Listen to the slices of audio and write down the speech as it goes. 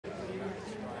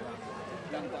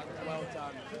Well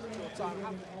done.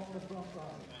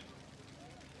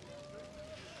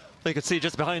 You can see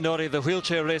just behind Ori, the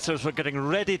wheelchair racers were getting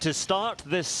ready to start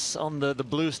this on the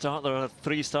blue start. There are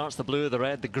 3 starts, the blue, the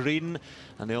red, the green,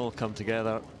 and they all come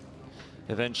together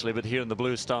eventually. But here in the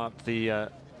blue start, the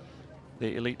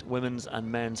elite women's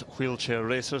and men's wheelchair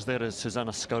racers. There is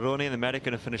Susanna Scaroni, the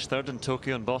American, who finished 3rd in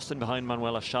Tokyo and Boston behind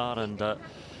Manuela Schär and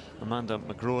Amanda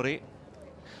McGrory.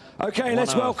 Okay,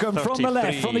 let's welcome from the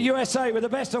left, from the USA with the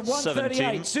best of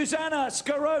 1:38, Susanna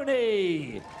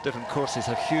Scaroni. Different courses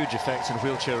have huge effects in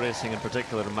wheelchair racing, in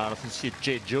particular in marathons. See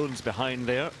Jade Jones behind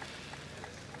there.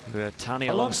 Keitany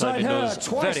alongside me knows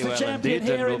very well indeed,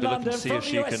 and we'll be looking to see if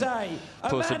she can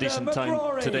post a decent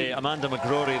time today. Amanda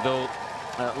McGrory, though,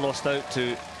 lost out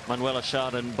to Manuela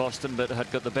Schär in Boston, but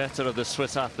had got the better of the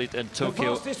Swiss athlete in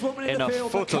Tokyo in a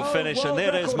photo finish. And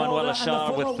there is Manuela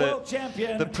Schär with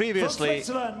the previously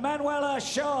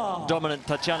dominant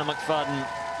Tatjana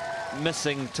McFadden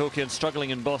missing Tokyo and struggling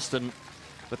in Boston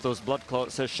with those blood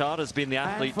clots. So Schär has been the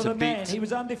athlete to beat. He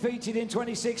was undefeated in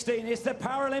 2016. It's the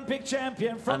Paralympic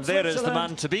champion from Switzerland. And there is the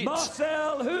man to beat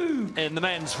Marcel Hug in the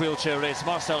men's wheelchair race.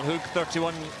 Marcel Hug,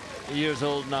 31 years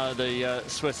old now, the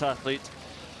Swiss athlete.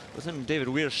 Was in David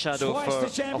Weir's shadow for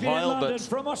a while, but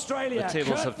from Australia, the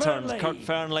tables have turned. Kurt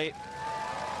Fearnley,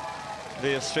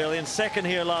 the Australian, 2nd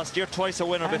here last year, twice a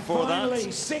winner before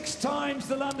that. 6 times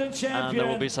the London champion. And there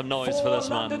will be some noise for this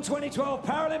man. London 2012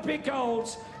 Paralympic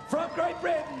golds from Great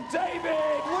Britain, David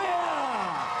Weir.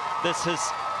 This is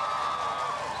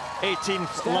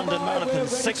 18th London Marathon,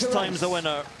 6 times a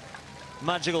winner.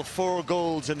 Magical 4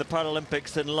 golds in the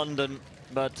Paralympics in London,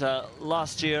 but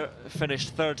last year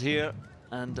finished 3rd here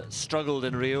and struggled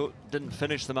in Rio, didn't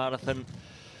finish the marathon.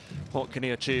 What can he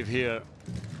achieve here?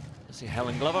 See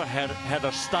Helen Glover,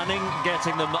 Heather Stanning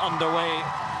getting them underway.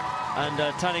 And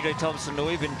Tanya Gray-Thompson,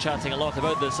 we've been chatting a lot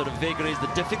about the sort of vagaries, the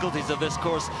difficulties of this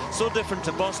course. So different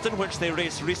to Boston, which they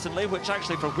raced recently, which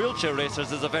actually for wheelchair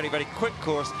racers is a very, very quick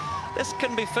course. This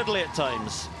can be fiddly at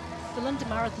times. The London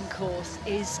Marathon course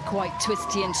is quite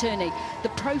twisty and turny. The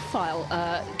profile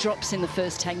drops in the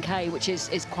first 10K, which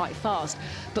is quite fast,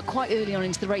 but quite early on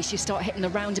into the race you start hitting the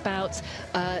roundabouts.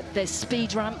 There's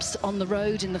speed ramps on the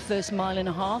road in the first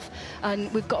 1.5 miles,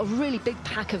 and we've got a really big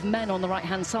pack of men on the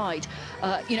right-hand side.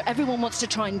 You know, everyone wants to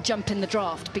try and jump in the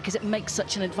draft because it makes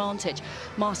such an advantage.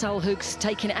 Marcel Hug's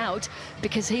taking it out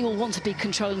because he will want to be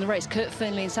controlling the race. Kurt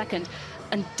Fearnley in 2nd.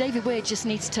 And David Weir just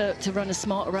needs to run a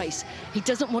smart race. He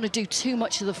doesn't want to do too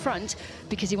much to the front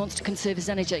because he wants to conserve his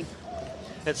energy.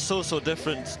 It's so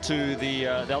different to the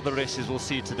other races we'll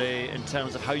see today in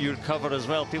terms of how you recover as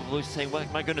well. People will be saying, well,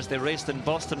 my goodness, they raced in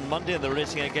Boston Monday and they're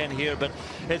racing again here, but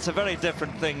it's a very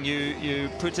different thing. You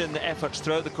put in the efforts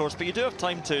throughout the course, but you do have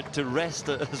time to rest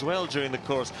as well during the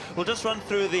course. We'll just run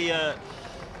through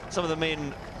some of the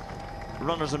main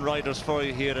runners and riders for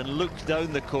you here and look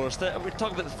down the course. We're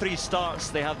talking about the 3 starts.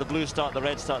 They have the blue start, the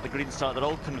red start, the green start. They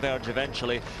all converge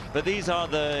eventually. But these are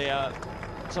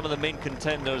some of the main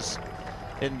contenders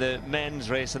in the men's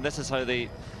race, and this is how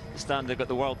they stand. They've got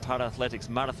the World Para-Athletics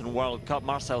Marathon World Cup.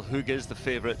 Marcel Hug is the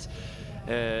favourite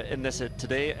in this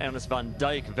today. Ernest van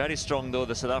Dijk, very strong though,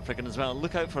 the South African as well.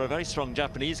 Look out for a very strong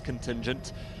Japanese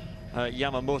contingent.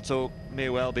 Yamamoto may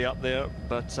well be up there,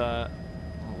 but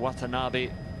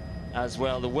Watanabe as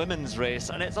well. The women's race,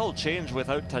 and it's all changed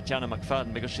without Tatjana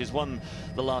McFadden because she's won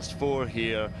the last 4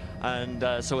 here, and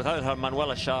so without her,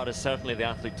 Manuela Schär is certainly the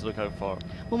athlete to look out for.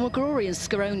 Well, McGrory and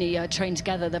Scaroni train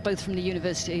together. They're both from the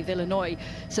University of Illinois,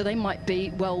 so they might be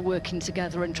well working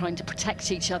together and trying to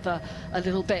protect each other a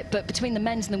little bit. But between the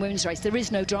men's and the women's race, there is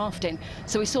no drafting.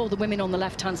 So we saw the women on the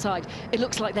left-hand side. It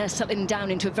looks like they're settling down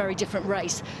into a very different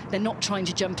race. They're not trying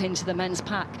to jump into the men's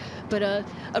pack. But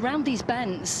around these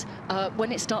bends,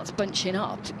 when it starts bunching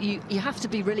up, you have to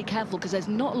be really careful because there's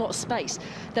not a lot of space.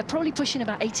 They're probably pushing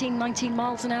about 18, 19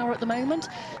 miles an hour at the moment,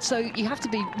 so you have to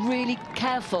be really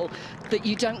careful that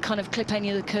you don't kind of clip any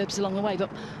of the curbs along the way.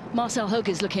 But Marcel Hug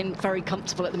is looking very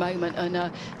comfortable at the moment,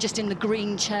 and just in the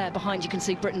green chair behind you can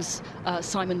see Britain's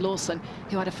Simon Lawson,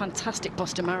 who had a fantastic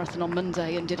Boston Marathon on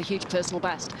Monday and did a huge personal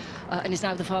best, and is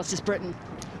now the fastest Briton.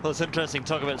 Well, it's interesting to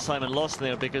talk about Simon Lawson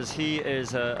there because he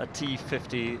is a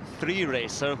T53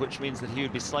 racer, which means that he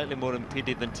would be slightly more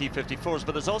impeded than T54s.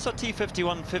 But there's also a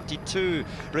T51-52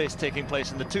 race taking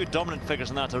place, and the 2 dominant figures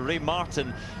in that are Ray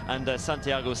Martin and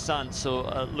Santiago Sanz.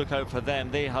 So look out for them.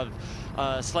 They have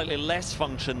slightly less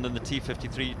function than the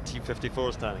T53,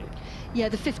 T54s, Danny. Yeah,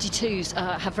 the 52s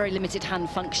have very limited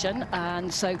hand function,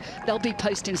 and so they'll be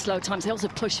posting slow times. They also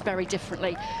push very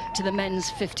differently to the men's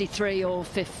 53 or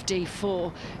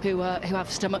 54, who have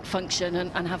stomach function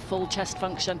and have full chest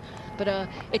function. But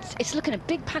it's looking a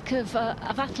big pack of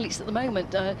athletes at the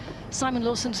moment. Simon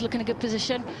Lawson's looking in a good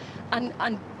position,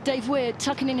 and Dave Weir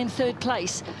tucking in third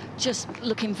place, just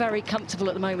looking very comfortable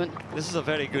at the moment. This is a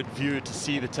very good view to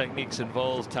see the techniques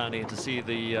involved, Tani, and to see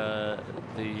the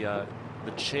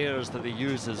chairs that they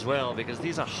use as well, because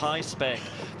these are high spec,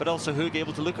 but also Hug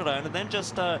able to look around, and then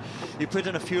just you put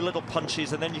in a few little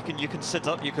punches, and then you can sit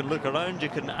up, you can look around, you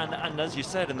can, and as you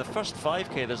said, in the first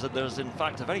 5K there's in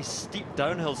fact a very steep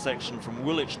downhill section from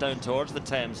Woolwich down towards the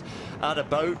Thames at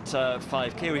about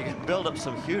 5K, where you can build up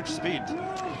some huge speed.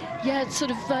 Yeah, it's sort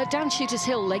of down Shooters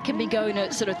Hill, they can be going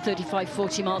at sort of 35,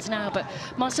 40 miles an hour, but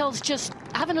Marcel's just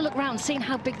having a look around, seeing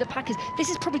how big the pack is. This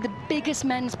is probably the biggest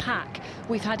men's pack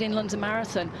we've had in London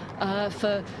Marathon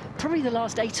for probably the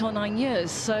last 8 or 9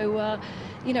 years. So,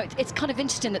 you know, it's kind of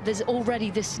interesting that there's already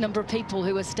this number of people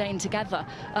who are staying together.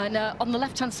 And on the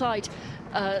left-hand side,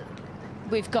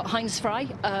 we've got Heinz Frey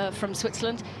from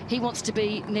Switzerland. He wants to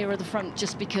be nearer the front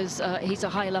just because he's a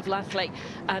high-level athlete.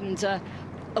 And,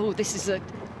 oh, this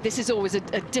is always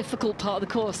a difficult part of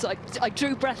the course. I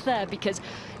drew breath there, because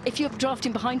if you're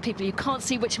drafting behind people, you can't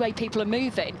see which way people are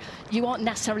moving. You aren't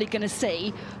necessarily going to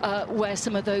see where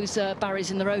some of those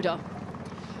barriers in the road are.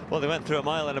 Well, they went through a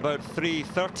mile in about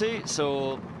 3:30,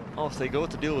 so off they go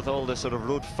to deal with all the sort of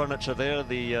road furniture there,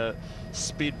 the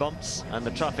speed bumps and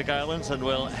the traffic islands, and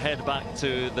we'll head back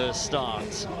to the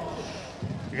start.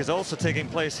 Because also taking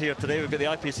place here today, we've got the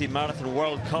IPC Marathon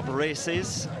World Cup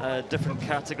races, different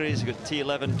categories. You've got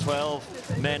T11,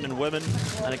 12, men and women.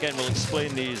 And again, we'll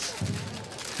explain these.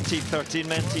 T13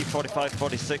 men, T45,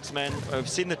 46 men. We've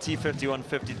seen the T51,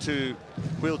 52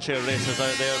 wheelchair racers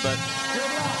out there, but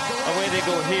away they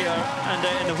go here. And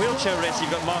in the wheelchair race,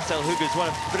 you've got Marcel Hug, who's one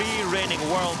of 3 reigning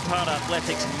World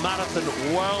Para-Athletics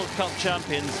Marathon World Cup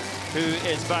champions, who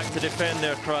is back to defend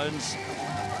their crowns.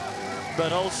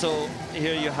 But also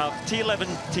here you have T11,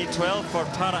 T12 for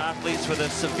para-athletes with a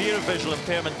severe visual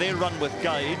impairment. They run with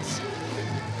guides.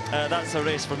 That's a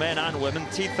race for men and women.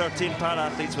 T13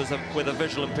 para-athletes with a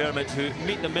visual impairment who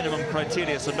meet the minimum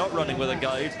criteria, so not running with a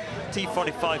guide.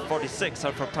 T45, 46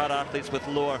 are for para-athletes with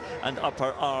lower and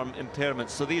upper arm impairments.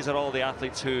 So these are all the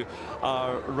athletes who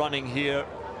are running here.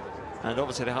 And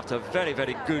obviously they have to have very,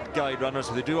 very good guide runners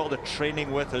who they do all the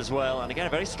training with as well. And again,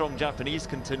 a very strong Japanese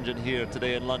contingent here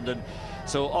today in London.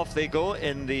 So off they go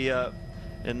in the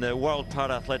World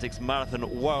Para-Athletics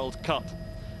Marathon World Cup.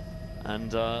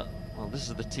 And well, this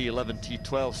is the T11,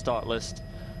 T12 start list.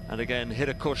 And again,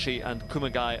 Hirakoshi and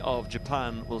Kumagai of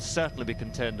Japan will certainly be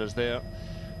contenders there.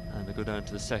 And they go down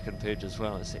to the second page as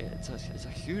well. It's a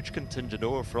huge contingent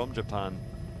over from Japan.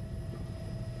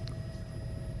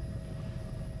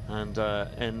 And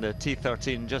in the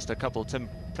T13, just a couple, Tim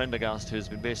Prendergast, who's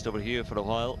been based over here for a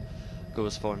while,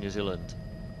 goes for New Zealand.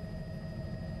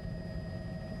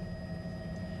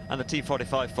 And the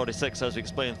T45, 46, as we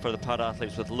explained, for the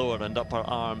para-athletes with lower and upper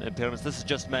arm impairments. This is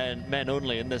just men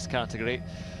only in this category.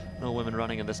 No women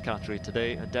running in this category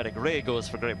today. And Derek Ray goes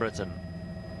for Great Britain.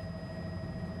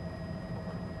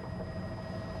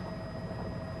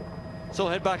 So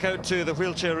head back out to the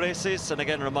wheelchair races, and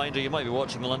again a reminder, you might be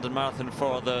watching the London Marathon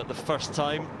for the first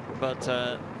time, but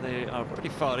they are pretty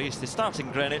far east. They start in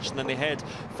Greenwich and then they head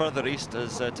further east,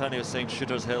 as Tanya was saying,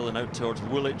 Shooters Hill, and out towards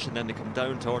Woolwich, and then they come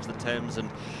down towards the Thames and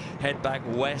head back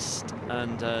west,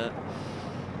 and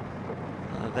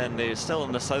then they're still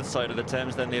on the south side of the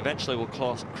Thames. Then they eventually will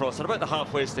cross at about the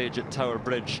halfway stage at Tower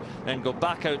Bridge, then go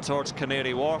back out towards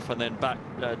Canary Wharf, and then back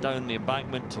down the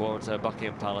embankment towards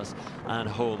Buckingham Palace and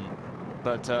home.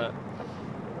 But I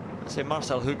say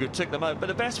Marcel Hug took them out. But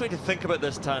the best way to think about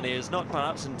this, Tani, is not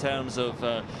perhaps in terms of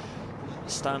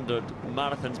standard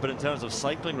marathons, but in terms of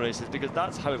cycling races, because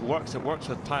that's how it works. It works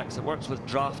with packs, it works with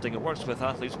drafting, it works with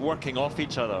athletes working off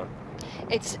each other.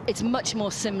 It's much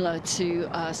more similar to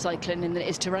cycling than it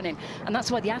is to running, and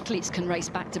that's why the athletes can race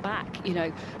back to back. You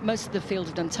know, most of the field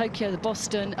have done Tokyo, the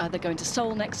Boston, they're going to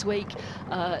Seoul next week,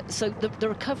 so the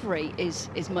recovery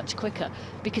is much quicker,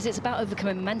 because it's about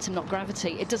overcoming momentum, not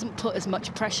gravity. It doesn't put as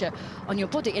much pressure on your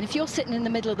body, and if you're sitting in the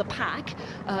middle of the pack,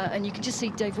 and you can just see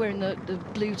Dave wearing the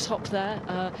blue top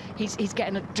there, he's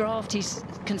getting a draft, he's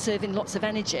conserving lots of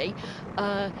energy.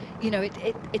 You know,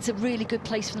 it's a really good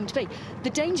place for them to be. The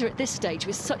danger at this stage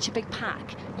with such a big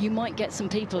pack, you might get some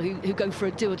people who go for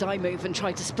a do-or-die move and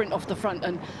try to sprint off the front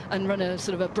and run a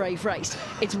sort of a brave race.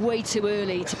 It's way too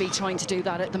early to be trying to do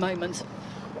that at the moment.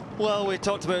 Well, we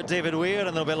talked about David Weir, and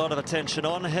there'll be a lot of attention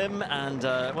on him, and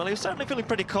well, he was certainly feeling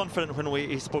pretty confident when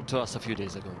he spoke to us a few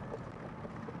days ago.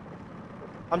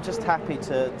 I'm just happy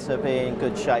to be in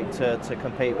good shape to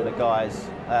compete with the guys.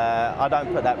 I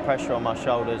don't put that pressure on my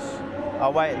shoulders.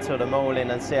 I'll wait until the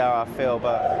morning and see how I feel.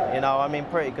 But you know, I'm in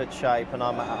pretty good shape, and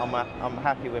I'm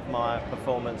happy with my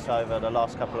performance over the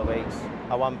last couple of weeks.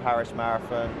 I won Paris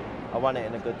Marathon. I won it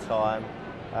in a good time.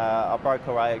 I broke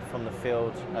away from the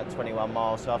field at 21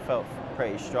 miles, so I felt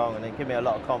pretty strong, and it gave me a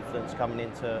lot of confidence coming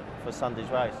into for Sunday's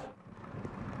race.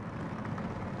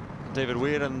 David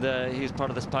Weir, and he's part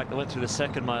of this pack that went through the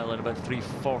second mile in about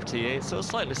 3:48, so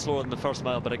slightly slower than the first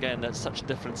mile, but again, that's such a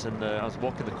difference in I was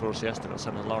walking the course yesterday,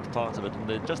 so a large part of it,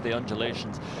 and just the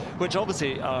undulations, which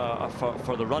obviously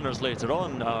for the runners later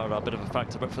on are a bit of a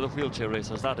factor, but for the wheelchair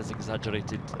racers, that is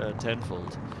exaggerated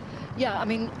tenfold. Yeah, I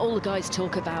mean, all the guys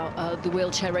talk about the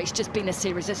wheelchair race just being a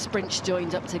series of sprints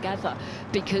joined up together,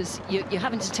 because you're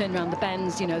having to turn around the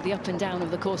bends, you know, the up and down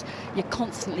of the course. You're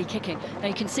constantly kicking. Now,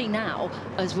 you can see now,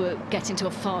 as we're getting to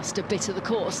a faster bit of the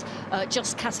course,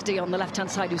 Just Cassidy on the left-hand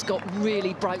side, who's got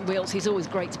really bright wheels. He's always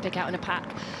great to pick out in a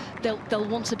pack. They'll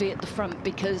want to be at the front,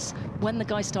 because when the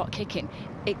guys start kicking,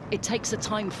 it takes a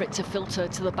time for it to filter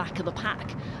to the back of the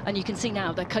pack. And you can see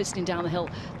now they're coasting down the hill.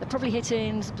 They're probably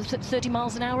hitting 30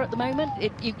 miles an hour at the moment.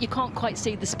 You can't quite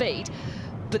see the speed,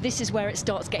 but this is where it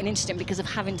starts getting interesting because of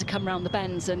having to come around the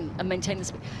bends and maintain the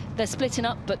speed. They're splitting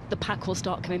up, but the pack will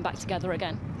start coming back together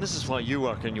again. This is why you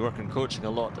work in coaching a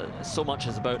lot. So much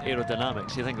is about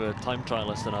aerodynamics. You think of a time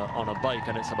trialist on a bike,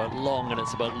 and it's about long, and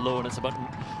it's about low, and it's about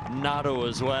narrow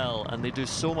as well, and they do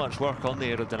so much work on the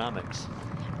aerodynamics.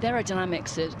 Their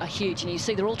aerodynamics are huge, and you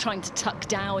see they're all trying to tuck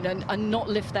down and not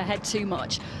lift their head too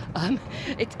much.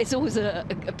 It's always a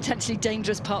potentially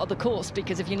dangerous part of the course,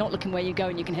 because if you're not looking where you're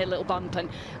going, you can hit a little bump, and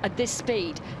at this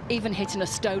speed, even hitting a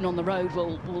stone on the road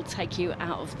will take you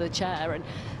out of the chair. And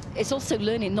it's also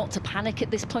learning not to panic at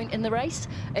this point in the race.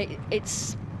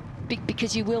 It's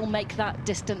because you will make that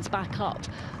distance back up.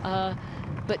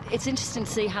 But it's interesting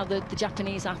to see how the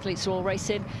Japanese athletes are all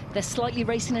racing. They're slightly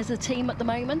racing as a team at the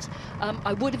moment.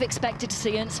 I would have expected to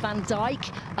see Ernst van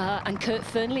Dijk and Kurt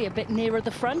Fearnley a bit nearer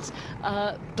the front,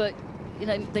 but you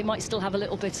know, they might still have a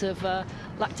little bit of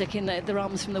lactic in their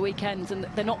arms from the weekend, and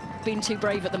they're not being too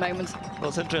brave at the moment. Well,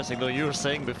 it's interesting, though, you were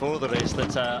saying before the race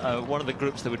that one of the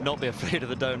groups that would not be afraid of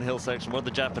the downhill section were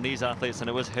the Japanese athletes, and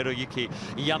it was Hiroyuki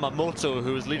Yamamoto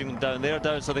who was leading them down. They're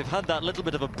down, so they've had that little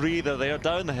bit of a breather there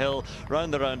down the hill,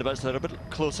 round the roundabout, so they're a bit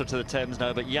closer to the Thames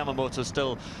now, but Yamamoto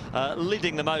still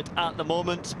leading them out at the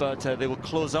moment, but they will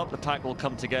close up. The pack will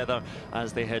come together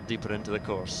as they head deeper into the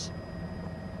course.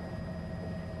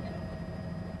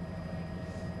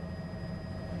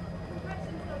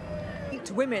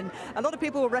 Women, a lot of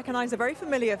people will recognise a very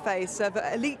familiar face of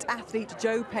elite athlete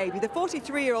Jo Pavey. The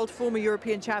 43-year-old former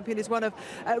European champion is one of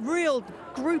a real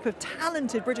group of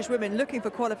talented British women looking for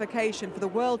qualification for the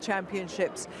World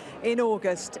Championships in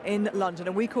August in London,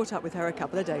 and we caught up with her a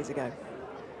couple of days ago.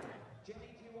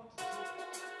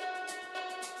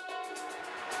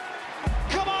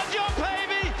 Come on, Jo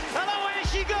Pavey, and away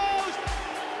she goes!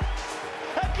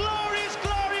 A glorious,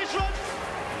 glorious run!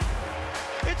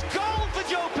 It's gold for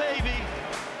Jo Pavey!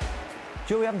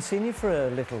 Jo, we haven't seen you for a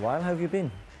little while. How have you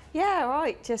been? Yeah,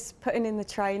 right. Just putting in the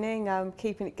training,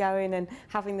 keeping it going, and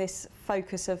having this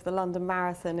focus of the London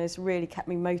Marathon has really kept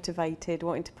me motivated,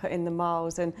 wanting to put in the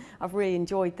miles, and I've really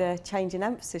enjoyed the change in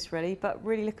emphasis, really, but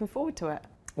really looking forward to it.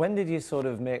 When did you sort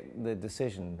of make the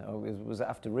decision? Was it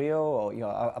after Rio, or, you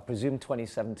know, I presume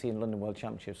 2017 London World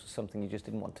Championships was something you just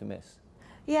didn't want to miss?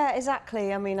 Yeah,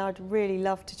 exactly. I mean, I'd really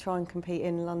love to try and compete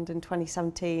in London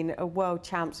 2017, a world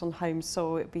champs on home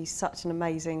soil. It'd be such an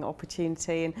amazing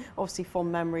opportunity, and obviously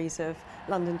fond memories of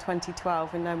London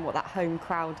 2012 and knowing what that home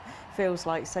crowd feels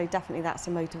like. So definitely that's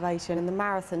a motivation. And the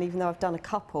marathon, even though I've done a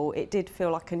couple, it did feel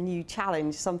like a new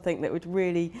challenge, something that would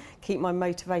really keep my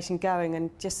motivation going, and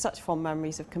just such fond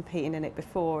memories of competing in it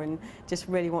before and just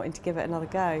really wanting to give it another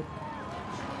go.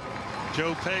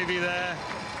 Jo Pavey there,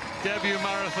 debut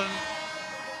marathon.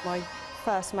 My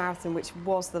first marathon, which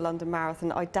was the London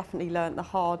Marathon, I definitely learnt the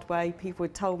hard way. People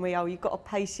had told me, oh, you've got to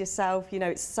pace yourself, you know,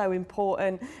 it's so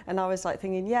important. And I was like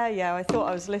thinking, yeah, I thought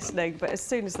I was listening. But as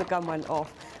soon as the gun went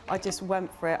off, I just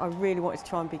went for it. I really wanted to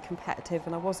try and be competitive,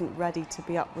 and I wasn't ready to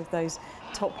be up with those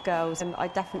top girls. And I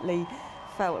definitely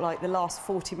felt like the last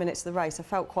 40 minutes of the race, I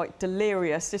felt quite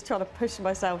delirious, just trying to push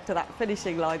myself to that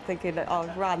finishing line, thinking that I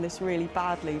ran this really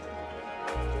badly.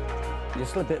 You're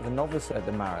still a bit of a novice at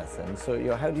the marathon,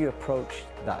 so how do you approach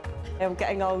that? I'm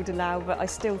getting older now, but I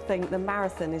still think the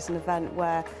marathon is an event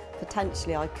where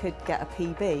potentially I could get a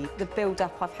PB. The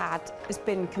build-up I've had has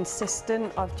been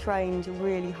consistent. I've trained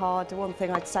really hard. The one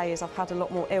thing I'd say is I've had a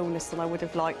lot more illness than I would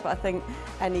have liked, but I think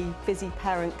any busy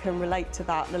parent can relate to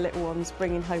that, the little ones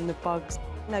bringing home the bugs.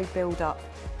 No build-up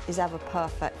is ever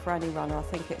perfect for any runner. I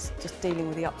think it's just dealing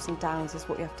with the ups and downs is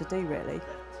what you have to do, really.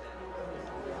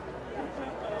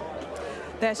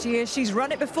 There she is. She's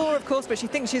run it before, of course, but she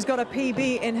thinks she's got a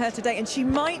PB in her today, and she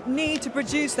might need to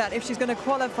produce that if she's going to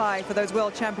qualify for those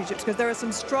World Championships, because there are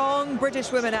some strong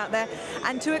British women out there.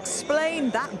 And to explain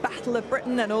that Battle of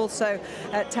Britain and also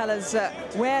tell us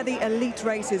where the elite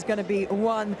race is going to be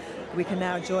won, we can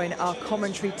now join our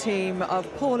commentary team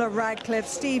of Paula Radcliffe,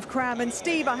 Steve Cram. And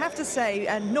Steve, I have to say,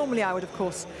 and normally I would, of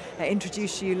course,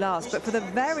 introduce you last, but for the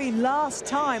very last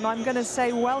time, I'm going to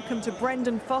say welcome to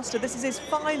Brendan Foster. This is his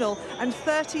final and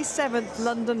 37th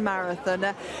London Marathon.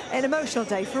 An emotional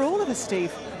day for all of us,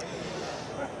 Steve.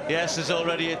 Yes, there's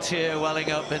already a tear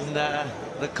welling up in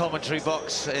the commentary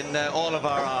box in all of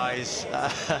our eyes.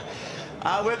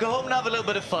 We'll go home and have a little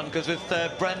bit of fun, because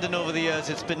with Brendan over the years,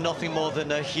 it's been nothing more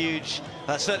than a huge,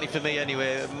 certainly for me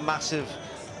anyway, a massive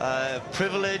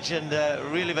privilege, and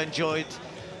really have enjoyed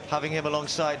having him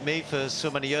alongside me for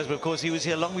so many years. But of course, he was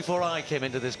here long before I came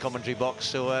into this commentary box.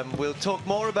 So we'll talk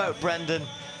more about Brendan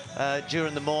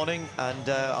during the morning, and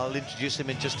I'll introduce him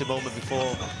in just a moment.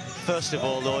 Before, first of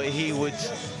all, though, he would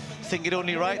think it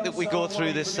only right that we go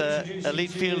through this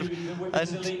elite field,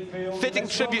 and fitting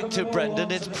tribute to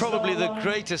Brendan. It's probably the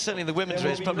greatest, certainly in the women's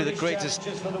race, probably the greatest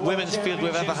women's field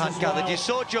we've ever had gathered. You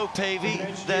saw Joe Pavey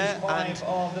there,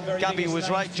 and Gabby was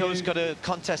right. Joe's got a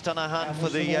contest on her hand for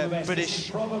the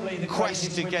British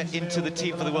quest to get into the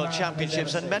team for the World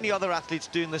Championships, and many other athletes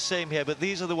doing the same here. But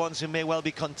these are the ones who may well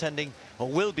be contending, or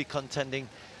will be contending,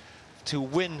 to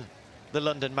win the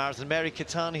London Marathon. Mary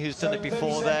Keitany, who's done it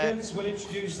before there,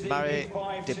 Mary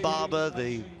DeBarber,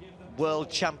 the world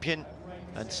champion,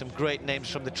 and some great names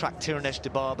from the track, Tirunesh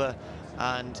DeBarber,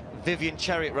 and Vivian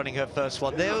Chariot running her first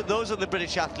one. Those are the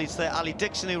British athletes there. Ali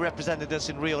Dixon, who represented us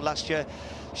in Rio last year.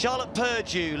 Charlotte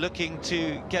Purdue looking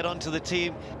to get onto the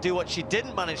team, do what she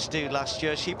didn't manage to do last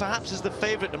year. She perhaps is the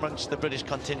favourite amongst the British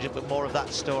contingent, but more of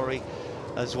that story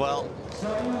as well.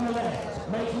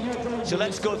 So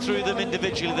let's go through them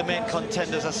individually, the main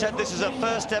contenders. I said this is her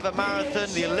first ever marathon,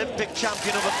 the Olympic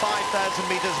champion over 5,000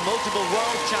 metres, multiple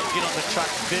world champion on the track,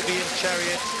 Vivian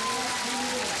Chariot,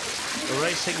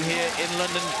 racing here in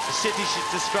London, the city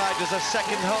she's described as her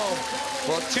second home.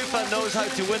 Well, Tufa knows how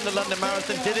to win the London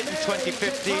Marathon, did it in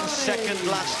 2015, second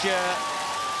last year.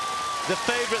 The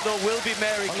favourite, though, will be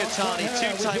Mary Keitany,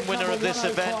 two-time winner of this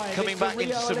event, coming back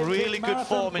into some really good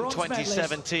form in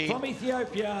 2017.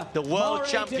 The world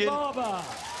champion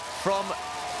from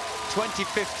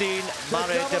 2015,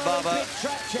 Mary DeBarber,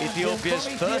 Ethiopia's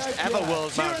first ever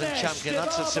world marathon champion.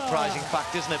 That's a surprising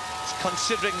fact, isn't it?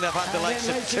 Considering they've had the likes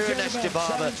of Tirunesh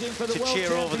DeBarber to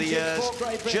cheer over the years,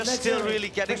 just still really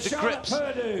getting to grips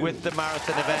with the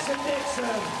marathon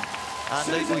event.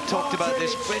 And we talked about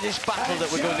this British battle that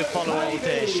we're going to follow all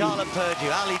day. Charlotte Purdue,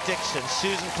 Ali Dixon,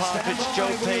 Susan Partridge, Joe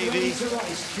Pavey,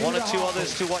 one or two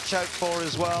others to watch out for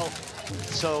as well.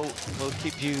 So we'll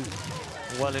keep you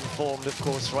well informed, of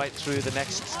course, right through the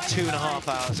next 2.5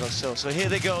 hours or so. So here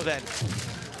they go then.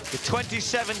 The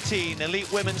 2017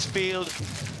 Elite Women's Field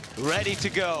ready to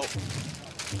go.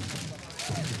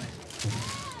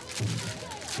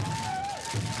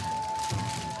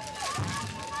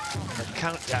 The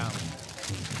countdown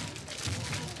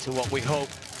to what we hope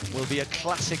will be a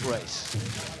classic race.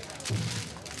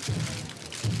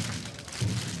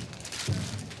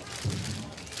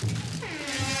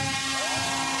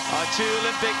 Our two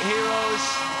Olympic heroes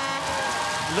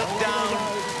look down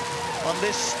on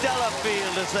this stellar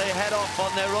field as they head off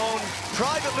on their own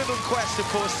private little quest. Of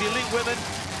course, the elite women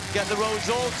get the roads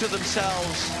all to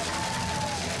themselves.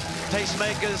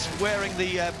 Pacemakers wearing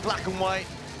the black and white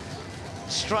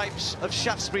stripes of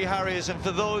Shaftesbury Harriers, and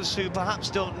for those who perhaps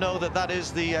don't know that that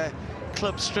is the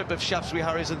club strip of Shaftesbury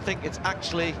Harriers and think it's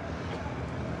actually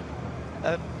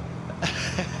and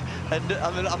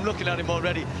I'm looking at him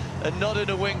already, a nod and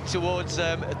a wink towards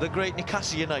the great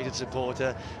Newcastle United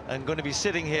supporter, and going to be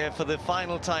sitting here for the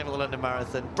final time of the London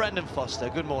Marathon, Brendan Foster.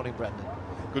 Good morning, Brendan.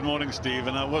 Good morning, Steve.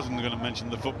 And I wasn't going to mention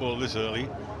the football this early,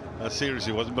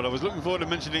 seriously wasn't, but I was looking forward to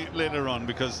mentioning it later on,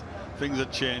 because things are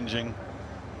changing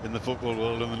in the football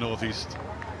world in the northeast,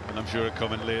 and I'm sure a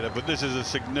comment later. But this is a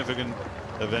significant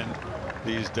event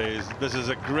these days. This is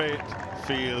a great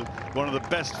field, one of the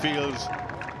best fields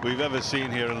we've ever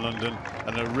seen here in London,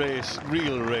 and a race,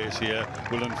 real race here,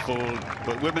 will unfold.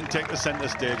 But women take the centre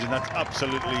stage, and that's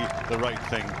absolutely the right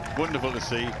thing. Wonderful to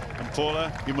see. And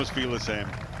Paula, you must feel the same.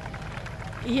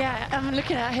 Yeah, I'm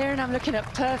looking at here and I'm looking at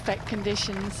perfect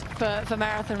conditions for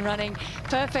marathon running.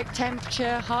 Perfect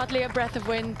temperature, hardly a breath of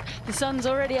wind. The sun's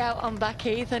already out on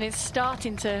Blackheath and it's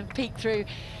starting to peek through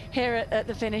here at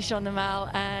the finish on the Mall,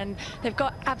 and they've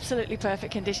got absolutely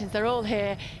perfect conditions. They're all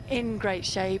here in great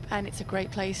shape, and it's a great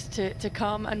place to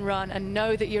come and run and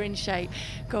know that you're in shape.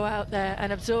 Go out there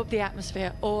and absorb the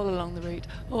atmosphere all along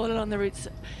the routes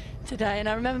today. And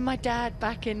I remember my dad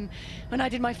back when I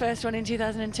did my first run in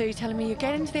 2002 telling me, you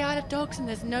get into the Isle of Dogs and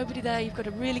there's nobody there, you've got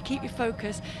to really keep your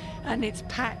focus, and it's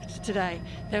packed today.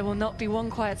 There will not be one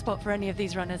quiet spot for any of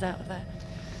these runners out there.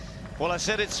 Well, I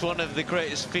said it's one of the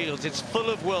greatest fields. It's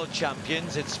full of world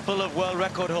champions, it's full of world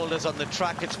record holders on the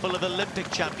track, it's full of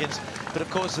Olympic champions, but of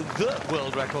course the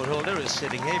world record holder is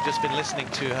sitting here. You've just been listening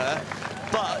to her,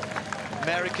 but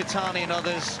Mary Keitany and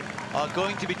others are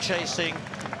going to be chasing,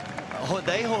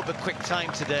 they hope, a quick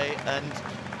time today, and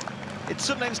it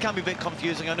sometimes can be a bit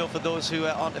confusing, I know, for those who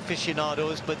aren't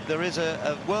aficionados, but there is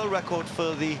a world record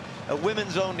for the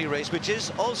women's only race, which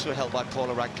is also held by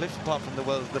Paula Radcliffe, apart from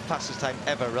the fastest time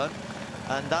ever run,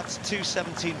 and that's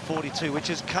 2:17:42, which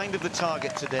is kind of the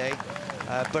target today.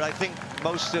 But I think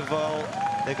most of all,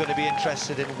 they're going to be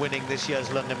interested in winning this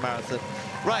year's London Marathon.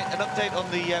 Right, an update on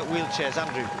the wheelchairs,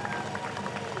 Andrew.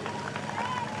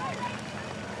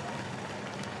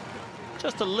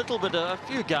 Just a little bit, a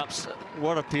few gaps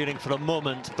were appearing for a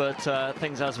moment, but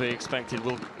things, as we expected,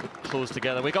 will close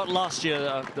together. We got last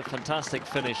year the fantastic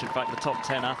finish. In fact, the top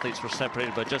 10 athletes were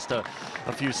separated by just a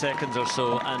few seconds or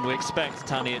so, and we expect,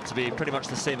 Tanya, it to be pretty much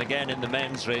the same again in the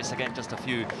men's race. Again, just a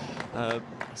few,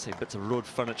 say, bits of road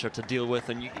furniture to deal with,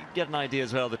 and you get an idea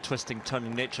as well of the twisting,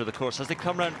 turning nature of the course as they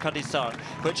come around Keitany Sark,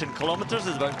 which in kilometres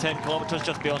is about 10 kilometres,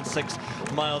 just beyond 6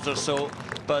 miles or so.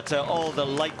 But all the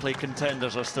likely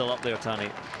contenders are still up there,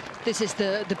 Tanya. This is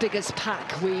the biggest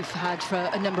pack we've had for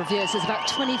a number of years. There's about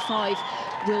 25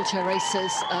 wheelchair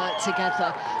racers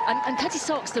together. And Keitany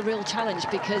Sark's the real challenge,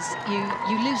 because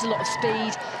you lose a lot of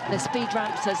speed. There's speed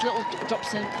ramps, there's little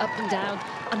drops up and down,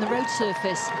 and the road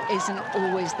surface isn't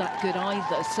always that good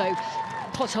either. So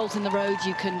potholes in the road,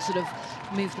 you can sort of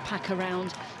move the pack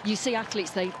around. You see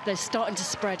athletes, they're starting to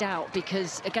spread out,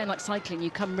 because again, like cycling, you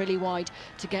come really wide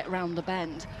to get around the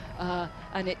bend,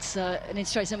 and it's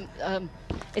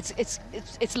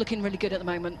looking really good at the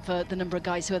moment for the number of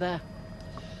guys who are there.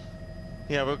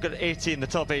 Yeah, we've got 18, the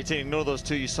top 18. Ignore those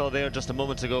two you saw there just a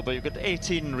moment ago, but you've got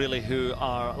 18 really who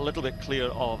are a little bit clear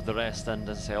of the rest. And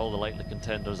as I say, all the likely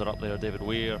contenders are up there: David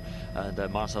Weir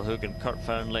and Marcel Hoogan, Kurt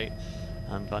Fearnley,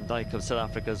 and Van Dijk of South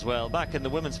Africa as well. Back in the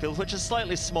women's field, which is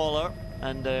slightly smaller,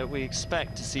 and we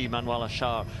expect to see Manuela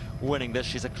Schär winning this.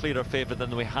 She's a clearer favourite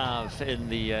than we have in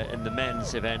the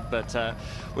men's event, but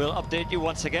we'll update you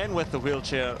once again with the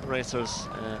wheelchair racers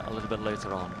a little bit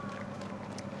later on.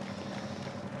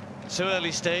 So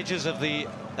early stages of the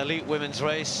elite women's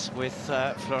race, with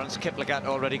Florence Kiplagat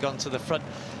already gone to the front.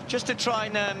 Just to try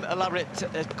and elaborate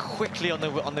quickly on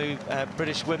the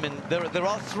British women, there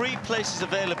are 3 places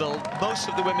available. Most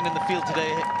of the women in the field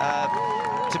today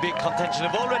to be in contention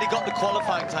have already got the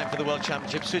qualifying time for the World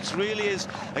Championship, so it really is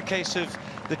a case of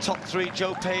the top 3.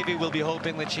 Jo Pavey will be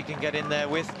hoping that she can get in there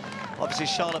with, obviously,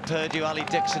 Charlotte Purdue, Ali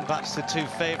Dixon, perhaps the 2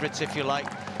 favourites, if you like.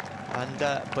 And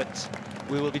but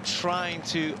we will be trying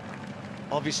to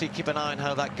obviously keep an eye on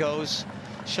how that goes.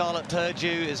 Charlotte Purdue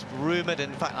is rumoured,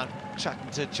 in fact, I'm chatting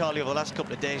to Charlie over the last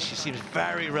couple of days, she seems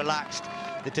very relaxed.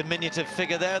 The diminutive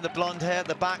figure there, the blonde hair at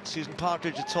the back. Susan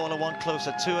Partridge, a taller one,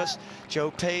 closer to us.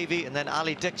 Jo Pavey, and then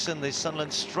Ali Dixon, the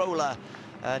Sunderland stroller,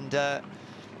 and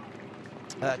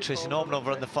Tracy Norman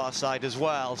over on the far side as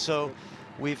well. So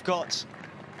we've got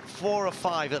 4 or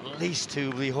 5 at least who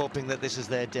will be hoping that this is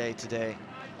their day today.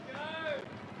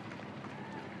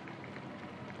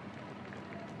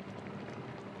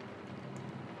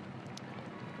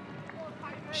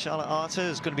 Charlotte Arter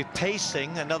is going to be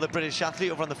pacing, another British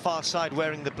athlete over on the far side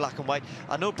wearing the black and white.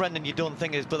 I know, Brendan, you don't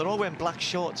think it is, but they're all wearing black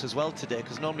shorts as well today,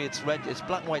 because normally it's red, it's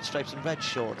black and white stripes and red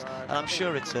shorts, and I'm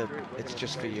sure it's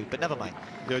just for you, but never mind.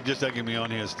 You're just egging me on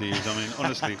here, Steve. I mean,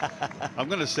 honestly, I'm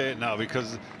going to say it now,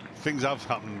 because things have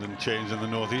happened and changed in the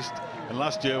northeast. And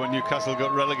last year, when Newcastle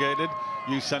got relegated,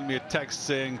 you sent me a text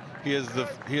saying, here's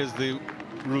the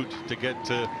route to get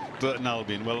to Burton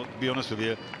Albion. Well, to be honest with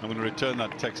you, I'm going to return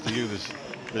that text to you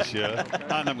this year,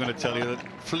 and I'm going to tell you that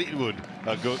Fleetwood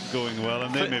are going well,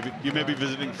 and you may be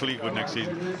visiting Fleetwood next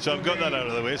season. So I've got that out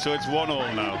of the way, so it's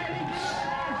 1-1 now.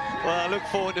 Well, I look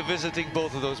forward to visiting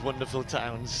both of those wonderful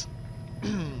towns.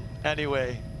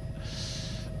 Anyway,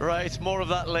 right, more of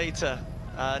that later.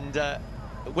 And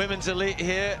women's elite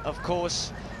here, of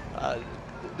course,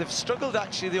 they've struggled,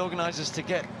 actually, the organisers, to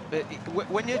get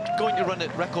when you're going to run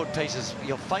at record paces,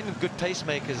 finding good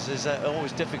pacemakers is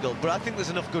always difficult. But I think there's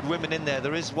enough good women in there.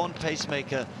 There is one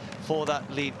pacemaker for that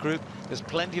lead group. There's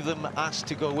plenty of them asked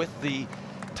to go with the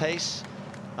pace,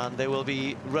 and they will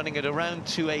be running at around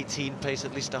 2:18 pace,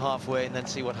 at least to halfway, and then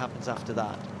see what happens after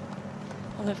that.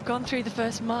 Well, they've gone through the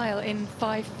first mile in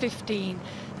 5:15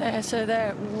 there, so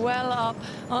they're well up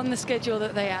on the schedule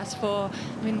that they asked for.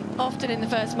 I mean, often in the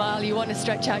first mile you want to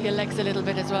stretch out your legs a little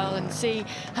bit as well and see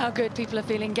how good people are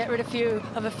feeling, get rid of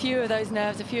a few of those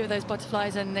nerves, a few of those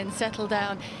butterflies, and then settle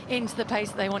down into the pace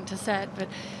that they want to set. But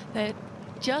they're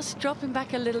just dropping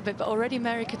back a little bit, but already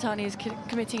Mary Keitany is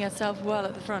committing herself well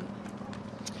at the front.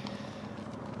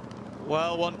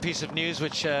 Well, one piece of news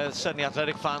which certainly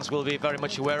athletic fans will be very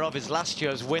much aware of is last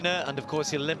year's winner and, of course,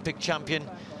 the Olympic champion,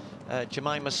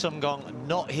 Jemima Sumgong,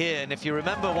 not here. And if you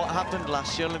remember what happened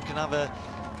last year, we can have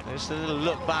just a little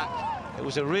look back. It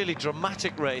was a really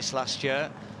dramatic race last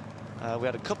year. We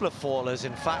had a couple of fallers,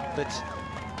 in fact,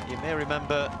 but you may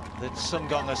remember that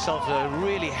Sumgong herself had a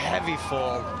really heavy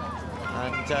fall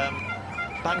and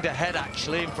banged her head,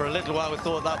 actually. And for a little while we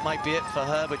thought that might be it for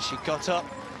her, but she got up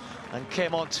and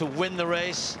came on to win the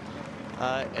race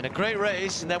in a great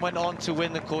race, and then went on to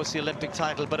win, of course, the Olympic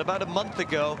title. But about a month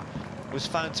ago was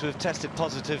found to have tested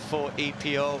positive for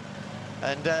EPO.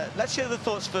 And let's hear the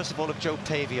thoughts, first of all, of Jo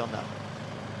Pavey on that.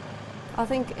 I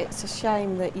think it's a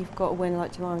shame that you've got a winner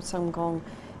like Jemima Sumgong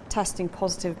testing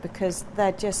positive, because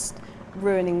they're just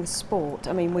ruining the sport.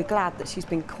 I mean, we're glad that she's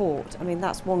been caught. I mean,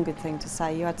 that's one good thing to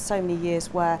say. You had so many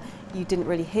years where you didn't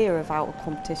really hear about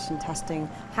competition testing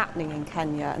happening in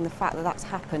Kenya, and the fact that that's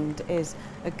happened is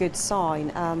a good sign.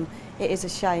 It is a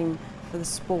shame for the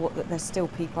sport that there's still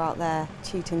people out there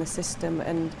cheating the system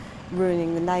and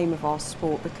ruining the name of our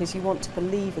sport, because you want to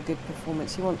believe a good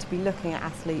performance. You want to be looking at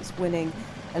athletes winning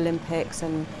Olympics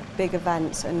and big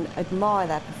events and admire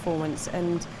their performance,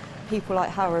 and people like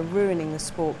her are ruining the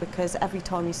sport, because every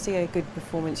time you see a good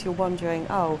performance you're wondering,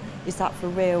 oh, is that for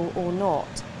real or not?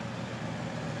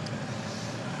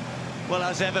 Well,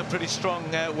 as ever, pretty strong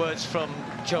words from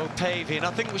Jo Pavey. And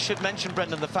I think we should mention,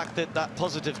 Brendan, the fact that that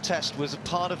positive test was a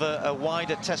part of a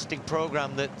wider testing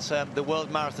programme that the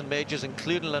World Marathon Majors,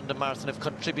 including London Marathon, have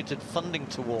contributed funding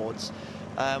towards,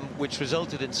 which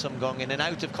resulted in Sumgong in an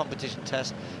out-of-competition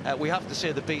test. We have to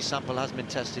say the B sample hasn't been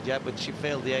tested yet, but she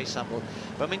failed the A sample.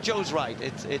 But I mean, Joe's right.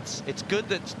 It's good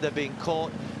that they're being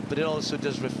caught, but it also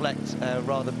does reflect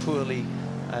rather poorly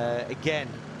again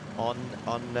on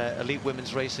elite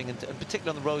women's racing, and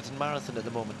particularly on the roads and marathon at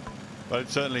the moment. Well, it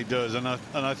certainly does, and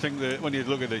I think that when you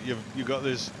look at it, you've got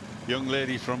this young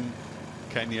lady from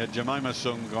Kenya, Jemima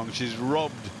Sumgong. She's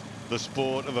robbed the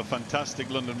sport of a fantastic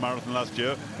London Marathon last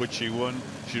year, which she won.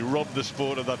 She robbed the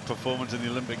sport of that performance in the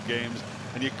Olympic Games,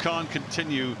 and you can't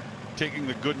continue taking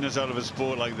the goodness out of a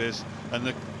sport like this. And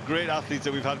the great athletes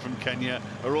that we've had from Kenya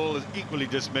are all as equally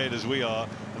dismayed as we are,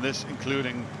 and this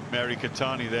including Mary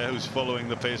Keitany there, who's following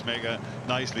the pacemaker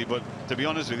nicely. But to be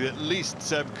honest with you, at least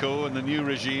Seb Coe and the new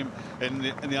regime in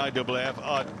the IAAF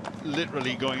are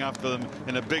literally going after them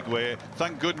in a big way.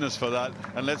 Thank goodness for that,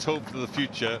 and let's hope for the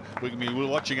future we're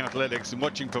watching athletics and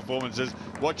watching performances,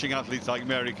 watching athletes like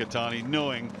Mary Keitany,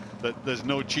 knowing that there's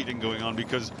no cheating going on,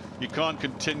 because you can't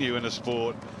continue in a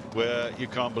sport where you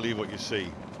can't believe what you see.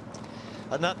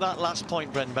 And that last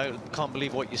point, Brendan, about can't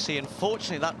believe what you see,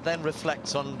 unfortunately that then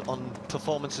reflects on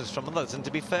performances from others. And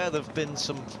to be fair, there have been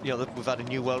some, we've had a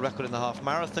new world record in the half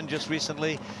marathon just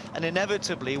recently, and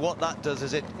inevitably what that does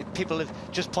is people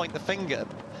just point the finger.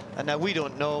 And now we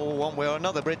don't know one way or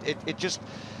another, but it just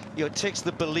it takes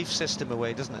the belief system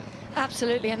away, doesn't it?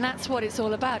 Absolutely, and that's what it's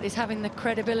all about, is having the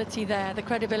credibility there, the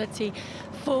credibility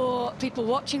for people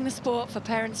watching the sport, for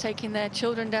parents taking their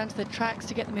children down to the tracks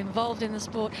to get them involved in the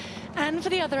sport, and for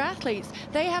the other athletes.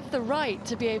 They have the right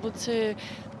to be able to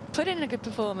put in a good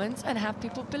performance and have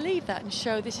people believe that and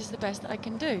show this is the best that I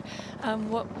can do.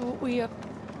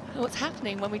 What's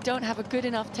happening when we don't have a good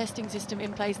enough testing system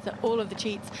in place, that all of the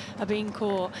cheats are being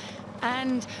caught,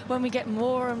 and when we get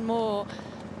more and more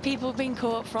people being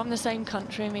caught from the same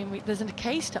country. I mean, there's a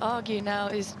case to argue now,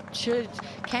 is should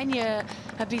Kenya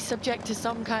be subject to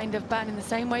some kind of ban in the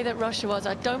same way that Russia was?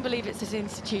 I don't believe it's as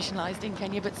institutionalized in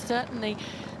Kenya, but certainly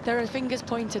there are fingers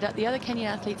pointed at the other Kenyan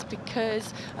athletes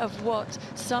because of what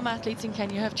some athletes in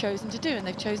Kenya have chosen to do, and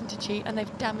they've chosen to cheat, and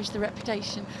they've damaged the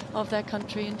reputation of their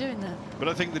country in doing that. But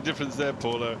I think the difference there,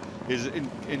 Paula, is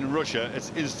in Russia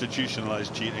it's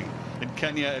institutionalized cheating. In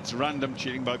Kenya it's random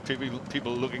cheating by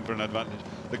people looking for an advantage.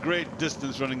 The great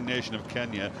distance running nation of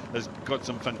Kenya has got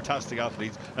some fantastic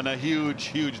athletes, and a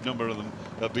huge number of them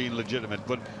are being legitimate.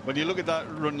 But when you look at that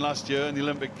run last year in the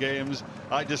Olympic Games,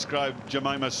 I described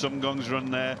Jemima Sumgong's run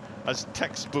there as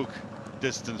textbook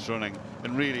distance running.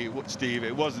 And really, Steve,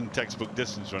 it wasn't textbook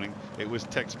distance running, it was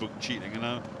textbook cheating. And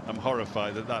I'm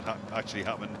horrified that that actually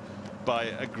happened by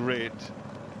a great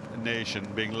nation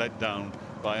being let down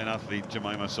by an athlete,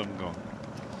 Jemima Sumgong.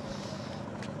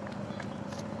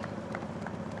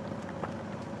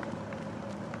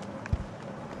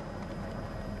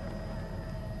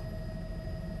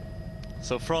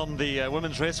 So from the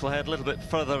women's race, we'll head a little bit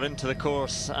further into the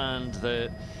course and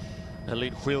the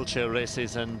elite wheelchair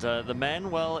races. And the men,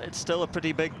 well, it's still a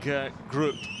pretty big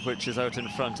group which is out in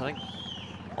front. I think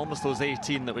almost those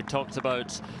 18 that we talked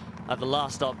about at the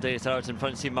last update are out in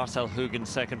front. You see Marcel Hug in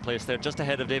second place there, just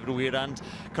ahead of David Weir and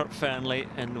Kurt Fernley,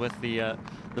 and with the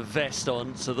vest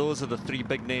on. So those are the three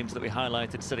big names that we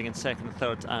highlighted, sitting in second,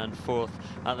 third and fourth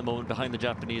at the moment, behind the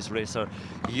Japanese racer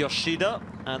Yoshida.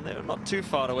 And they're not too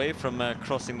far away from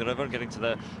crossing the river, getting to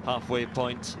the halfway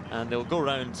point, and they'll go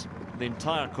around the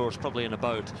entire course probably in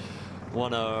about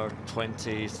 1 hour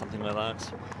 20, something like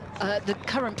that. The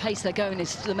current pace they're going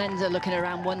is, the men's are looking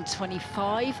around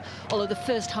 1:25, although the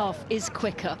first half is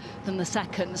quicker than the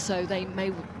second, so they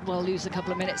may well lose a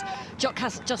couple of minutes.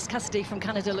 Just Cassidy from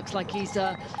Canada looks like he's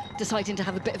deciding to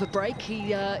have a bit of a break.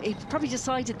 He's probably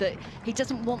decided that he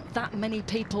doesn't want that many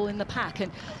people in the pack,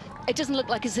 and it doesn't look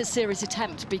like it's a serious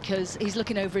attempt because he's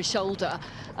looking over his shoulder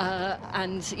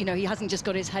and, you know, he hasn't just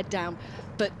got his head down.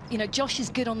 But, you know, Josh is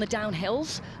good on the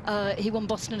downhills. He won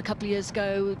Boston a couple of years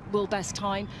ago, world best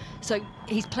time. So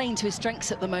he's playing to his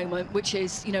strengths at the moment, which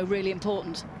is, you know, really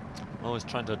important. Always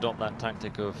trying to adopt that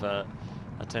tactic of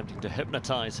attempting to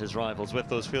hypnotize his rivals with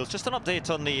those wheels. Just an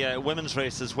update on the women's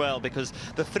race as well, because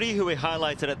the three who we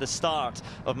highlighted at the start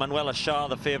of Manuela Schär,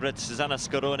 the favourite, Susanna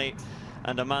Scaroni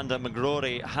and Amanda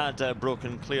McGrory, had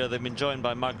broken clear. They've been joined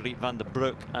by Marguerite van der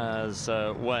Broek as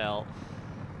well.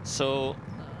 So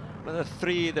the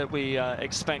three that we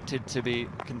expected to be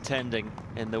contending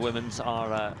in the women's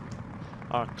are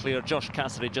clear. Josh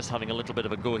Cassidy just having a little bit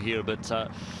of a go here, but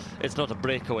it's not a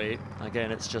breakaway.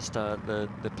 Again, it's just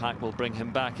the pack will bring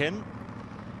him back in.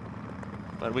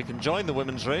 But we can join the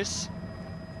women's race.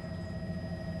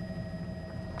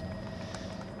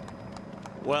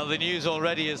 Well, the news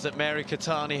already is that Mary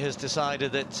Keitany has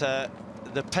decided that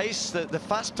the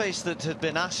fast pace that had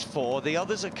been asked for, the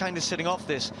others are kind of sitting off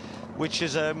this, which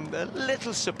is a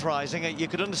little surprising. You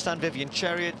could understand Vivian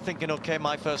Chariot thinking, okay,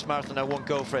 my first marathon, I won't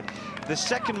go for it. The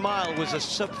second mile was a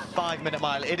sub 5-minute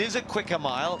mile. It is a quicker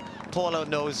mile, Paula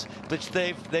knows, but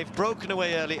they've broken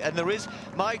away early. And there is,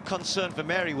 my concern for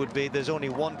Mary would be, there's only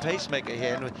one pacemaker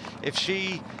here, and if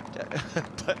she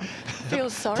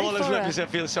feels sorry Paula's for her.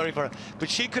 Feels sorry for her, but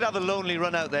she could have a lonely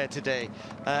run out there today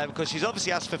because she's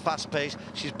obviously asked for fast pace.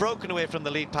 She's broken away from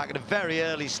the lead pack at a very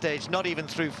early stage, not even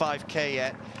through 5K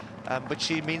yet. But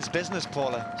she means business,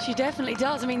 Paula. She definitely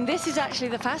does. I mean, this is actually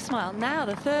the fast mile now,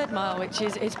 the third mile, which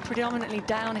is predominantly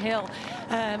downhill,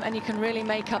 and you can really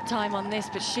make up time on this.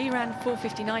 But she ran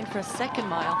 4:59 for a second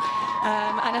mile,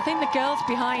 and I think the girls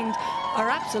behind are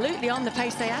absolutely on the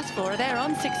pace they asked for. They're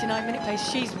on 69-minute pace.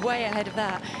 She's way ahead of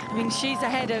that. I mean, she's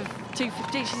ahead of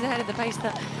 2:50. She's ahead of the pace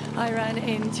that I ran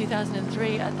in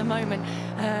 2003 at the moment,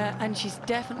 and she's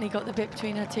definitely got the bit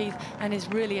between her teeth and is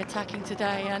really attacking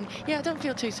today. And yeah, I don't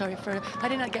feel too sorry for her. I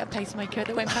did not get a pacemaker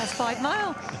that went past 5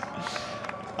 miles.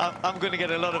 I'm going to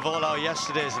get a lot of all our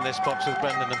yesterdays in this box with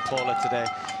Brendan and Paula today.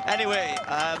 Anyway,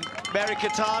 Mary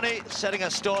Keitany setting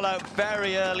a stall out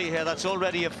very early here. That's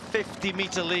already a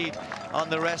 50-meter lead on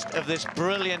the rest of this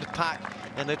brilliant pack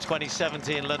in the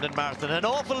 2017 London Marathon. An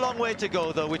awful long way to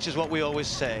go, though, which is what we always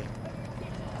say.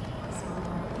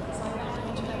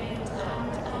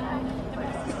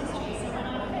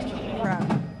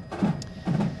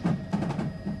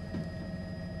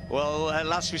 Well,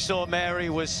 last we saw, Mary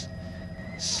was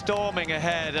storming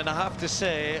ahead, and I have to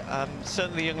say,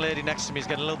 certainly the young lady next to me is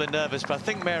getting a little bit nervous, but I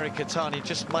think Mary Keitany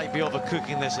just might be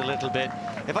overcooking this a little bit.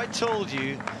 If I told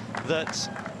you that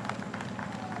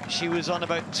she was on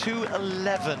about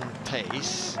 2:11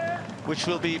 pace, which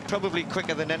will be probably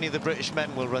quicker than any of the British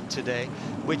men will run today,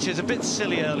 which is a bit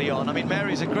silly early on. I mean,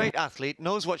 Mary's a great athlete,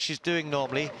 knows what she's doing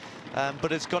normally,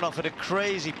 but it's gone off at a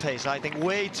crazy pace, I think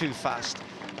way too fast.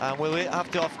 We'll have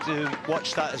to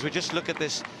watch that as we just look at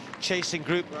this chasing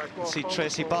group. See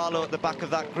Tracy Barlow at the back of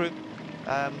that group.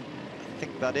 I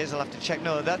think that is, I'll have to check.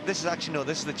 No, this is actually, no,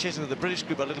 this is the chasing of the British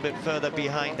group a little bit further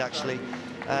behind, actually.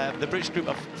 The British group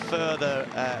are further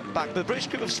back. The British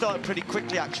group have started pretty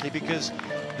quickly, actually, because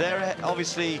they're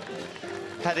obviously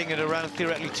heading at around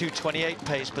theoretically 2:28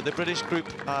 pace, but the British group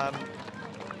are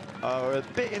a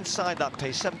bit inside that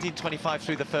pace, 17:25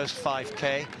 through the first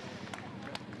 5K.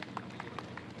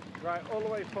 Right, all the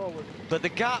way forward. But the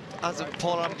gap, as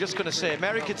Paul, I'm just going to say,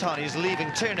 Mary Keitany is leaving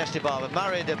Tirnes de Barber,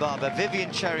 Maria de Barber,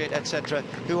 Vivian Chariot, etc.,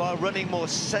 who are running more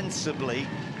sensibly.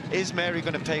 Is Mary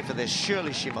going to pay for this?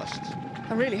 Surely she must.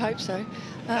 I really hope so.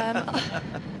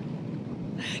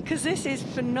 Because this is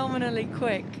phenomenally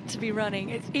quick to be running.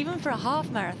 It's, even for a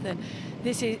half marathon,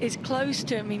 this is close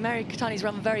to, I mean, Mary Keitany's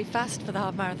run very fast for the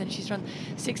half marathon. She's run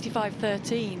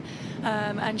 65:13,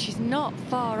 and she's not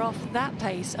far off that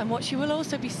pace. And what she will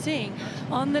also be seeing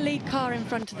on the lead car in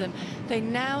front of them, they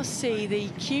now see the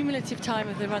cumulative time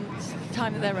of the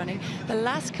time that they're running, the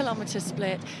last kilometre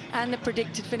split, and the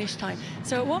predicted finish time.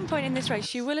 So at one point in this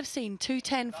race, you will have seen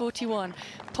 2:10.41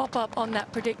 pop up on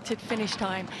that predicted finish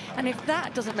time. And if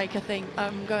that doesn't make her think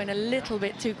I'm going a little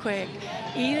bit too quick,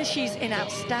 either she's in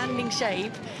outstanding shape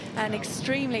and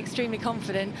extremely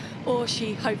confident, or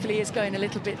she hopefully is going a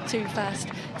little bit too fast,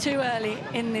 too early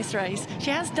in this race. She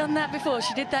has done that before.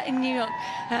 She did that in New York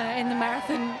in the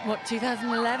marathon, what,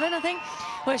 2011, I think,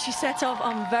 where she set off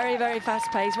on very fast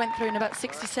pace, went through in about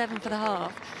 67 for the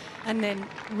half, and then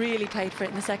really paid for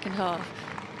it in the second half.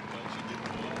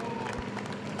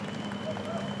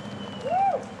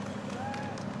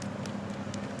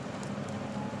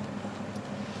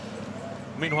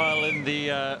 Meanwhile, in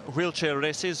the wheelchair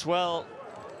races, well,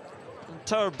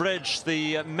 Tower Bridge,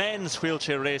 the men's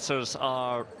wheelchair racers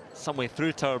are some way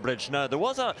through Tower Bridge now. There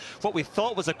was what we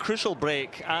thought was a crucial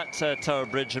break at Tower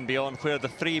Bridge and beyond, where the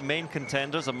three main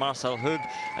contenders of Marcel Hoog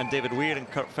and David Weir and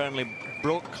Kurt Fearnley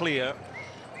broke clear.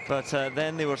 But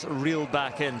then they were reeled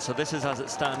back in. So this is as it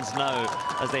stands now,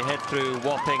 as they head through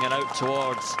Wapping and out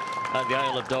towards the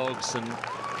Isle of Dogs and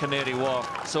Canary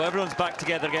Wharf. So everyone's back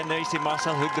together again. There you see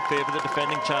Marcel Hoog, the favourite, the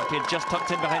defending champion, just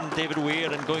tucked in behind David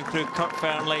Weir and going through Kurt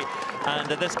Fearnley. And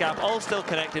this gap, all still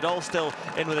connected, all still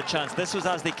in with a chance. This was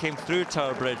as they came through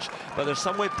Tower Bridge, but there's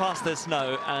some way past this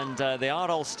now, and they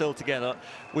are all still together.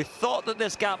 We thought that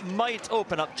this gap might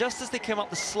open up just as they came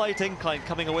up the slight incline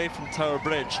coming away from Tower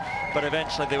Bridge, but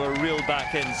eventually they were reeled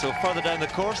back in. So further down the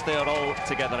course, they are all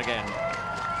together again.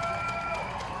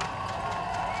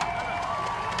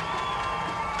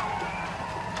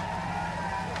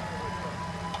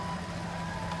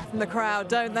 The crowd,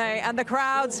 don't they? And the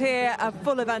crowds here are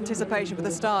full of anticipation for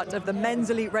the start of the men's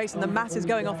elite race, and the mass is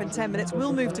going off in 10 minutes.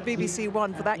 We'll move to BBC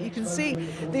One for that. You can see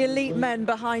the elite men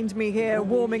behind me here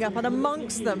warming up, and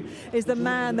amongst them is the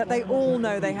man that they all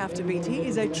know they have to beat. He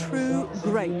is a true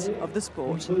great of the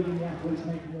sport.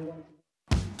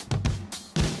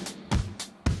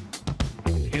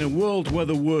 In a world where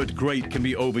the word great can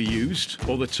be overused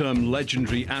or the term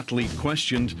legendary athlete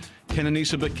questioned,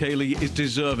 Kenenisa Bekele is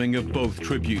deserving of both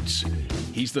tributes.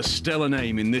 He's the stellar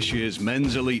name in this year's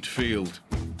men's elite field.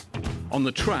 On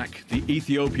the track, the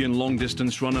Ethiopian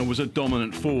long-distance runner was a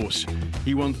dominant force.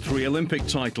 He won 3 Olympic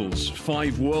titles,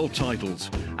 5 world titles,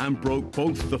 and broke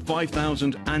both the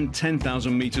 5,000 and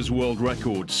 10,000 meters world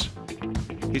records.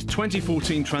 His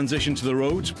 2014 transition to the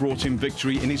roads brought him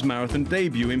victory in his marathon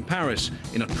debut in Paris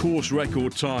in a course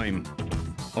record time.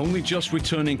 Only just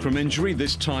returning from injury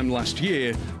this time last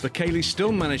year, Bekele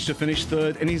still managed to finish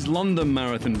 3rd in his London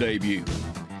marathon debut.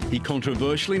 He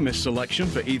controversially missed selection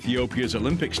for Ethiopia's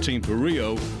Olympics team for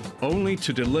Rio, only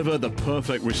to deliver the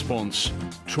perfect response: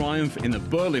 triumph in the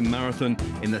Berlin Marathon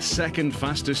in the 2nd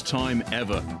fastest time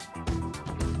ever.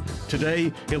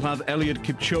 Today, he'll have Eliud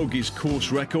Kipchoge's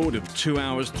course record of 2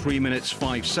 hours, 3 minutes,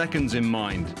 5 seconds in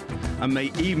mind, and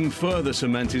may even further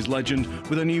cement his legend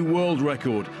with a new world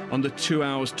record under 2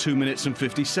 hours, 2 minutes and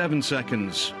 57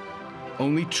 seconds.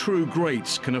 Only true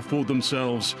greats can afford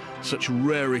themselves such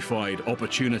rarefied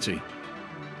opportunity.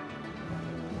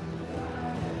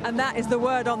 And that is the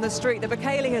word on the street, that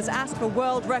Bekele has asked for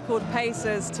world record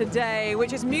paces today,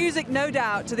 which is music, no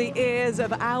doubt, to the ears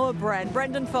of our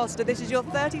Brendan Foster. This is your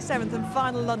 37th and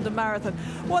final London Marathon.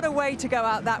 What a way to go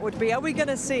out that would be. Are we going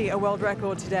to see a world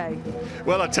record today?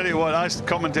 Well, I tell you what, I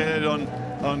commentated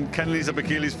on Kenenisa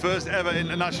Bekele's first ever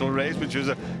international race, which was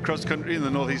a cross-country in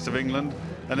the northeast of England.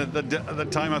 And at the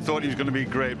time, I thought he was going to be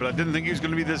great, but I didn't think he was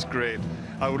going to be this great.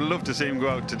 I would love to see him go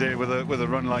out today with a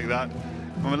run like that.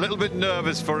 I'm a little bit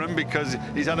nervous for him because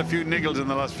he's had a few niggles in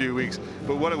the last few weeks,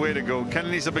 but what a way to go.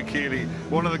 Kenenisa Bekele,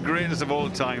 one of the greatest of all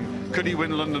time. Could he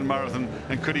win London Marathon,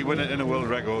 and could he win it in a world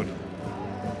record?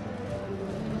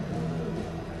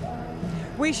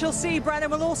 We shall see, Brennan.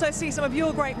 We'll also see some of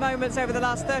your great moments over the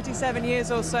last 37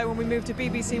 years or so when we move to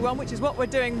BBC One, which is what we're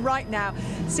doing right now.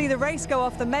 See the race go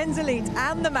off, the men's elite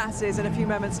and the masses, in a few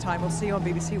moments' time. We'll see you on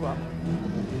BBC One.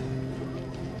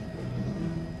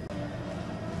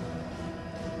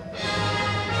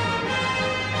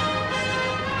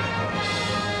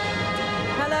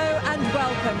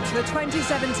 welcome to the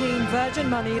 2017 Virgin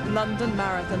Money London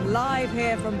Marathon, live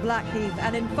here from Blackheath.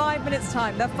 And in 5 minutes'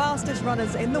 time, the fastest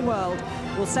runners in the world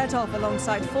will set off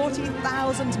alongside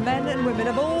 40,000 men and women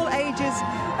of all ages,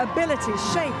 abilities,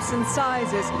 shapes and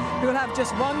sizes, who will have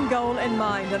just one goal in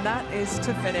mind, and that is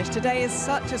to finish. Today is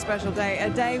such a special day, a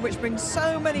day which brings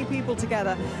so many people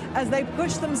together as they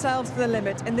push themselves to the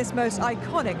limit in this most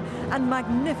iconic and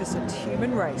magnificent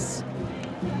human race.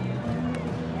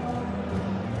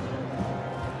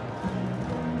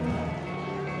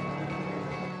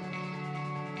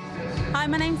 Hi,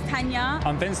 my name's Tanya.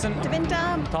 I'm Vincent.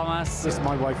 Davinda. Thomas. This is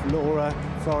my wife Laura.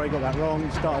 Sorry, got that wrong.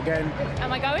 Start again.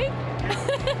 Am I going?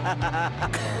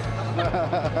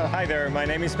 Hi there, my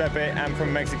name is Pepe. I'm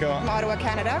from Mexico. Ottawa,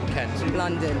 Canada. Kent.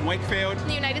 London. Wakefield.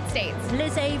 The United States.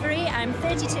 Liz Avery. I'm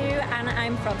 32 and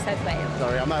I'm from South Wales.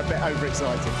 Sorry, I'm a bit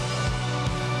overexcited.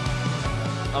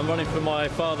 I'm running for my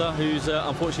father, who's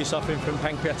unfortunately suffering from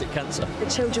pancreatic cancer. The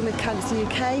Children with Cancer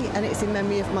UK, and it's in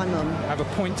memory of my mum. I have a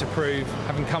point to prove,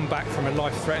 having come back from a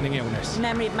life-threatening illness. In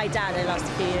memory of my dad, who lost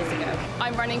a few years ago.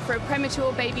 I'm running for a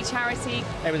premature baby charity.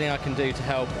 Everything I can do to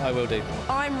help, I will do.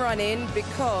 I'm running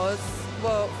because,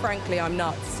 well, frankly, I'm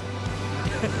nuts.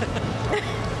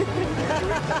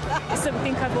 It's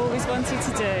something I've always wanted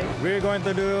to do. We're going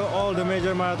to do all the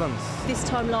major marathons. This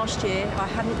time last year, I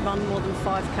hadn't run more than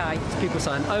 5k. People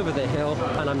say I'm over the hill,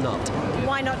 and I'm not.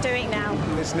 Why not do it now?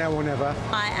 It's now or never.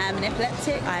 I am an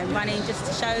epileptic. I'm running just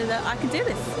to show that I can do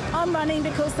this. I'm running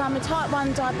because I'm a type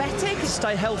 1 diabetic.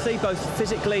 Stay healthy, both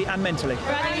physically and mentally.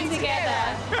 Running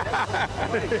together.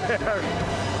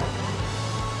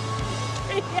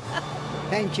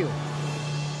 Thank you.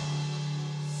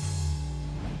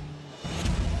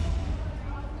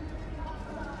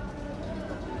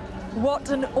 What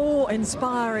an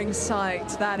awe-inspiring sight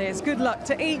that is. Good luck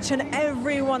to each and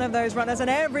every one of those runners and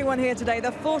everyone here today,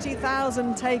 the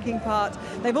 40,000 taking part.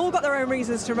 They've all got their own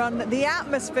reasons to run. The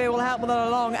atmosphere will help them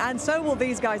along, and so will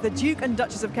these guys, the Duke and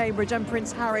Duchess of Cambridge and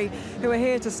Prince Harry, who are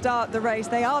here to start the race.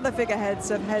 They are the figureheads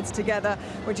of Heads Together,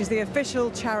 which is the official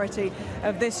charity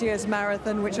of this year's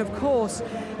marathon, which of course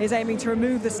is aiming to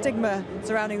remove the stigma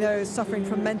surrounding those suffering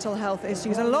from mental health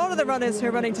issues. A lot of the runners who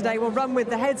are running today will run with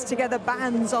the Heads Together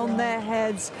bands on their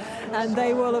heads, and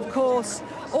they will of course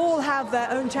all have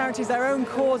their own charities, their own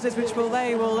causes, which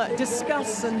they will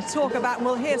discuss and talk about, and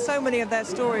we'll hear so many of their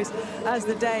stories as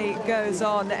the day goes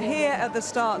on. Here at the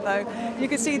start though, you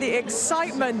can see the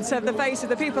excitement of the face of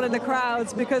the people in the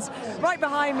crowds, because right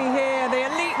behind me here the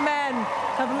elite men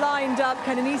have lined up.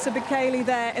 Keitany Bekele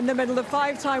there in the middle, the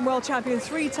 5-time world champion,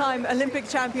 3-time Olympic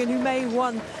champion who may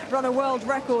run a world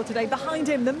record today. Behind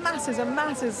him the masses and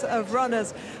masses of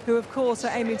runners who of course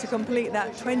are aiming to complete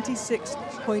that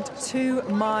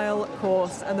 26.2-mile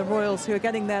course, and the Royals who are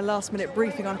getting their last-minute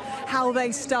briefing on how they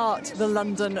start the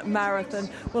London Marathon.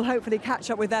 We'll hopefully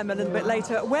catch up with them a little bit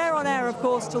later. We're on air of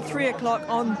course till 3 o'clock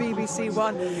on BBC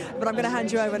One, but I'm going to hand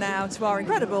you over now to our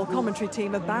incredible commentary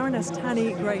team of Baroness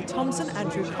Tanni Grey-Thompson,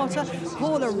 Andrew Cotter,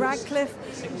 Paula Radcliffe,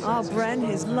 our Bren,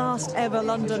 his last ever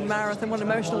London Marathon. What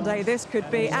an emotional day this could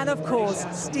be, and of course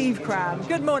Steve Cram.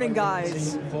 Good morning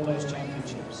guys.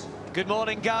 Good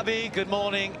morning, Gabby. Good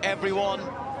morning, everyone,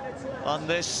 on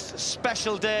this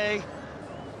special day,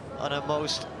 on a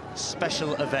most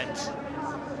special event.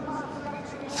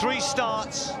 3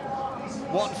 starts,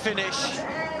 1 finish,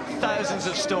 thousands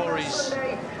of stories.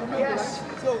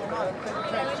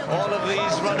 All of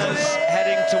these runners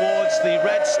heading towards the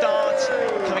red start,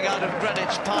 coming out of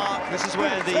Greenwich Park. This is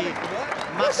where the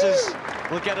masses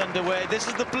will get underway. This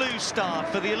is the blue start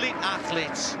for the elite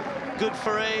athletes, good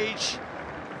for age.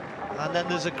 And then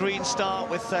there's a green start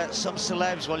with some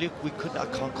celebs. Well, I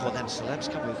can't call them celebs,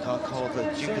 can we? We can't call the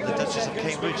Duke and the Duchess of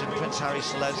Cambridge and Prince Harry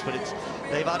celebs, but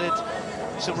they've added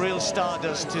some real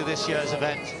stardust to this year's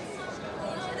event.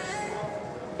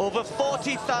 Over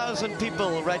 40,000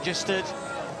 people registered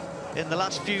in the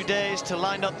last few days to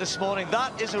line up this morning.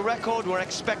 That is a record. We're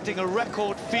expecting a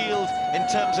record field in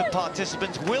terms of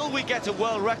participants. Will we get a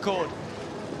world record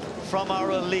from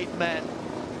our elite men?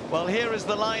 Well, here is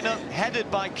the lineup, headed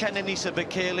by Keitany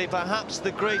Bekele, perhaps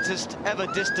the greatest ever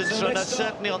distance runner,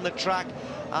 certainly on the track,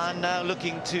 and now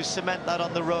looking to cement that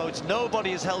on the roads.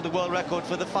 Nobody has held a world record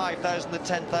for the 5,000, the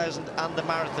 10,000 and the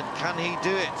marathon. Can he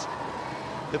do it?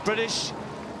 The British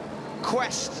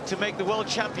quest to make the World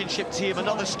Championship team,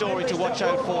 another story to watch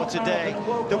out for today.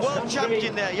 The world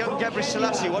champion there, young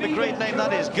Gebrselassie, what a great name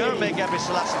that is. Gurme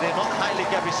Gebrselassie there, not Haile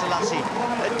Gebrselassie.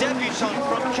 A debutant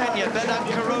from Kenya, Bedan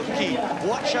Karoki.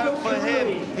 Watch out for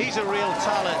him, he's a real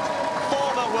talent.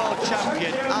 Former world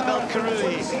champion, Abel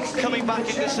Karui, coming back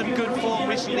into some good form,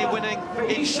 recently winning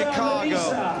in Chicago.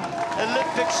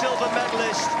 Olympic silver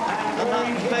medalist, And that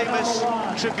famous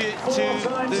tribute to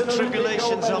the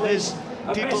tribulations of his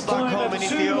people back home in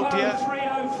Ethiopia,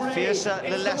 Fiersa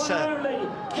Lelesa.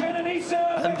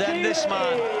 And then this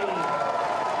man,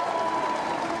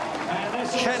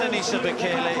 Keitany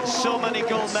Bekele, so many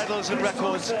gold medals and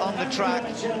records on the track.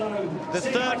 The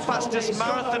third fastest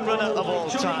marathon runner of all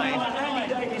time.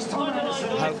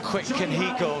 How quick can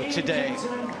he go today?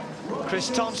 Chris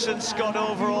Thompson, Scott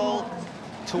Overall,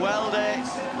 Tuwelde,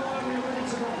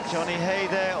 Johnny Hay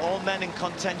there, all men in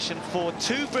contention for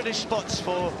 2 British spots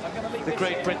for the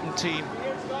Great Britain team.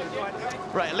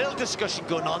 Right, a little discussion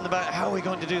going on about how we're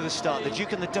going to do the start. The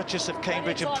Duke and the Duchess of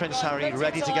Cambridge and Prince Harry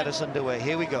ready to get us underway.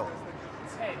 Here we go.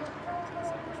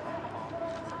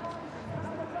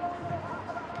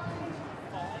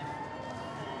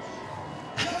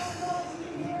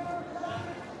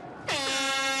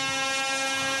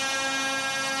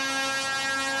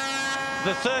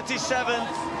 The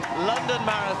 37th London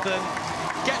Marathon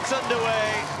gets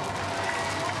underway.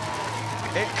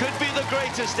 It could be the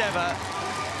greatest ever.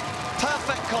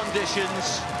 Perfect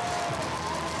conditions.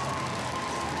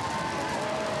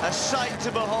 A sight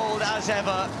to behold as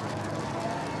ever.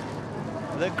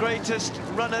 The greatest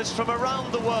runners from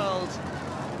around the world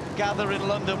gather in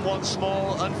London once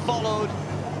more, and followed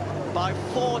by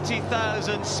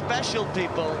 40,000 special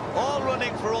people, all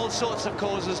running for all sorts of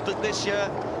causes, but this year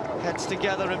heads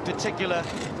together in particular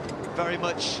very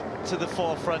much to the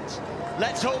forefront.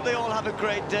 Let's hope they all have a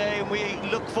great day, and we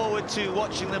look forward to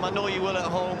watching them. I know you will at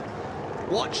home.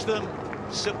 Watch them,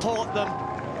 support them,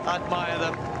 admire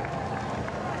them.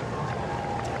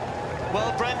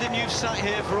 Well, Brendan, you've sat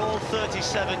here for all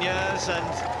 37 years,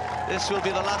 and this will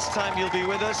be the last time you'll be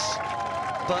with us.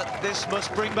 But this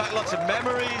must bring back lots of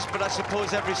memories, but I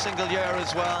suppose every single year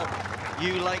as well,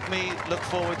 you, like me, look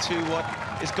forward to what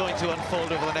is going to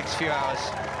unfold over the next few hours.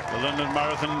 The London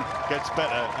Marathon gets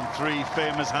better, and 3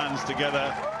 famous hands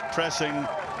together pressing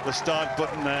the start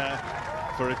button there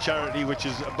for a charity which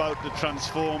is about to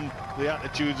transform the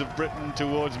attitudes of Britain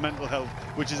towards mental health,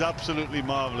 which is absolutely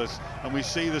marvellous. And we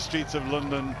see the streets of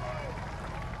London,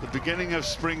 the beginning of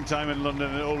springtime in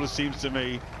London, it always seems to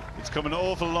me. It's come an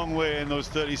awful long way in those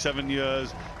 37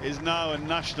 years. It is now a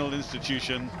national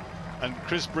institution. And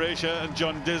Chris Brasher and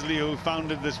John Disley, who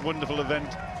founded this wonderful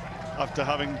event after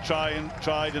having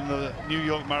tried in the New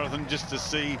York Marathon just to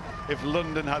see if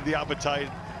London had the appetite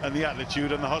and the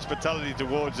attitude and the hospitality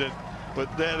towards it.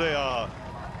 But there they are,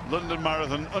 London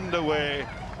Marathon underway.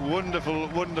 Wonderful,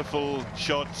 wonderful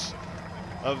shots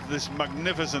of this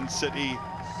magnificent city.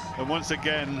 And once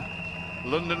again,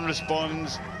 London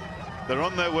responds. They're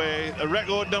on their way. A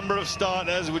record number of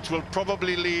starters, which will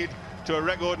probably lead to a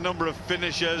record number of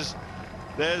finishers.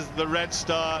 There's the Red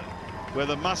Star, where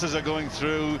the masses are going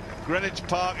through. Greenwich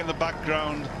Park in the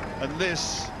background, and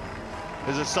this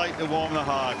is a sight to warm the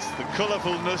hearts. The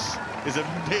colourfulness is a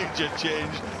major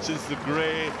change since the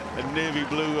grey and navy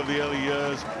blue of the early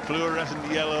years.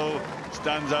 Fluorescent yellow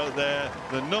stands out there.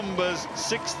 The numbers,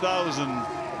 6,000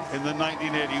 in the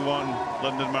 1981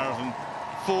 London Marathon,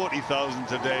 40,000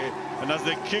 today. And as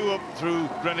they queue up through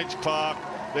Greenwich Park,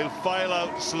 they'll file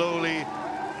out slowly,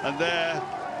 and there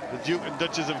the Duke and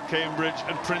Duchess of Cambridge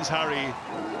and Prince Harry.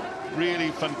 Really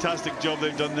fantastic job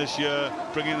they've done this year,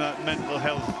 bringing that mental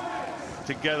health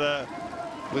together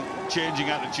with changing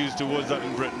attitudes towards that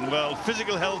in Britain. Well,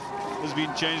 physical health has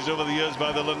been changed over the years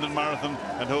by the London Marathon,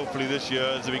 and hopefully this year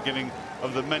is the beginning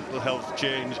of the mental health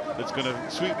change that's going to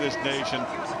sweep this nation,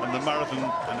 and the marathon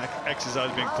and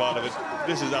exercise being part of it.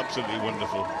 This is absolutely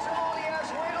wonderful.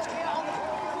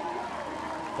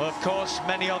 Well, of course,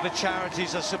 many other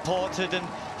charities are supported, and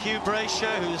Hugh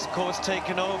Brasher, who's of course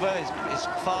taken over, his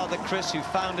father Chris, who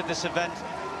founded this event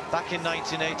back in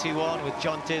 1981 with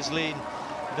John Disley,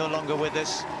 no longer with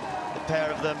us, the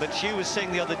pair of them. But Hugh was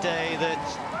saying the other day that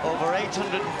over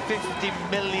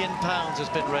 £850 million has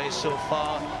been raised so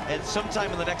far, and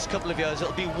sometime in the next couple of years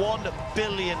it'll be £1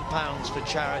 billion for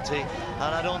charity,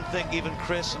 and I don't think even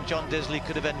Chris and John Disley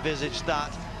could have envisaged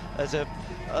that as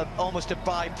almost a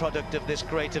byproduct of this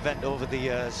great event over the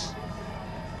years.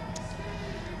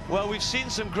 Well, we've seen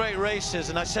some great races,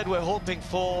 and I said we're hoping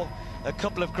for a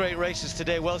couple of great races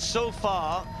today. Well, so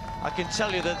far I can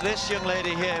tell you that this young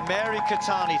lady here, Mary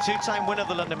Keitany, 2-time winner of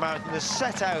the London Marathon, has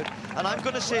set out, and I'm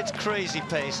going to say it's crazy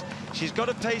pace. She's got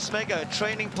a pacemaker, a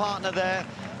training partner there,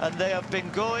 and they have been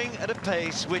going at a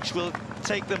pace which will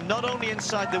take them not only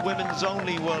inside the women's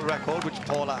only world record, which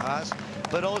Paula has,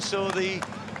 but also the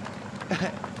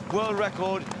world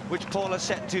record which Paula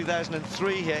set in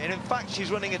 2003 here. And in fact, she's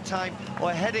running a time,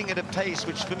 or heading at a pace,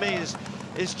 which for me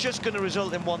is just going to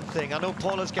result in one thing. I know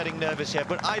Paula's getting nervous here,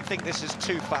 but I think this is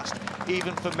too fast,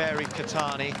 even for Mary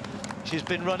Keitany. She's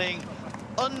been running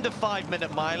under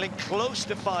 5-minute miling, close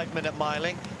to 5-minute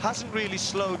miling, hasn't really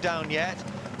slowed down yet,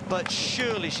 but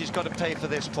surely she's got to pay for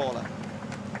this, Paula.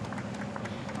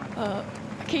 I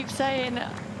keep saying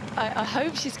I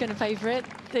hope she's going to pay for it.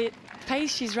 The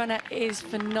pace she's run at is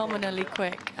phenomenally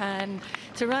quick, and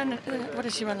to run, what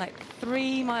does she run, like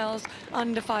 3 miles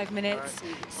under 5 minutes,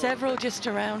 several just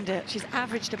around it. She's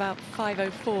averaged about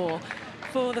 5:04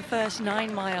 for the first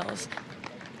 9 miles.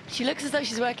 She looks as though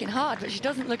she's working hard, but she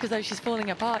doesn't look as though she's falling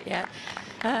apart yet.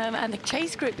 And the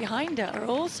chase group behind her are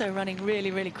also running really,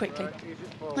 really quickly.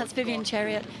 That's Vivian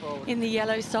Chariot in the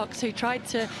yellow socks, who tried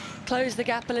to close the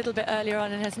gap a little bit earlier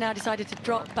on and has now decided to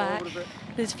drop back.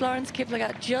 There's Florence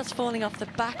Kiplagat just falling off the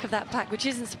back of that pack, which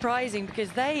isn't surprising because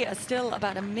they are still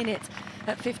about a minute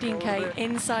at 15K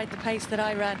inside the pace that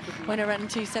I ran when I ran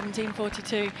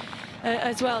 2:17:42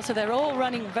 as well. So they're all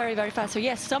running very, very fast. So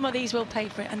yes, some of these will pay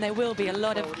for it, and there will be a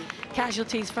lot of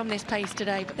casualties from this pace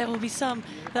today, but there will be some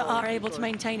that are able to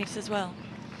maintain it as well.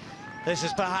 This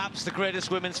is perhaps the greatest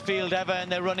women's field ever,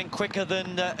 and they're running quicker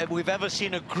than we've ever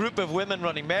seen a group of women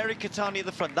running. Mary Keitany at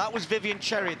the front. That was Vivian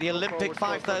Chariot, the Olympic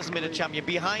 5,000-meter champion.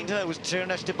 Behind her was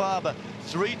Tirnesh Dibaba,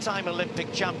 3-time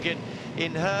Olympic champion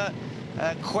in her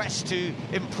quest to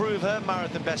improve her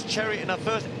marathon best. Chariot in her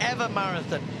first ever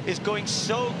marathon is going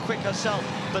so quick herself,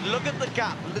 but look at the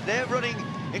gap. They're running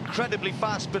incredibly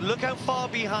fast, but look how far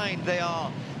behind they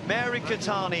are. Mary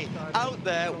Keitany out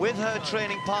there with her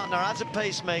training partner as a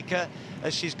pacemaker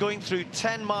as she's going through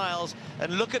 10 miles,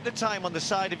 and look at the time on the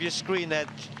side of your screen there,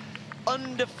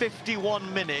 under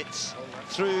 51 minutes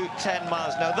through 10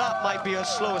 miles. Now that might be her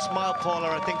slowest mile,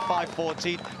 Paula, I think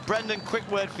 5:14. Brendan, quick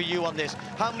word for you on this.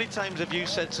 How many times have you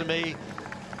said to me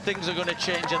things are going to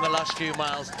change in the last few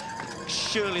miles?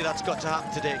 Surely that's got to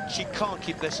happen today. She can't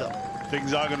keep this up.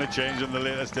 Things are going to change in the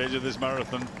later stage of this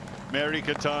marathon. Mary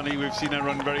Keitany, we've seen her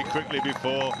run very quickly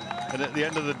before, and at the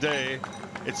end of the day,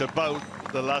 it's about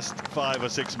the last 5 or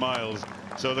 6 miles.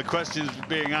 So the question's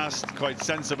being asked quite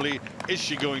sensibly, is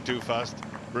she going too fast?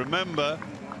 Remember,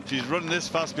 she's run this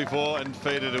fast before and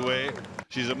faded away.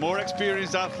 She's a more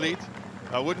experienced athlete.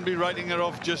 I wouldn't be writing her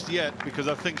off just yet because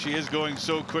I think she is going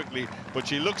so quickly, but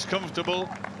she looks comfortable,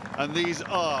 and these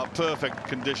are perfect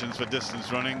conditions for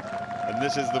distance running, and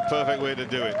this is the perfect way to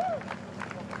do it.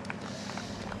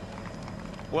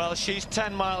 Well, she's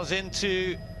 10 miles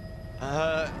into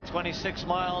her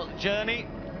 26-mile journey,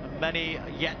 and many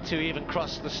yet to even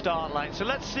cross the start line. So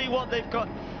let's see what they've got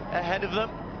ahead of them.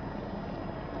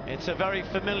 It's a very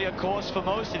familiar course for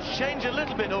most. It's changed a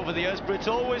little bit over the years, but it's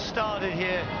always started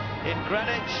here in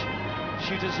Greenwich.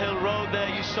 Shooters Hill Road there,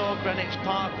 you saw Greenwich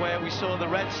Park, where we saw the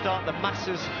red start, the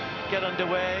masses get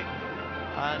underway,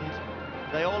 and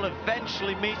they all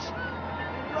eventually meet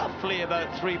roughly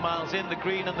about 3 miles in. The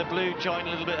green and the blue join a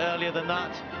little bit earlier than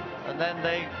that, and then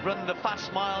they run the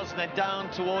fast miles and then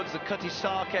down towards the Cutty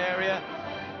Sark area,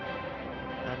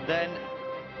 and then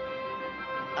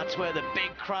that's where the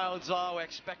big crowds are. We're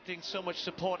expecting so much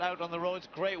support out on the roads.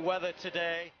 Great weather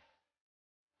today.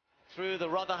 Through the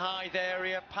Rotherhithe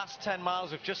area, past 10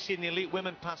 miles. We've just seen the elite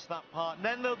women pass that part, and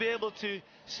then they'll be able to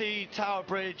see Tower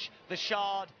Bridge, the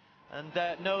Shard, and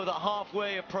know that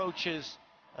halfway approaches,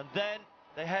 and then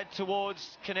they head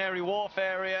towards Canary Wharf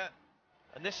area,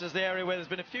 and this is the area where there's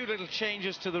been a few little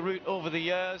changes to the route over the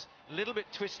years, a little bit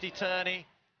twisty-turny,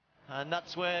 and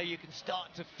that's where you can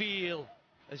start to feel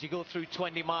as you go through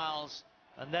 20 miles,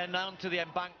 and then down to the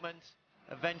embankment,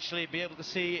 eventually be able to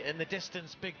see in the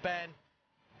distance Big Ben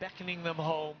beckoning them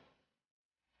home.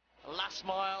 The last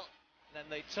mile, then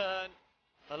they turn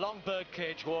along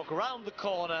Birdcage Walk, around the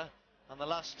corner, and the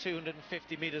last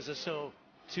 250 meters or so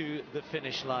to the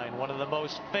finish line. One of the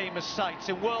most famous sights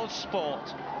in world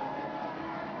sport.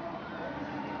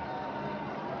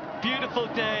 Beautiful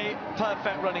day,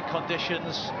 perfect running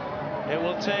conditions. It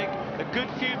will take a good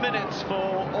few minutes for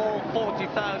all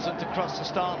 40,000 to cross the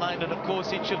start line, and of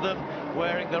course each of them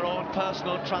wearing their own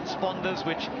personal transponders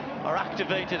which are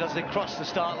activated as they cross the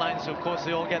start line, so of course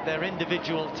they all get their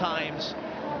individual times,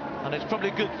 and it's probably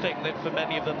a good thing that for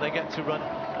many of them they get to run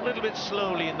a little bit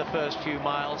slowly in the first few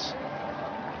miles.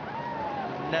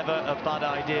 Never a bad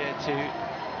idea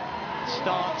to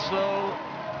start slow.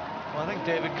 Well, I think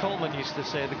David Coleman used to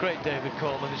say, the great David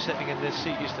Coleman, who's sitting in this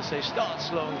seat, used to say, start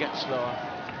slow and get slower.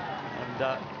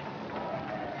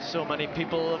 And so many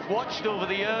people have watched over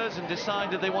the years and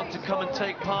decided they want to come and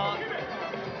take part.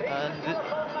 And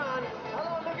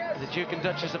the Duke and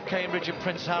Duchess of Cambridge and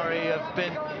Prince Harry have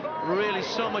been really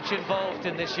so much involved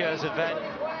in this year's event.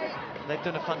 They've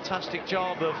done a fantastic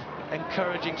job of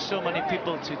encouraging so many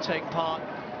people to take part,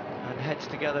 and Heads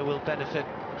Together will benefit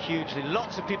hugely.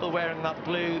 Lots of people wearing that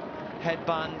blue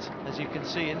headband, as you can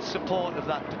see, in support of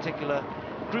that particular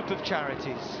group of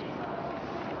charities.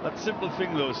 That simple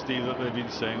thing though, Steve, that they've been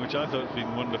saying, which I thought has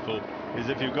been wonderful, is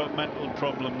if you've got mental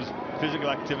problems, physical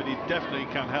activity definitely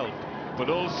can help. But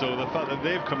also the fact that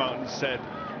they've come out and said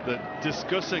that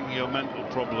discussing your mental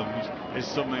problems is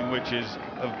something which is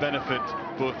of benefit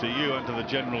both to you and to the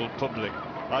general public,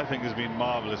 I think has been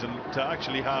marvellous. And to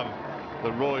actually have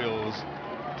the Royals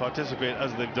participate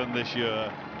as they've done this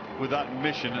year with that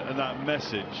mission and that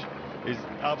message is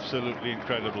absolutely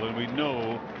incredible. And we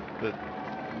know that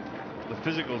the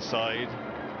physical side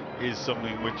is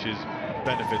something which is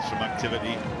benefits from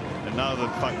activity, and now the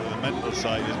fact that the mental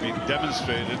side is being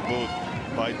demonstrated both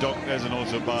by doctors and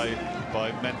also by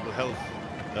mental health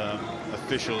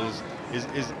officials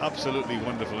is absolutely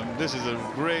wonderful. And this is a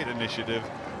great initiative.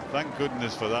 Thank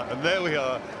goodness for that. And there we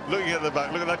are, looking at the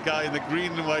back. Look at that guy in the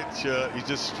green and white shirt. He's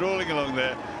just strolling along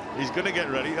there. He's going to get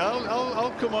ready.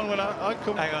 I'll come on when I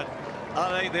come. Hang on.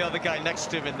 I think the other guy next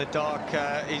to him in the dark,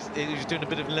 he's doing a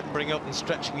bit of limbering up and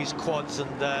stretching his quads, and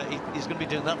he's going to be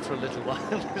doing that for a little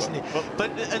while, isn't he?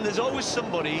 And there's always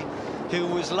somebody who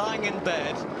was lying in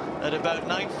bed at about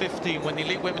 9:15 when the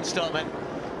elite women start, and went,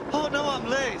 "Oh no, I'm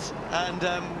late,"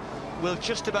 and we'll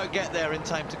just about get there in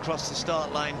time to cross the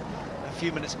start line, a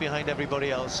few minutes behind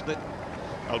everybody else. But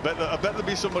I bet there'll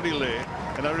be somebody late.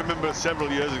 And I remember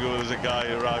several years ago there was a guy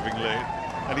arriving late,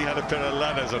 and he had a pair of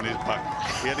ladders on his back.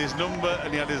 He had his number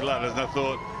and he had his ladders, and I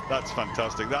thought, that's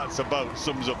fantastic. That's about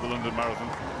sums up the London Marathon.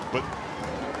 But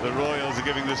the Royals are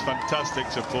giving this fantastic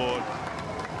support.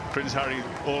 Prince Harry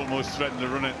almost threatened to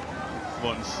run it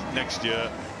once next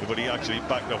year, but he actually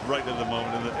backed off right at the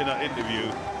moment. In that interview,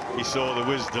 he saw the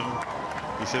wisdom.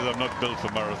 He says, I'm not built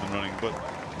for marathon running, but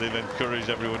they've encouraged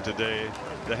everyone today.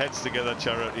 The Heads Together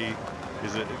charity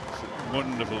is a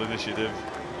wonderful initiative,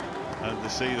 and to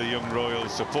see the young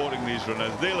Royals supporting these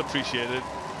runners, they'll appreciate it.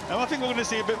 And I think we're going to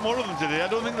see a bit more of them today. I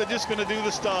don't think they're just going to do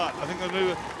the start. I think they'll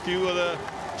do a few other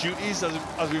duties,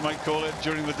 as we might call it,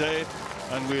 during the day,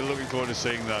 and we're looking forward to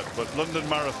seeing that. But London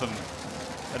Marathon,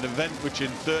 an event which in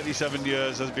 37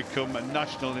 years has become a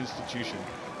national institution.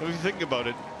 And if you think about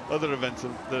it, other events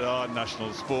that are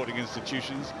national sporting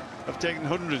institutions have taken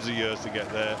hundreds of years to get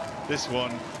there. This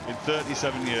one, in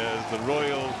 37 years, the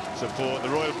royal support, the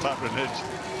royal patronage,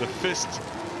 the fist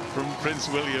from Prince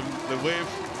William, the wave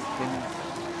from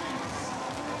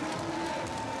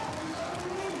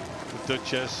the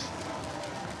Duchess,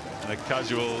 and a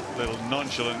casual little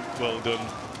nonchalant well done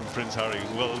from Prince Harry.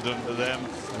 Well done to them,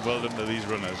 and well done to these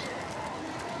runners.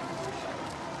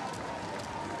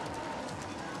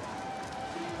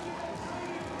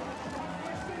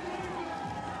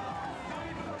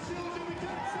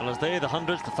 Well, as the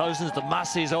hundreds, the thousands, the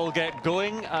masses all get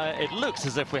going, it looks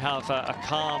as if we have a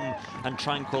calm and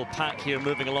tranquil pack here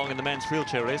moving along in the men's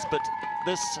wheelchair race, but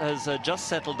this has just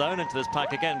settled down into this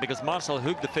pack again, because Marcel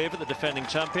Hug, the favourite, the defending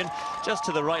champion, just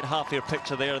to the right half of your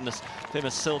picture there in this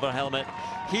famous silver helmet,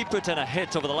 he put in a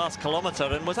hit over the last kilometre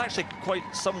and was actually quite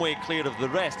some way clear of the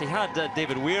rest. He had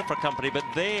David Weir for company, but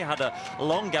they had a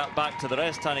long gap back to the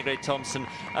rest, Tanni Gray-Thompson,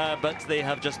 but they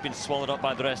have just been swallowed up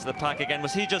by the rest of the pack again.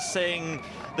 Was he just saying,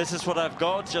 this is what I've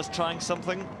got, just trying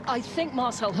something? I think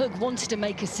Marcel Hug wanted to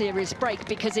make a serious break,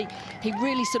 because he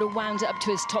really sort of wound it up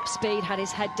to his top speed, had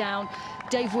his head down.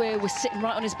 Dave Weir was sitting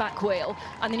right on his back wheel,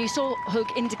 and then you saw Hug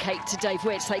indicate to Dave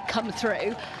Weir to say, come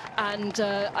through, and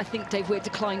I think Dave Weir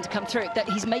declined to come through. That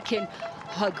he's making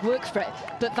Hug work for it.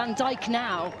 But Van Dijk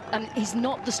now, he's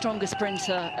not the strongest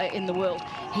sprinter in the world.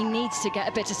 He needs to get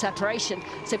a bit of separation.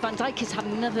 So Van Dijk is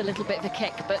having another little bit of a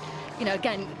kick. But, you know,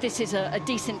 again, this is a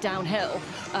decent downhill.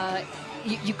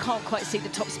 You can't quite see the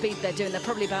top speed they're doing. They're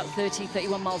probably about 30,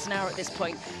 31 miles an hour at this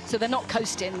point. So they're not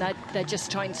coasting. They're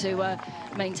just trying to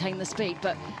maintain the speed.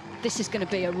 But this is going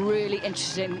to be a really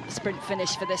interesting sprint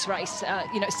finish for this race.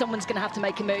 You know, someone's going to have to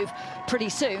make a move pretty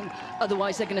soon.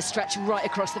 Otherwise, they're going to stretch right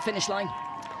across the finish line.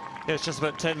 Yeah, it's just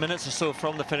about 10 minutes or so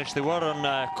from the finish. They were on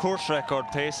a course record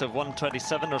pace of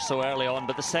 1:27 or so early on,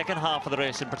 but the second half of the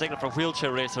race, in particular for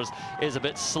wheelchair racers, is a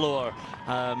bit slower.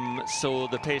 So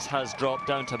the pace has dropped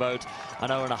down to about an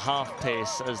hour and a half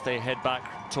pace as they head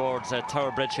back towards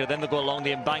Tower Bridge here. Then they go along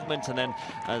the embankment, and then,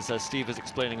 as Steve was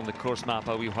explaining on the course map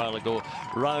a wee while ago,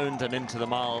 round and into the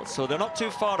Mall. So they're not too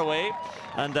far away.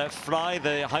 And Fry,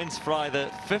 Heinz Fry,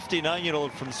 the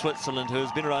 59-year-old from Switzerland, who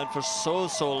has been around for so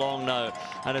long now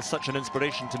and is such an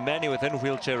inspiration to many within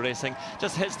wheelchair racing,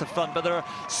 just hits the front. But there are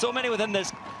so many within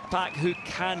this pack who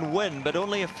can win, but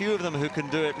only a few of them who can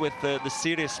do it with the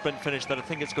serious sprint finish that I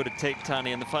think it's going to take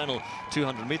Tanni in the final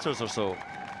 200 metres or so.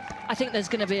 I think there's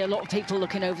going to be a lot of people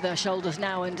looking over their shoulders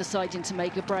now and deciding to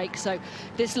make a break. So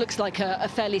this looks like a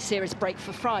fairly serious break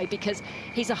for Fry, because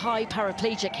he's a high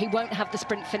paraplegic. He won't have the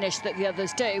sprint finish that the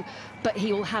others do, but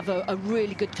he will have a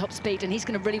really good top speed, and he's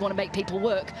going to really want to make people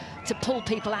work to pull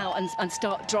people out and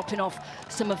start dropping off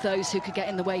some of those who could get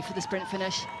in the way for the sprint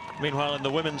finish. Meanwhile, in the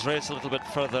women's race, a little bit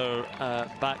further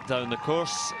back down the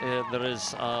course, there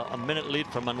is a minute lead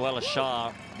for Manuela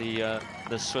Schär,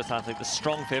 the Swiss athlete, the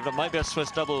strong favourite. Might be a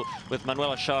Swiss double with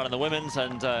Manuela Schär in the women's,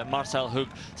 and Marcel Hoog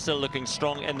still looking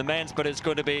strong in the men's, but it's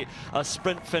going to be a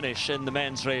sprint finish in the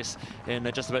men's race in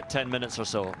just about 10 minutes or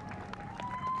so.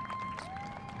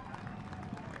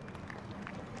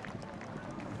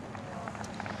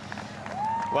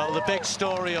 Well, the big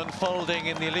story unfolding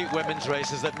in the elite women's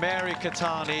race is that Mary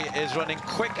Keitany is running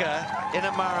quicker in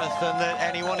a marathon than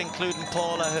anyone, including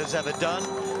Paula, has ever done.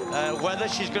 Whether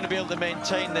she's going to be able to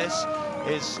maintain this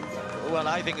is, well,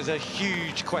 I think is a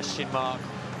huge question mark.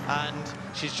 And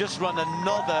she's just run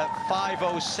another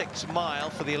 5:06 mile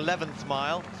for the 11th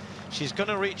mile. She's going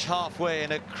to reach halfway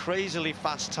in a crazily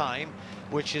fast time,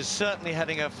 which is certainly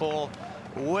heading her for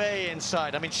way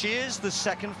inside. I mean, she is the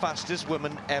second fastest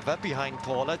woman ever behind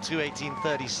Paula,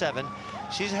 2:18:37.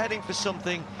 She's heading for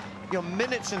something, you know,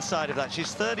 minutes inside of that.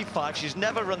 She's 35. She's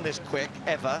never run this quick,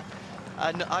 ever.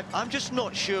 And I'm just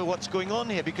not sure what's going on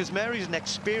here, because Mary's an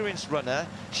experienced runner.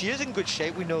 She is in good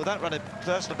shape. We know that. Ran a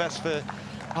personal best for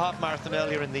half marathon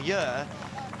earlier in the year.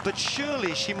 But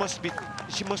surely she must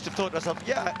have thought to herself,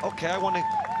 yeah, okay,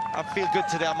 I feel good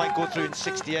today. I might go through in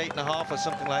 68.5 or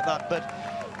something like that. But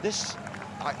this,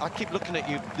 I keep looking at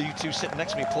you two sitting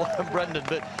next to me, Paul and Brendan,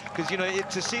 but because, you know,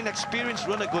 to see an experienced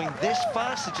runner going this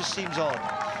fast, it just seems odd.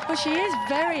 Well, she is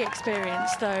very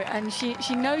experienced, though, and she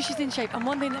knows she's in shape. And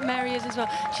one thing that Mary is as well,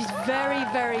 she's very,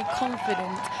 very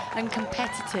confident and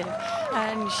competitive.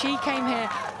 And she came here,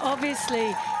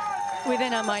 obviously,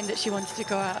 within her mind that she wanted to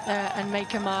go out there and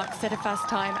make a mark, set a fast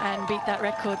time and beat that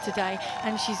record today,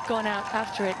 and she's gone out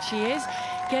after it. She is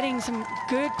getting some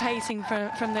good pacing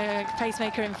from the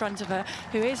pacemaker in front of her,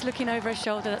 who is looking over her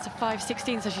shoulder. That's a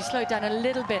 5:16, so she slowed down a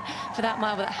little bit for that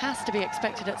mile, but that has to be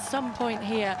expected. At some point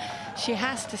here, she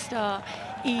has to start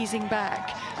easing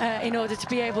back in order to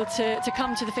be able to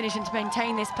come to the finish and to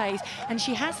maintain this pace. And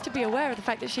she has to be aware of the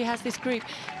fact that she has this group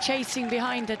chasing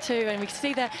behind her too. And we can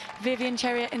see that Vivian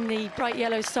Chariot in the bright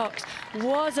yellow socks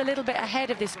was a little bit ahead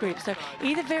of this group. So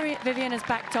either Vivian has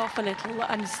backed off a little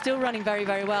and still running very,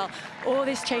 very well, or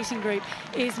this chasing group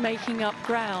is making up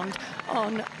ground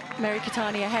on Mary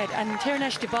Keitany ahead. And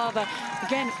Tirunesh Dibaba,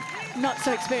 again, not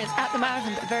so experienced at the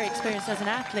marathon, but very experienced as an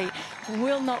athlete,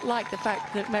 will not like the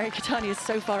fact that Mary Keitany is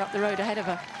so far up the road ahead of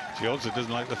her. She also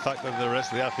doesn't like the fact that the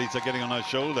rest of the athletes are getting on her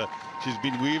shoulder. She's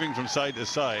been weaving from side to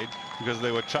side because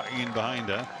they were tracking in behind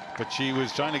her, but she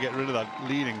was trying to get rid of that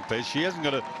leading pace. She hasn't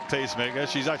got a pacemaker.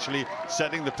 She's actually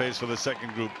setting the pace for the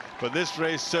second group. But this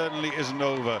race certainly isn't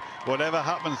over. Whatever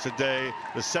happens today,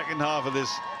 the second half of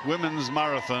this women's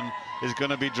marathon is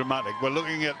going to be dramatic. We're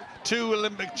looking at two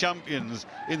Olympic champions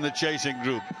in the chasing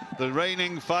group. The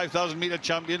reigning 5,000-meter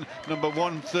champion, number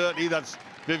 130, that's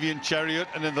Vivian Chariot,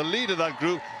 and in the lead of that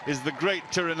group is the great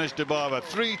Tirunesh Dibaba,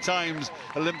 3 times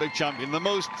Olympic champion, the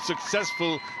most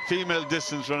successful female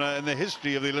distance runner in the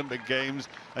history of the Olympic Games.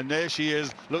 And there she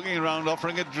is, looking around,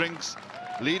 offering her drinks,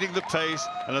 leading the pace.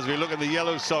 And as we look at the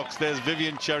yellow socks, there's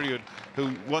Vivian Chariot,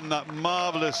 who won that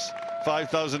marvelous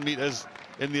 5,000 meters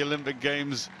in the Olympic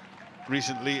Games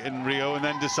recently in Rio, and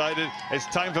then decided it's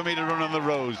time for me to run on the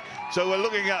roads. So we're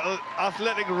looking at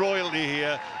athletic royalty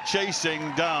here,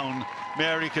 chasing down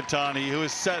Mary Keitany, who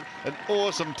has set an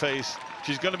awesome pace.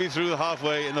 She's going to be through the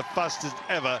halfway in the fastest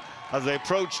ever. As they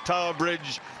approach Tower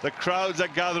Bridge, the crowds are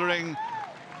gathering,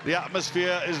 the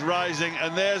atmosphere is rising,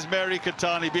 and there's Mary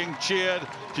Keitany being cheered.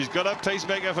 She's got a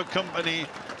pacemaker for company.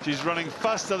 She's running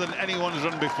faster than anyone's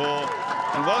run before.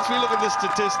 And once we look at the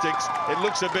statistics, it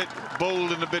looks a bit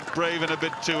bold and a bit brave and a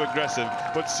bit too aggressive.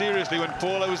 But seriously, when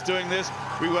Paula was doing this,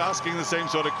 we were asking the same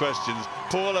sort of questions.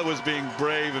 Paula was being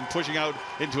brave and pushing out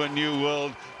into a new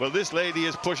world. Well, this lady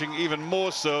is pushing even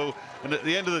more so. And at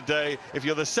the end of the day, if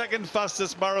you're the second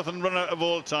fastest marathon runner of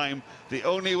all time, the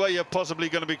only way you're possibly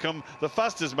going to become the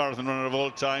fastest marathon runner of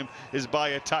all time is by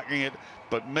attacking it.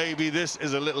 But maybe this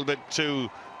is a little bit too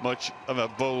much of a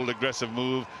bold, aggressive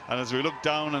move. And as we look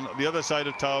down on the other side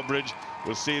of Tower Bridge,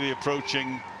 we'll see the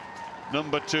approaching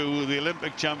number 2, the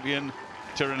Olympic champion,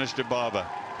 Tirunesh Dibaba.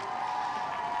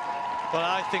 Well,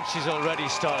 I think she's already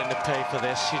starting to pay for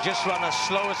this. She just ran her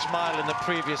slowest mile in the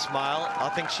previous mile. I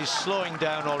think she's slowing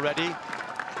down already.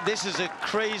 This is a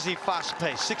crazy fast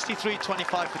pace,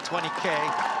 63.25 for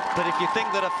 20K. But if you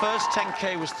think that her first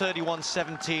 10K was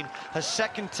 31.17, her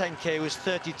second 10K was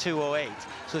 32.08.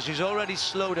 So she's already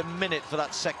slowed a minute for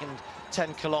that second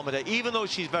 10 kilometer. Even though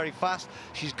she's very fast,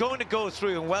 she's going to go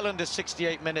through in well under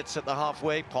 68 minutes at the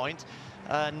halfway point,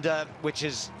 and which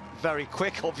is very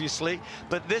quick, obviously.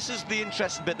 But this is the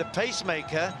interesting bit. The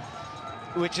pacemaker,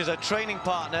 which is a training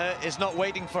partner, is not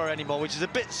waiting for her anymore, which is a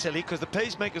bit silly because the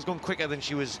pacemaker's gone quicker than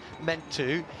she was meant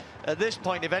to. At this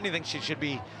point, if anything, she should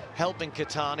be helping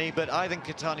Keitany, but I think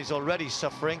Keitany's already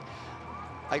suffering.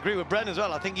 I agree with Bren as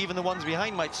well. I think even the ones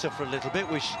behind might suffer a little bit,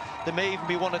 which there may even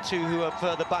be one or two who are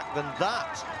further back than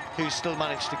that who still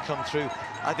managed to come through.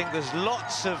 I think there's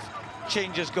lots of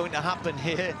changes going to happen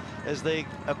here as they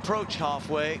approach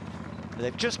halfway.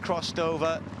 They've just crossed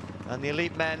over, and the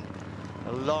elite men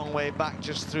a long way back,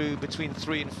 just through between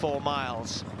 3 and 4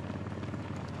 miles.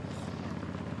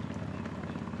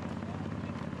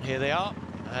 Here they are,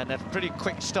 and a pretty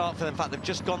quick start for them. In fact, they've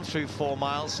just gone through 4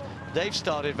 miles. They've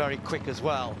started very quick as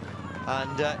well.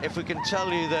 And if we can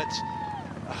tell you that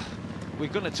we're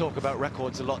going to talk about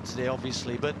records a lot today,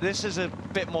 obviously, but this is a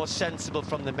bit more sensible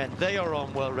from the men. They are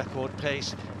on world record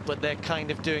pace, but they're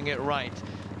kind of doing it right.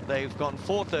 They've gone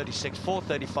 4:36,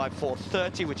 4:35,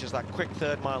 4:30, which is that quick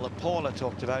third mile that Paula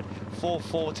talked about,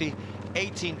 4:40,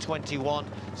 18:21.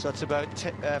 So it's about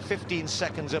 15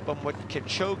 seconds up on what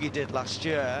Kipchoge did last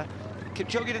year.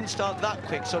 Kipchoge didn't start that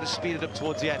quick, sort of speeded up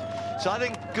towards the end. So I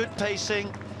think good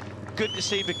pacing, good to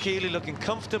see Bekele looking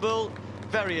comfortable.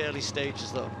 Very early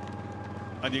stages, though.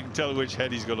 And you can tell which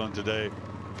head he's got on today.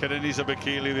 Keitany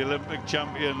Bekele, the Olympic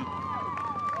champion,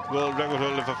 world record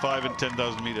holder for 5 and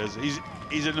 10,000 meters.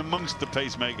 He's in amongst the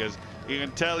pacemakers. You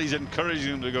can tell he's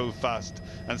encouraging them to go fast.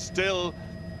 And still,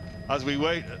 as we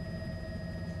wait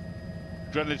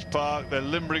at Greenwich Park, they're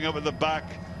limbering up at the back.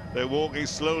 They're walking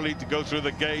slowly to go through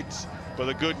the gates. But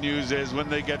the good news is when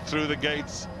they get through the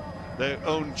gates, their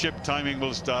own chip timing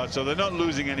will start. So they're not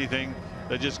losing anything.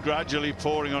 They're just gradually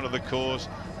pouring onto the course.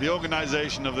 The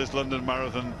organisation of this London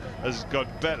Marathon has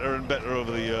got better and better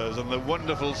over the years, and the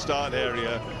wonderful start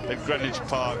area at Greenwich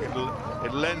Park,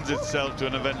 it lends itself to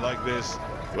an event like this.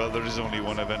 Well, there is only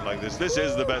one event like this. This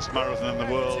is the best marathon in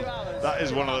the world. That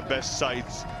is one of the best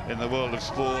sights in the world of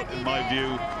sport, in my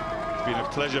view. It's been a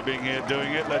pleasure being here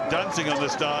doing it. They're dancing on the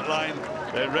start line.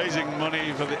 They're raising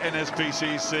money for the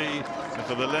NSPCC and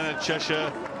for the Leonard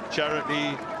Cheshire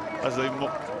charity as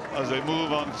they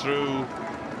move on through,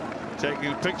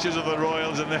 taking pictures of the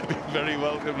Royals, and they're being very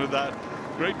welcome with that.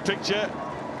 Great picture.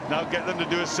 Now get them to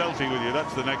do a selfie with you.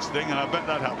 That's the next thing, and I bet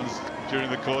that happens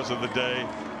during the course of the day.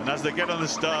 And as they get on the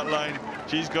start line,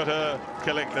 she's got her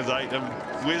collector's item.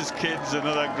 Whiz Kids,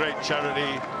 another great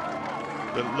charity.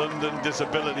 The London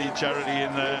Disability Charity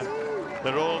in there.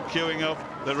 They're all queuing up.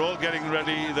 They're all getting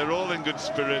ready. They're all in good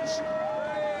spirits.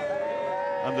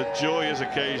 And the joyous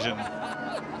occasion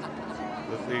that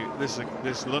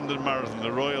this London Marathon,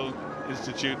 the Royal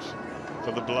Institute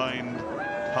for the Blind,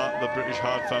 the British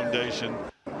Heart Foundation,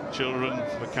 Children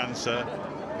for Cancer.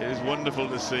 It is wonderful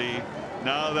to see.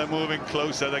 Now they're moving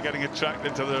closer. They're getting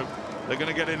attracted to they're going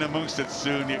to get in amongst it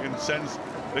soon. You can sense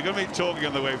they're going to be talking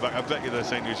on the way back. I bet you they're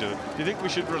saying to each other, do you think we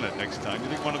should run it next time? Do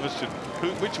you think one of us should?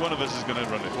 Which one of us is going to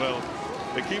run it? Well,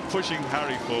 they keep pushing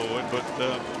Harry forward, but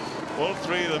all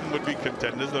three of them would be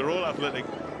contenders. They're all athletic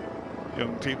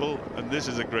young people, and this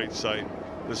is a great sight.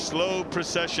 The slow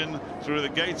procession through the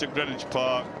gates of Greenwich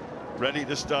Park, ready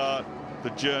to start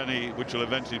the journey which will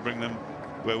eventually bring them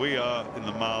where we are in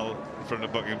the Mall in front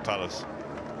of Buckingham Palace.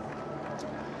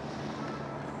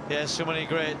 Yeah, so many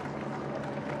great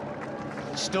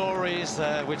stories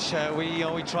which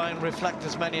we try and reflect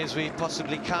as many as we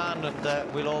possibly can,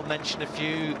 and we'll all mention a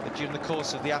few during the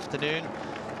course of the afternoon.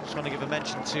 Just want to give a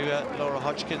mention to Laura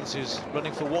Hodgkins, who's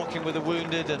running for Walking with the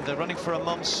Wounded, and running for her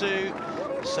mum Sue,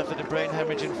 who suffered a brain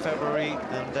hemorrhage in February,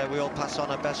 and we all pass on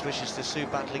our best wishes to Sue,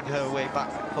 battling her way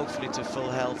back, hopefully to full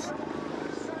health.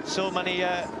 So many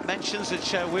mentions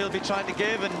that we'll be trying to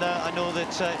give, and I know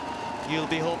that you'll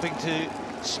be hoping to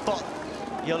spot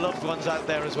your loved ones out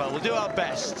there as well. We'll do our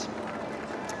best.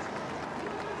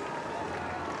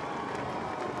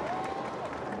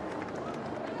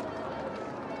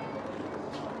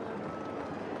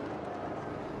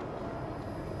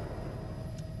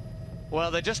 Well,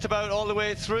 they're just about all the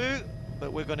way through,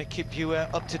 but we're going to keep you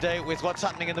up to date with what's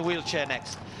happening in the wheelchair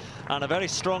next. And a very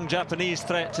strong Japanese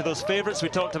threat to those favourites we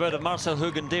talked about of Marcel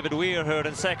Hug and David Weir, who are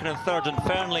in second and third, and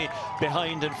Fernley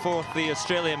behind in fourth, the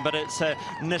Australian. But it's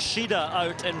Nishida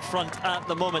out in front at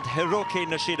the moment. Hiroki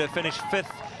Nishida finished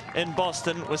fifth in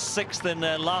Boston, was 6th in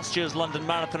last year's London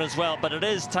Marathon as well. But it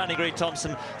is Tahnée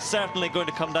Gray-Thompson certainly going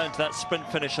to come down to that sprint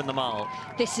finish in the mile.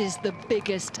 This is the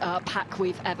biggest pack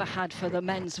we've ever had for the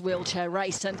men's wheelchair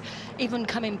race, and even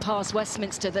coming past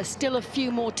Westminster, there's still a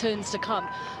few more turns to come,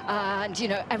 and you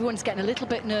know, everyone's getting a little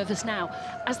bit nervous now.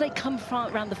 As they come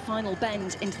around the final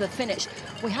bend into the finish,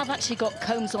 we have actually got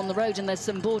cones on the road and there's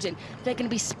some boarding. They're going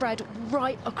to be spread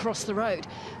right across the road.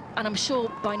 And I'm sure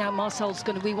by now Marcel's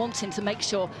going to be wanting to make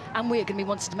sure, and we're going to be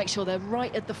wanting to make sure they're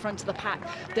right at the front of the pack,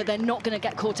 that they're not going to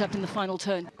get caught up in the final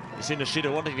turn. You see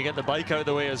Nishida wanting to get the bike out of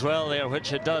the way as well there,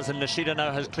 which it does, and Nishida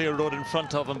now has clear road in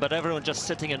front of him, but everyone just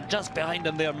sitting in just behind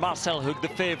him there. Marcel Hug, the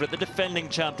favourite, the defending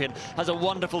champion, has a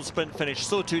wonderful sprint finish.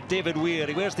 So too David Weir.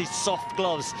 He wears these soft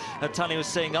gloves. Tahnée was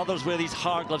saying others wear these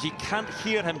hard gloves. You can't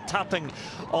hear him tapping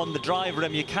on the drive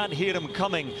rim. You can't hear him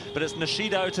coming, but it's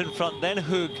Nishida out in front, then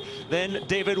Hug, then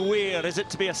David Weir. Is it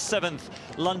to be a 7th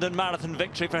London Marathon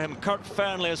victory for him? Kurt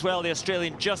Fearnley as well, the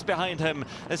Australian, just behind him.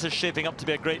 This is shaping up to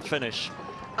be a great finish.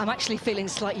 I'm actually feeling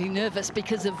slightly nervous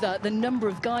because of the number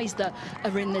of guys that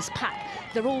are in this pack.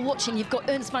 They're all watching. You've got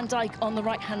Ernst van Dijk on the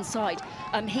right-hand side.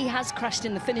 He has crashed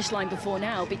in the finish line before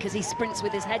now because he sprints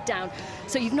with his head down.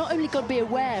 So you've not only got to be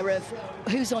aware of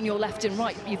who's on your left and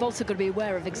right, you've also got to be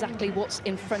aware of exactly what's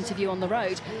in front of you on the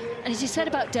road. And as you said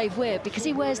about Dave Weir, because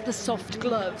he wears the soft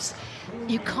gloves,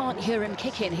 you can't hear him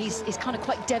kicking. He's kind of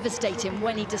quite devastating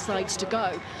when he decides to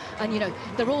go. And, you know,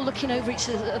 they're all looking over each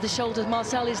other's shoulders.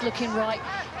 Marcel is looking right.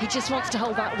 He just wants to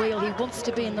hold that wheel. He wants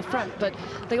to be in the front, but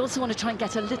they also want to try and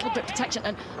get a little bit of protection.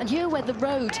 And here where the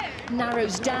road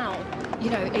narrows down,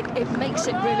 you know, it makes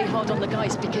it really hard on the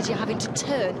guys because you're having to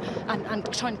turn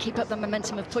and try and keep up the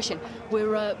momentum of pushing.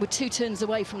 We're 2 turns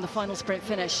away from the final sprint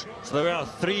finish. So there are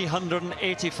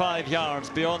 385 yards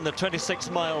beyond the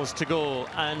 26 miles to go,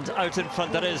 and out in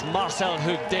front there is Marcel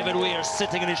Hug, David Weir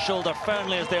sitting on his shoulder.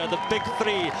 Fearnley is there, the big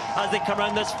three as they come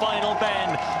around this final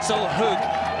bend. So Hug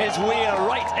is Weir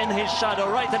right in his shadow,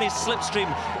 right in his slipstream.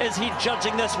 Is he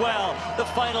judging this well? The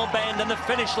final bend and the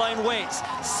finish line waits.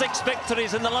 6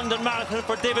 victories in the London Marathon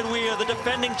for David Weir, the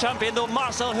defending champion, though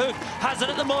Marcel Hug has it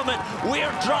at the moment.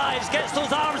 Weir drives, gets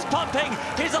those arms pumping.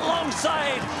 He's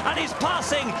alongside and he's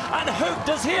passing, and Hug,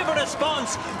 does he have a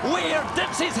response? Weir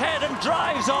dips his head and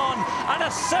drives on, and a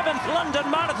 7th London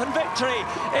Marathon victory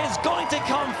is going to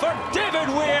come for David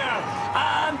Weir,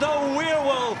 and the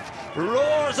Werewolf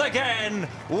roars again.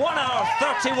 1 hour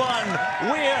 31.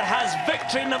 Weir has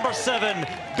victory number 7,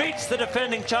 beats the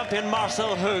defending champion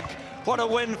Marcel Hug. What a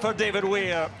win for David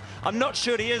Weir. I'm not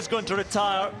sure he is going to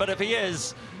retire, but if he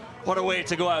is, what a way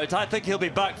to go out. I think he'll be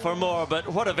back for more, but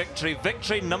what a victory.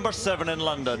 Victory number 7 in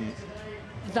London.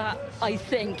 That, I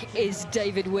think, is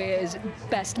David Weir's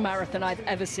best marathon I've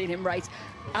ever seen him race.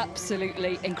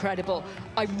 Absolutely incredible.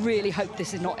 I really hope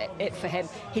this is not it for him.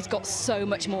 He's got so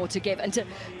much more to give, and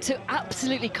to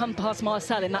absolutely come past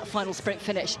Marcel in that final sprint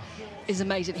finish is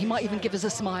amazing. He might even give us a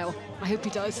smile. I hope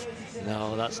he does.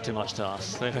 No, that's too much to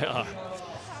ask. There we are.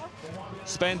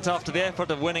 Spent after the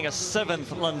effort of winning a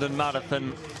 7th London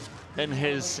Marathon in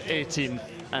his 18th,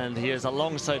 and he is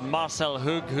alongside Marcel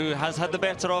Hug, who has had the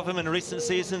better of him in recent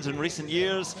seasons, in recent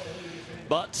years.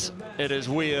 But it is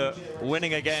Weir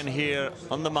winning again here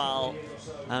on the mile,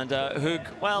 and Hug,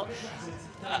 well,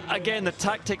 again, the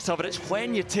tactics of it, it's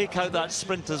when you take out that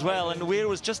sprint as well, and Weir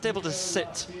was just able to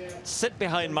sit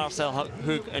behind Marcel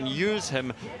Hug and use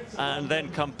him, and then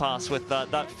come past with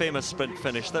that famous sprint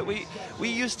finish that we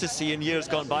used to see in years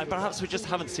gone by. Perhaps we just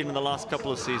haven't seen in the last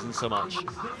couple of seasons so much.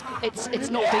 It's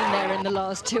not been there in the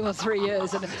last 2 or 3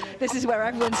 years, and this is where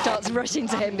everyone starts rushing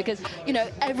to him, because, you know,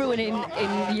 everyone in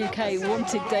the UK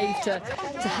wanted Dave to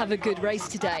have a good race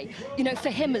today. You know, for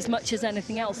him as much as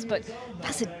anything else, but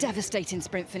that's a devastating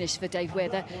sprint finish for Dave Weir.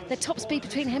 The top speed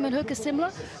between him and Hug are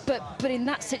similar, but in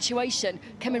that situation,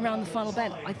 coming around the final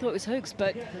bend, I thought it was Hug's,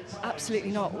 but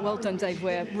absolutely not. Well done, Dave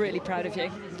Weir. Really proud of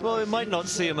you. Well, we might not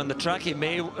see him on the track. He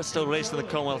may still race in the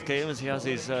Commonwealth Games. He has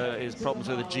his problems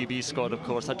with the GB squad, of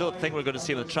course. I don't think we're going to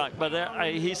see him on the track, but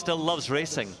he still loves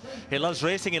racing. He loves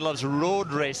racing. He loves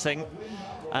road racing.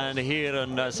 And here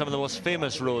on some of the most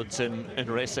famous roads in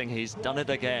racing, he's done it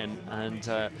again.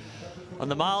 And on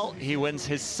the mile, he wins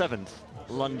his 7th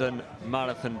London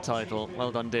Marathon title.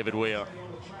 Well done, David Weir.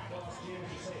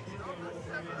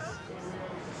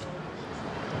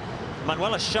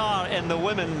 Manuela Schär in the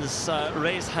women's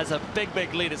race has a big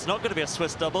lead. It's not going to be a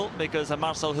Swiss double because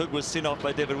Marcel Hug was seen off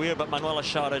by David Weir, but Manuela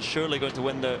Schär is surely going to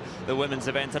win the women's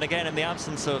event. And again, in the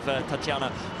absence of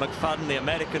Tatiana McFadden, the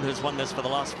American who's won this for the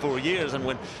last 4 years, and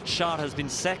when Schär has been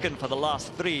second for the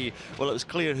last 3, well, it was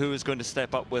clear who was going to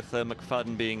step up with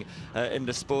McFadden being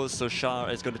indisposed, so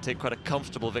Schär is going to take quite a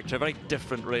comfortable victory. A very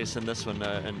different race in this one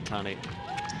in Keitany.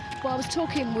 Well, I was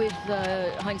talking with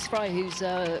Heinz Frey, who's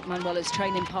Manuela's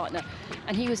training partner,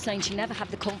 and he was saying she never had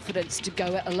the confidence to go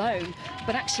it alone,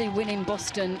 but actually winning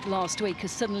Boston last week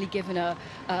has suddenly given her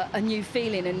a new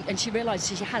feeling, and she realised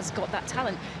she has got that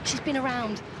talent. She's been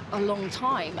around a long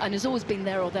time and has always been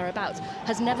there or thereabouts,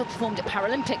 has never performed at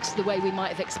Paralympics the way we might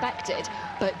have expected,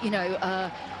 but, you know,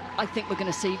 I think we're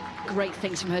going to see great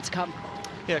things from her to come.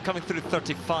 Yeah, coming through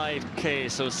 35k,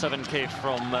 so 7k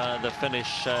from the finish.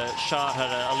 Schär had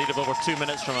a lead of over 2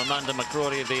 minutes from Amanda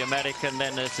McCrory, the American,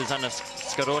 then Susanna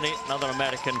Scaroni, another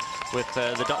American, with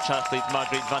the Dutch athlete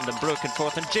Margriet van den Broek in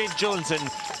 4th, and Jade Jones in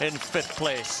 5th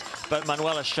place. But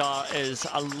Manuela Schär is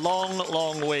a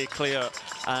long way clear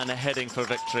and heading for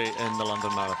victory in the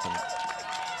London Marathon.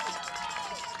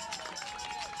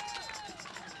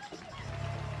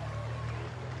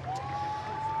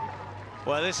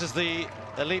 Well, this is the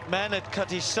elite men at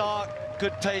Keitany.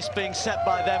 Good pace being set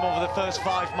by them over the first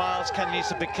 5 miles. Keitany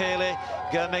Bekele,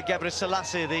 Germe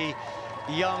Gebrselassie,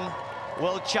 the young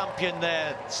world champion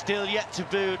there, still yet to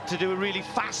do a really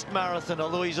fast marathon,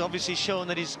 although he's obviously shown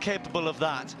that he's capable of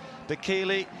that.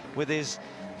 Bekele, with his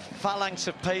phalanx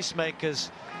of pacemakers,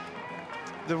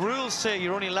 the rules say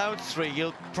you're only allowed 3.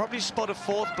 You'll probably spot a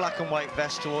 4th black and white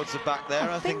vest towards the back there.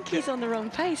 I think he's on the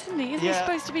wrong pace, isn't he? Isn't he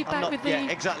supposed to be back with the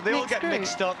exactly. They all get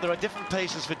mixed up. There are different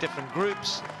paces for different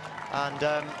groups, and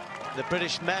the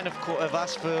British men have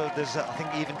asked for, there's I think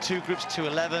even 2 groups,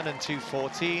 2:11 and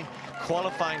 2:14.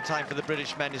 Qualifying time for the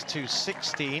British men is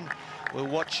 2:16. We're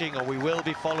watching, or we will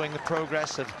be following the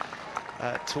progress of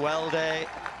Tuelde,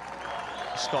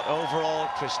 Scott Overall,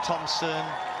 Chris Thompson,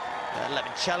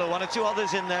 Lemoncello, 1 or 2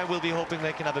 others in there. We'll be hoping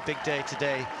they can have a big day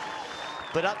today.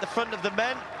 But at the front of the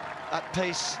men, at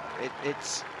pace,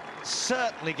 it's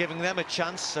certainly giving them a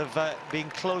chance of being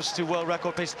close to world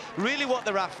record pace. Really what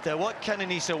they're after, what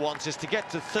Keitany wants, is to get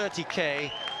to 30k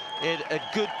at a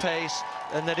good pace,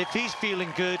 and that if he's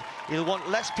feeling good, he'll want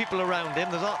less people around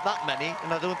him. There's not that many,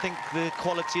 and I don't think the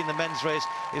quality in the men's race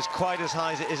is quite as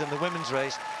high as it is in the women's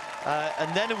race.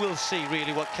 And then we'll see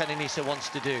really what Keitany wants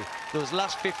to do. Those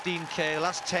last 15k,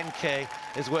 last 10k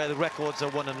is where the records are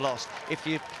won and lost. If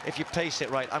you pace it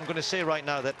right, I'm going to say right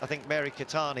now that I think Mary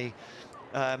Keitany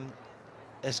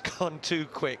has gone too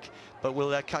quick, but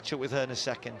we'll catch up with her in a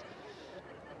second.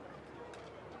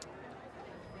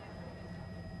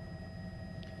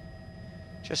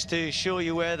 Just to show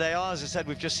you where they are, as I said,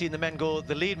 we've just seen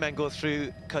the lead men go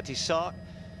through Keitany.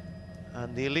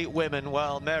 And the elite women,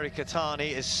 well, Mary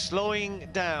Keitany is slowing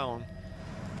down.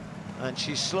 And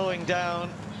she's slowing down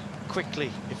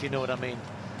quickly, if you know what I mean.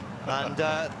 And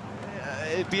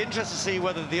it'd be interesting to see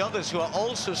whether the others who are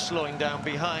also slowing down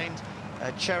behind,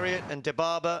 Chariot and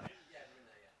Debaba,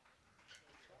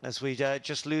 as we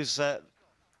just lose the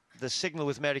signal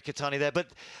with Mary Keitany there. But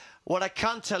what I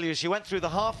can tell you is she went through the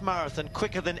half marathon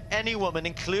quicker than any woman,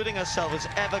 including herself, has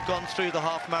ever gone through the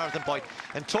half marathon point.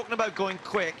 And talking about going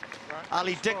quick,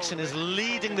 Ali Dixon is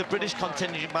leading the British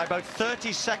contingent by about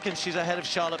 30 seconds. She's ahead of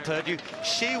Charlotte Purdue.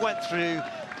 She went through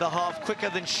the half quicker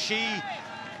than she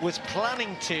was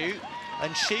planning to,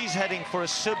 and she's heading for a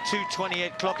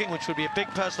sub-2:28 clocking, which would be a big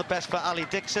personal best for Ali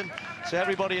Dixon. So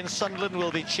everybody in Sunderland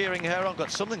will be cheering her on.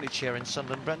 Got something to cheer in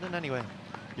Sunderland, Brendan, anyway.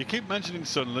 You keep mentioning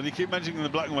Sunderland, you keep mentioning the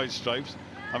black and white stripes.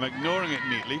 I'm ignoring it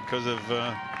neatly because of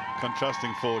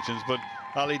contrasting fortunes, but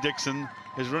Ali Dixon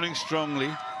is running strongly,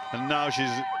 and now she's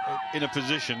in a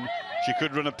position she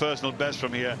could run a personal best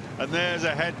from here. And there's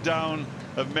a head down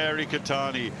of Mary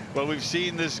Keitany. Well, we've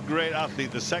seen this great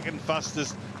athlete, the 2nd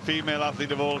fastest female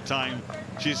athlete of all time.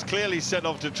 She's clearly set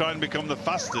off to try and become the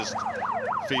fastest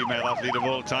female athlete of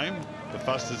all time. The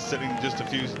fastest sitting just a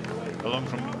few along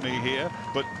from me here.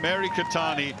 But Mary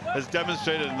Keitany has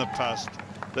demonstrated in the past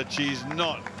that she's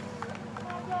not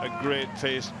a great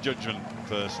pace judgment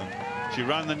person. She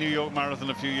ran the New York Marathon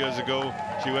a few years ago.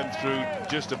 She went through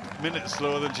just a minute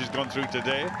slower than she's gone through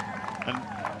today,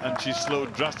 and she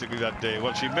slowed drastically that day.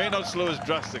 Well, she may not slow as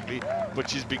drastically, but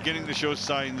she's beginning to show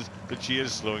signs that she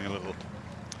is slowing a little.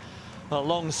 A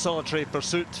long solitary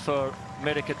pursuit for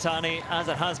Mary Keitany, as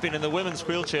it has been in the women's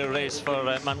wheelchair race for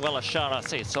Manuela Schär. I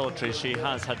say solitary, she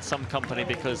has had some company,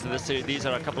 because these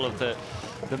are a couple of the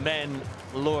men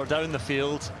lower down the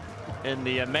field in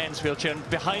the men's wheelchair. And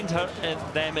behind her,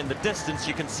 them in the distance,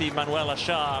 you can see Manuela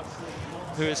Schär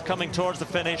who is coming towards the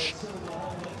finish.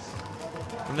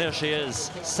 And there she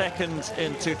is, second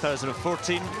in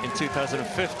 2014, in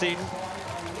 2015,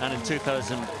 and in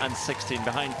 2016,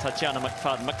 behind Tatiana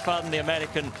McFadden. McFadden, the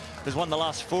American, who's won the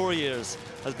last 4 years,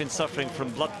 has been suffering from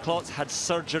blood clots, had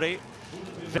surgery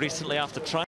recently after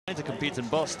trying to compete in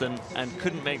Boston and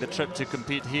couldn't make the trip to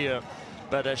compete here.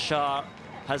 But Shah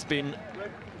has been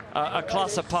a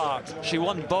class apart. She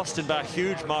won Boston by a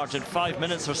huge margin, 5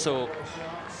 minutes or so.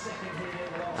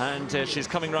 And she's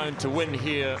coming round to win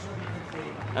here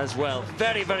as well.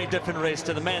 Very, very different race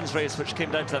to the men's race, which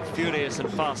came down to that furious and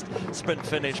fast sprint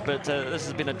finish. But this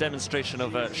has been a demonstration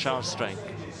of Shah's strength.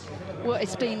 Well,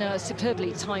 it's been a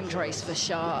superbly timed race for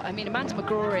Shah. I mean, Amanda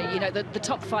McGrory, you know, the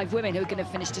top 5 women who are going to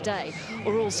finish today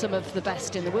are all some of the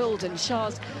best in the world, and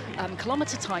Shah's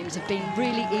kilometre times have been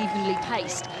really evenly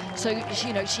paced. So,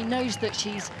 you know, she knows that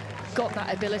she's got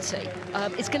that ability.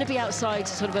 It's going to be outside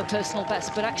sort of her personal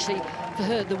best, but actually for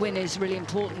her the win is really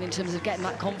important in terms of getting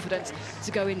that confidence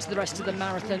to go into the rest of the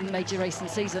marathon major racing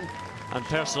season. And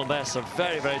personal bests are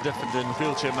very, very different in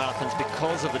wheelchair marathons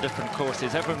because of the different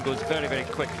courses. Everyone goes very, very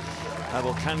quick.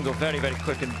 Well, can go very, very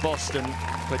quick in Boston,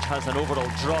 which has an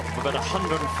overall drop of about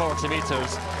 140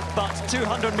 metres. But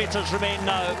 200 metres remain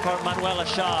now for Manuela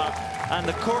Shah, and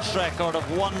the course record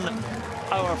of 1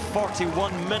 hour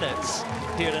 41 minutes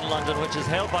here in London, which is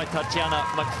held by Tatiana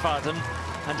McFadden.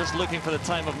 And just looking for the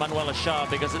time of Manuela Shah,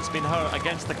 because it's been her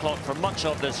against the clock for much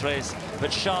of this race.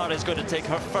 But Shah is going to take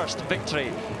her first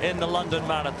victory in the London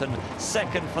Marathon,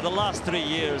 second for the last 3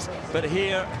 years. But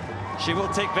here she will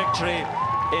take victory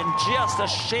in just a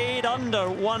shade under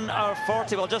 1 hour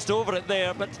 40, well, just over it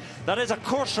there. But that is a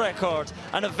course record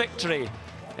and a victory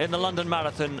in the London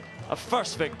Marathon, a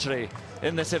first victory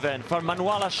in this event for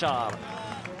Manuela Shah.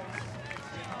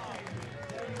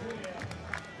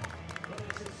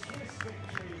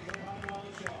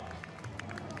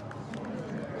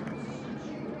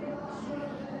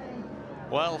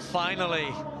 Well, finally,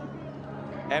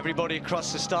 everybody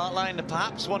across the start line.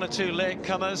 Perhaps 1 or 2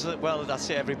 latecomers. Well, that's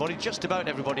it, everybody. Just about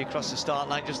everybody across the start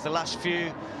line. Just the last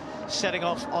few setting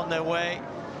off on their way.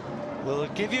 We'll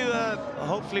give you,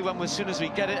 hopefully, as soon as we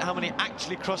get it, how many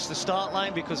actually crossed the start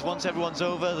line, because once everyone's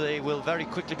over, they will very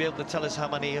quickly be able to tell us how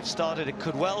many have started. It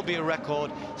could well be a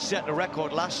record. Set a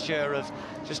record last year of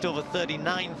just over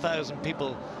 39,000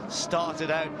 people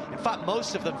started out. In fact,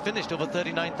 most of them finished, over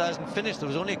 39,000 finished. There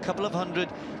was only a couple of hundred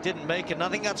didn't make it, and I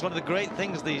think that's one of the great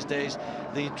things these days.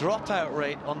 The dropout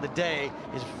rate on the day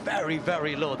is very,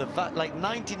 very low. The fact, like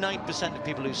 99% of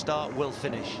people who start will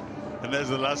finish. And there's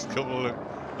the last couple.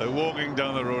 They're walking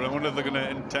down the road. I wonder if they're going to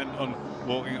intend on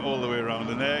walking all the way around.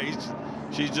 And there,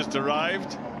 she's just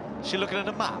arrived. She's looking at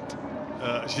a map.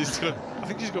 I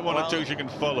think she's got one or two she can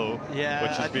follow.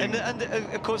 Yeah, and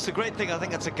of course the great thing, I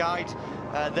think that's a guide.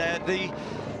 The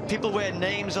people wear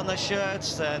names on their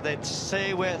shirts. They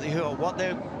say what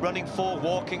they're running for,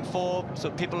 walking for,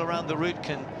 so people around the route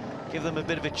can give them a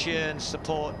bit of a cheer and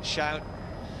support, shout.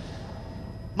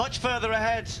 Much further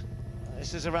ahead,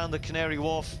 this is around the Canary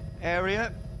Wharf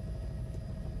area.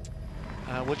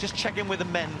 We'll just check in with the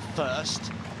men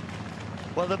first.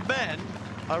 Well, the men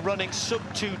are running sub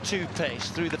 2:2 pace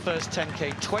through the first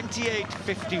 10k,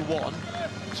 28:51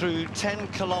 through 10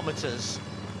 kilometers.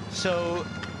 So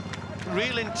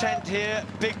real intent here,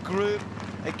 big group.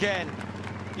 Again,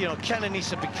 you know, Keitany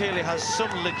Bekele has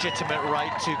some legitimate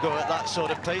right to go at that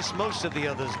sort of pace. Most of the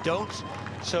others don't.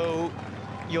 So,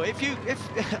 you know,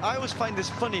 I always find this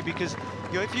funny, because,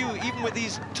 you know, even with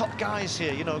these top guys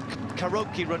here, you know,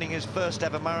 Karaoke running his first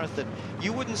ever marathon,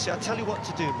 you wouldn't say, I'll tell you what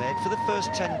to do, mate, for the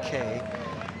first 10k,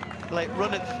 like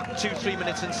run it 2-3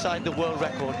 minutes inside the world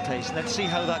record pace and then see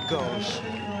how that goes.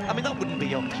 I mean, that wouldn't be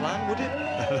your plan, would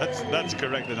it? That's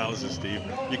correct analysis, Steve.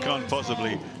 You can't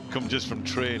possibly come just from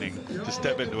training to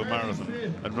step into a marathon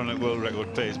and run at world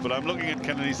record pace. But I'm looking at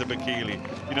Keitany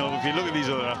Bekele. You know, if you look at these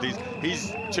other athletes,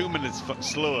 he's 2 minutes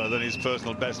slower than his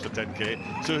personal best for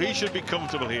 10k, so he should be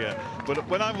comfortable here. But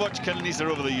when I've watched Keitany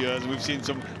over the years, we've seen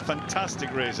some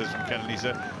fantastic races from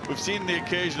Keitany. We've seen the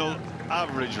occasional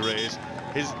average race.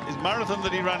 His marathon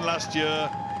that he ran last year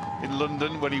in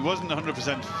London, when he wasn't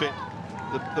 100% fit,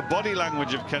 the body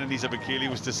language of Keitany Bekele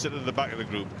was to sit at the back of the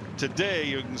group. Today,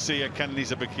 you can see a Keitany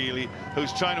Bekele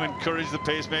who's trying to encourage the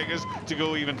pacemakers to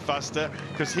go even faster,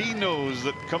 because he knows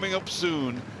that coming up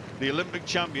soon, the Olympic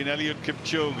champion Eliud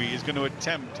Kipchoge is going to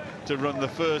attempt to run the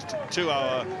first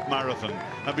 2-hour marathon.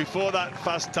 And before that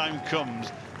fast time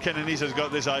comes, Keitany has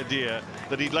got this idea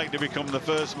that he'd like to become the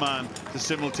first man to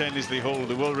simultaneously hold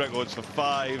the world records for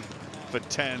 5, for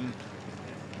 10,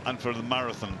 and for the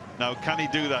marathon. Now, can he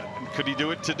do that? And could he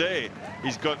do it today?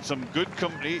 He's got some good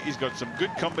company, he's got some good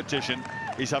competition,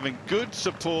 He's having good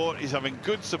support. He's having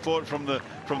good support from the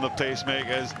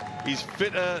pacemakers. He's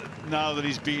fitter now than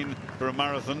he's been for a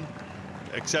marathon,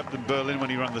 except in Berlin when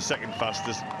he ran the second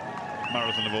fastest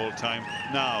marathon of all time.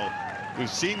 Now, we've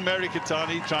seen Mary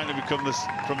Keitany trying to become this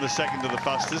from the second to the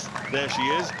fastest. There she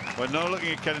is. We're now looking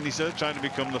at Keitany trying to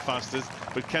become the fastest,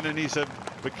 but Keitany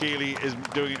Bekele is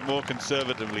doing it more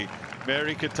conservatively.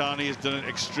 Mary Keitany has done it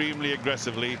extremely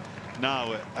aggressively.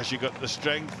 Now, has she got the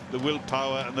strength, the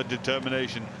willpower, and the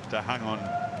determination to hang on?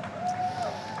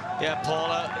 Yeah,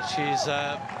 Paula, she's.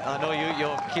 I know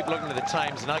you keep looking at the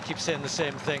times, and I keep saying the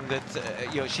same thing, that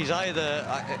you know, she's either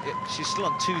she's still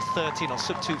on 2:13 or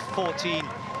sub 2:14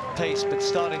 pace, but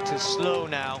starting to slow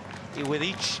now with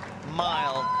each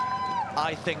mile.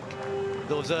 I think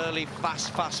those early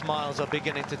fast miles are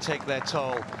beginning to take their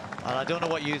toll. And I don't know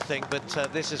what you think, but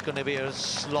this is going to be a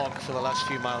slog for the last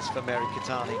few miles for Mary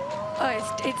Keitany.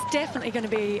 Oh, it's definitely going to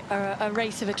be a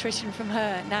race of attrition from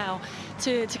her now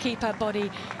to keep her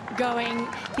body going.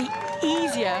 The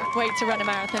easier way to run a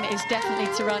marathon is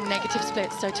definitely to run negative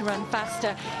splits, so to run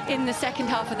faster in the second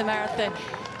half of the marathon.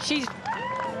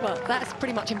 Well, that's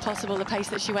pretty much impossible. The pace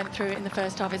that she went through in the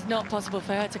first half is not possible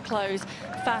for her to close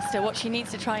faster. What she needs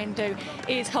to try and do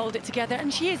is hold it together,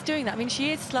 and she is doing that. I mean,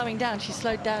 she is slowing down. She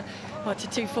slowed down, what, to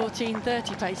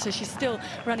 2:14:30 pace, so she's still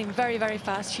running very, very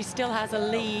fast. She still has a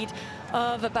lead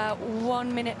of about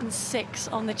 1 minute and 6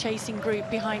 on the chasing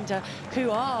group behind her, who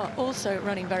are also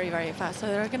running very, very fast. So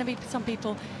there are going to be some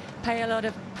people pay a lot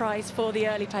of price for the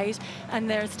early pace, and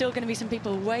there are still going to be some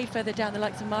people way further down, the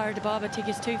likes of Mara Debaba,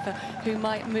 Tigges Tufa, who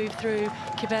might move through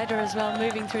Kibeda as well,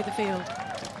 moving through the field.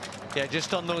 Yeah,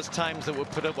 just on those times that were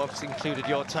put up, obviously included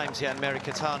your times here and Mary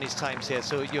Keitany's times here.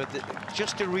 So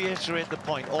just to reiterate the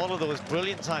point, all of those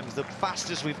brilliant times, the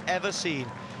fastest we've ever seen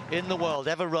in the world,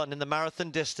 ever run in the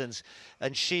marathon distance.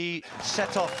 And she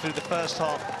set off through the first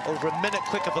half over a minute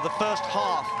quicker for the first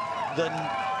half than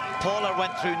Paula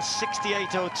went through in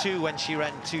 68:02 when she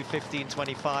ran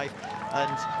 2:15:25,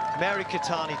 and Mary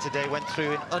Keitany today went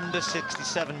through in under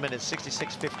 67 minutes,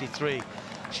 66:53.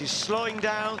 She's slowing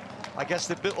down. I guess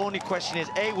the only question is,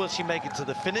 A, will she make it to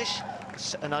the finish?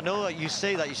 And I know that you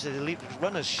say that, you say elite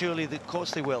runners, surely, of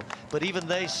course they will. But even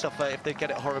they suffer if they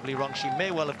get it horribly wrong. She may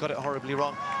well have got it horribly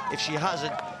wrong. If she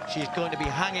hasn't, she's going to be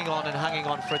hanging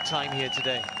on for a time here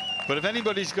today. But if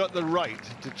anybody's got the right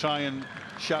to try and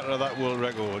shatter that world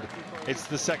record, it's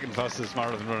the second fastest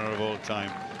marathon runner of all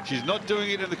time. She's not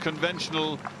doing it in the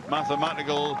conventional,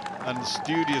 mathematical and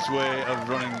studious way of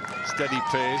running steady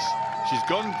pace. She's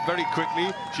gone very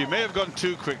quickly. She may have gone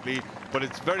too quickly, but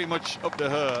it's very much up to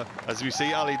her, as we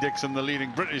see Ali Dixon, the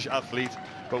leading British athlete.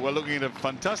 But we're looking at a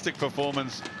fantastic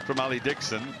performance from Ali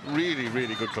Dixon. Really,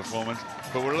 really good performance.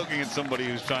 But we're looking at somebody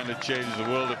who's trying to change the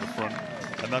world at the front,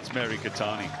 and that's Mary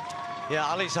Keitany. Yeah,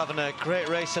 Ali's having a great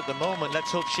race at the moment.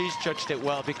 Let's hope she's judged it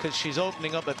well, because she's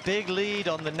opening up a big lead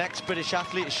on the next British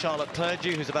athlete, Charlotte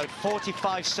Purdue, who's about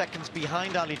 45 seconds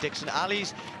behind Ali Dixon.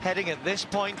 Ali's heading at this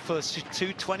point for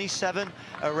 2:27,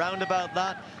 around about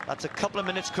that. That's a couple of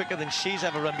minutes quicker than she's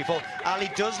ever run before. Ali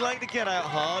does like to get out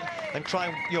hard and try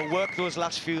and work those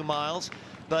last few miles.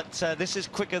 But this is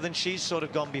quicker than she's sort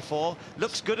of gone before.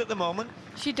 Looks good at the moment.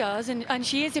 She does, and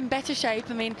she is in better shape.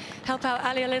 I mean, help out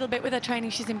Ali a little bit with her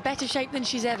training. She's in better shape than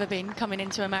she's ever been coming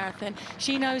into a marathon.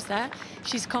 She knows that.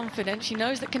 She's confident. She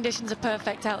knows that conditions are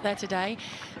perfect out there today,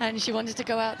 and she wanted to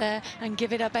go out there and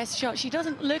give it her best shot. She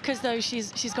doesn't look as though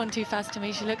she's gone too fast to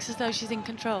me. She looks as though she's in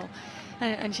control,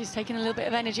 and she's taking a little bit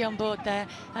of energy on board there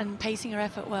and pacing her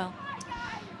effort well.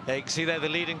 Yeah, you can see there the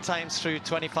leading times through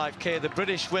 25k. The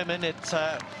British women, it's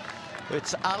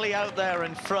Ali out there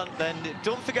in front. Then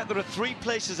don't forget there are 3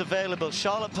 places available.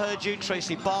 Charlotte Purdue,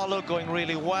 Tracy Barlow going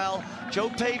really well. Jo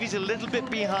Pavey's a little bit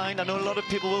behind. I know a lot of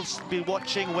people will be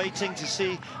watching, waiting to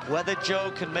see whether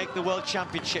Jo can make the World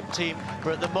Championship team.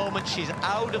 But at the moment, she's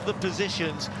out of the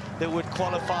positions that would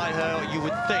qualify her, you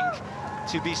would think,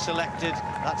 to be selected.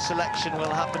 That selection will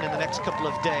happen in the next couple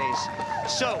of days.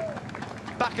 So,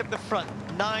 back at the front,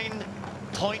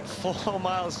 9.4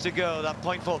 miles to go. That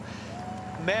 0.4.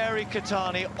 Mary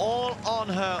Keitany all on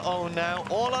her own now,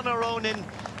 all on her own, in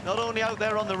not only out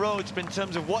there on the roads, but in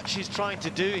terms of what she's trying to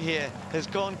do here, has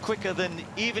gone quicker than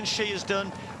even she has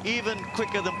done, even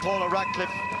quicker than Paula Radcliffe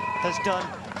has done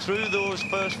through those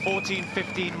first 14,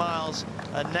 15 miles.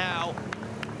 And now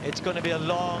it's going to be a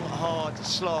long, hard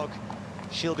slog.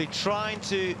 She'll be trying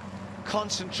to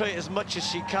concentrate as much as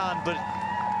she can, but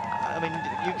I mean,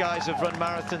 you guys have run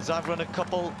marathons, I've run a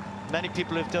couple. Many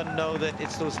people who've done know that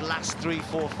it's those last 3,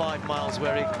 4, 5 miles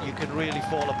where you can really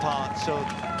fall apart. So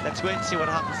let's wait and see what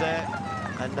happens there.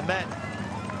 And the men,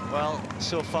 well,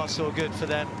 so far so good for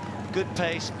them. good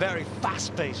pace, very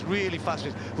fast pace, really fast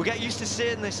pace. We get used to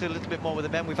seeing this a little bit more with the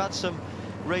men. We've had some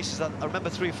races that I remember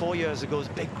 3 or 4 years ago, this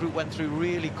big group went through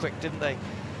really quick, didn't they?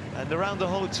 And around the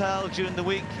hotel during the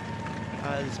week,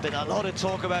 there's been a lot of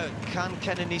talk about, can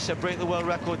Keitany break the world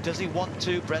record? Does he want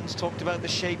to? Brent's talked about the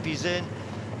shape he's in,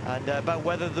 and about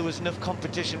whether there was enough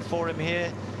competition for him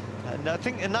here. And I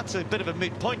think, and that's a bit of a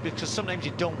moot point, because sometimes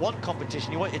you don't want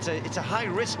competition. It's a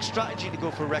high-risk strategy to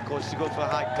go for records, to go for a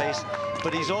high pace.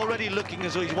 But he's already looking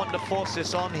as though he's wanting to force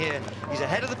this on here. He's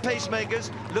ahead of the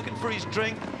pacemakers, looking for his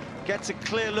drink. Gets a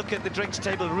clear look at the drinks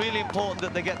table. Really important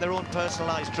that they get their own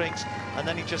personalised drinks, and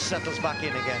then he just settles back in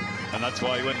again. And that's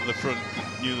why he went to the front.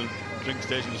 He knew the drink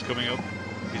station was coming up.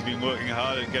 He's been working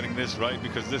hard at getting this right,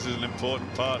 because this is an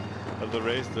important part of the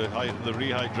race, the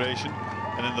rehydration.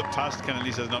 And in the past,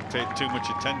 Keitany has not paid too much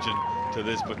attention to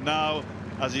this, but now,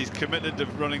 as he's committed to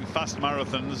running fast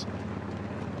marathons,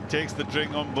 takes the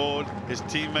drink on board. His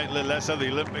teammate Lilesa, the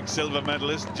Olympic silver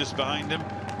medalist, just behind him,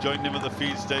 joined him at the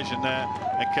feed station there,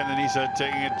 and Keitany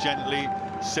taking it gently,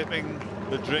 sipping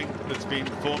the drink that's been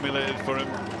formulated for him.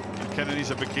 And Keitany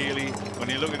Bekele, when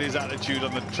you look at his attitude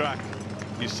on the track,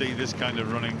 you see this kind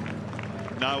of running.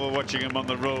 Now we're watching him on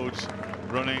the roads,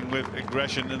 running with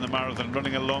aggression in the marathon,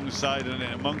 running alongside and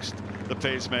amongst the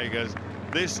pacemakers.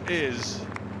 This is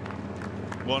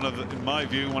one of, in my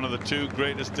view, one of the 2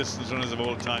 greatest distance runners of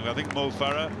all time. I think Mo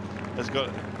Farah has got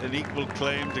an equal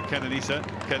claim to Keitany.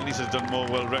 Keitany has done more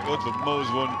world records, but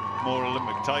Mo's won more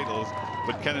Olympic titles.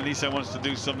 But Keitany wants to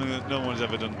do something that no one's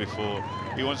ever done before.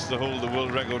 He wants to hold the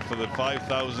world record for the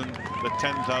 5,000, the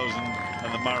 10,000,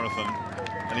 and the marathon.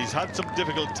 And he's had some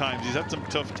difficult times. He's had some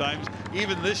tough times.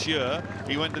 Even this year,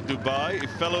 he went to Dubai. He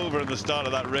fell over in the start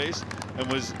of that race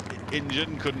and was injured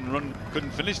and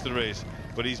couldn't finish the race.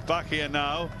 But he's back here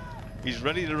now. He's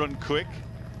ready to run quick.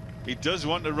 He does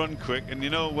want to run quick. And you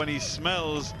know, when he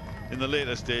smells in the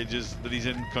later stages that he's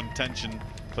in contention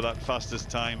for that fastest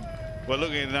time, we're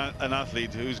looking at an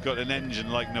athlete who's got an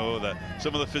engine like no other.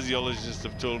 Some of the physiologists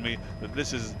have told me that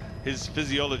this is, his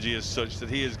physiology is such that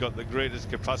he has got the greatest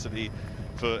capacity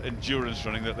for endurance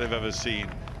running that they've ever seen.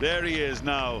 There he is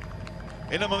now,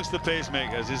 in amongst the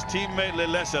pacemakers. His teammate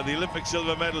Lilesa, the Olympic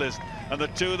silver medalist, and the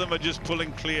 2 of them are just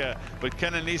pulling clear. But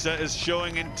Keitany is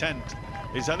showing intent.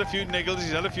 He's had a few niggles,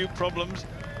 he's had a few problems.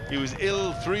 He was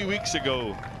ill 3 weeks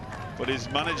ago, but his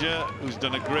manager, who's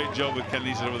done a great job with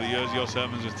Keitany over the years, Jos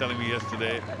Hermans was telling me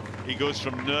yesterday, he goes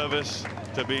from nervous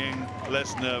to being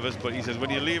less nervous. But he says when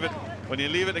you leave it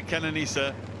to Keitany,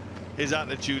 his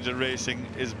attitude to racing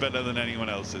is better than anyone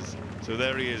else's. So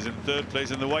there he is in 3rd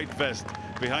place in the white vest,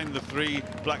 behind the 3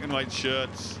 black and white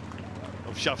shirts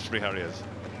of Shaftesbury Harriers.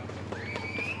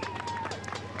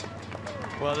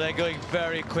 Well, they're going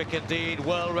very quick indeed.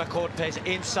 World record pace,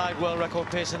 inside world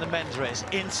record pace in the men's race,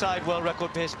 inside world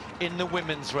record pace in the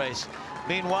women's race.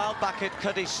 Meanwhile, back at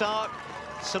Keitany,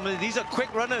 some of these are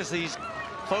quick runners, these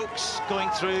folks going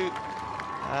through,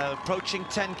 approaching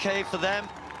 10K for them.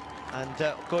 And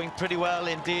going pretty well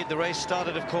indeed. The race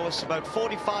started, of course, about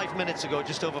 45 minutes ago,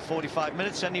 just over 45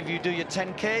 minutes. Any of you do your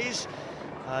 10Ks,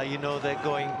 you know they're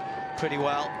going pretty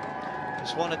well.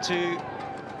 Just 1 or 2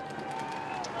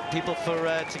 people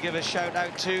to give a shout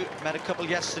out to. Met a couple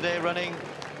yesterday running,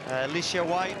 Alicia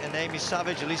White and Amy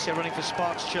Savage. Alicia running for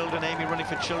Sparks Children, Amy running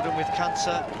for Children with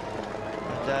Cancer.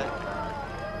 And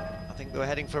I think they were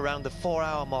heading for around the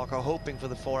 4-hour mark, or hoping for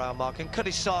the 4-hour mark. And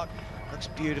Keitany looks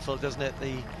beautiful, doesn't it?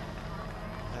 The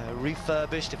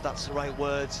refurbished, if that's the right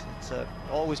words. It's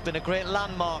always been a great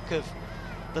landmark of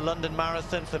the London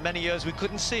Marathon. For many years we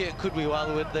couldn't see it, could we, while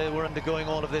they were undergoing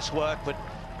all of this work, but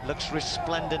looks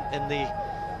resplendent in the,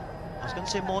 I was going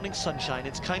to say morning sunshine.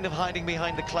 It's kind of hiding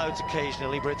behind the clouds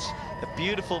occasionally, but it's a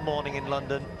beautiful morning in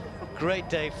London. Great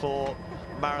day for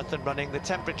marathon running. The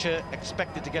temperature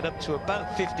expected to get up to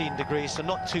about 15 degrees, so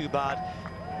not too bad.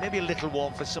 Maybe a little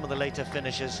warm for some of the later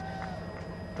finishers,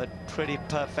 but pretty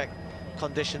perfect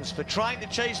conditions for trying to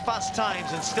chase fast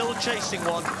times, and still chasing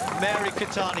one. Mary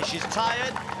Keitany, she's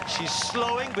tired, she's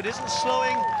slowing, but isn't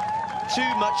slowing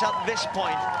too much at this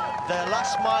point. The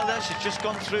last mile there, she's just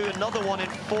gone through another one in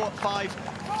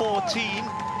 5:14.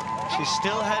 She's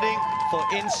still heading for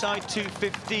inside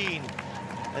 2:15.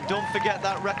 And don't forget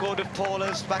that record of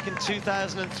Paula's back in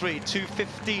 2003,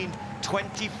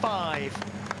 2:15.25.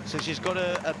 So she's got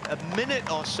a minute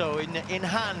or so in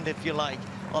hand, if you like,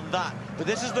 on that. But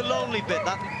this is the lonely bit.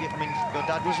 That, I mean, your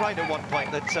dad was right at one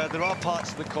point that there are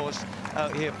parts of the course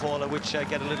out here, Paula, which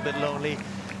get a little bit lonely.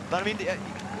 But I mean,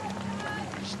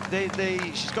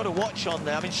 she's got a watch on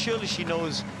there. I mean, surely she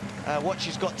knows what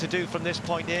she's got to do from this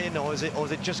point in, or is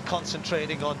it just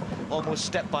concentrating on almost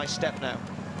step by step now?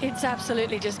 It's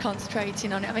absolutely just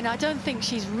concentrating on it. I mean, I don't think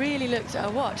she's really looked at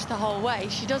her watch the whole way.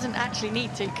 She doesn't actually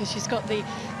need to, because she's got the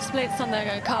splits on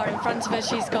the car in front of her.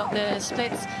 She's got the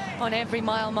splits on every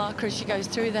mile marker as she goes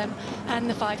through them, and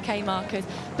the 5K markers.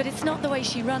 But it's not the way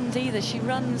she runs either. She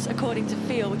runs according to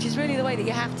feel, which is really the way that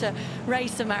you have to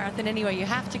race a marathon anyway. You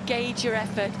have to gauge your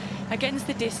effort against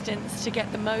the distance to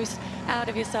get the most out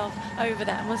of yourself over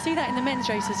that. And we'll see that in the men's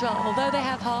race as well. Although they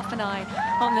have half an eye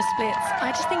on the splits,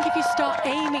 I just think if you start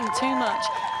aiming too much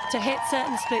to hit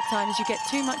certain split times, you get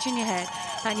too much in your head,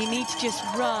 and you need to just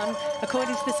run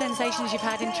according to the sensations you've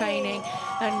had in training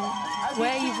and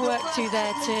where you've worked to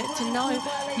there, to know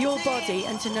your body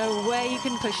and to know where you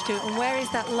can push to and where is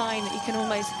that line that you can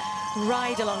almost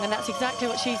ride along. And that's exactly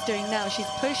what she's doing now. She's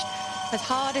pushed as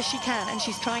hard as she can, and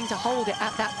she's trying to hold it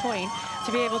at that point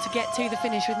to be able to get to the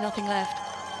finish with nothing left.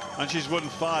 And she's won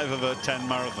 5 of her 10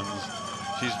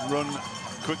 marathons. She's run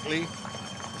quickly,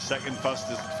 second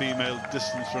fastest female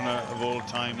distance runner of all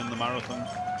time in the marathon.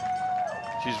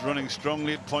 She's running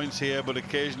strongly at points here, but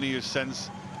occasionally you sense,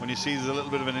 when you see there's a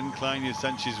little bit of an incline, you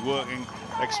sense she's working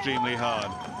extremely hard.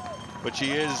 But she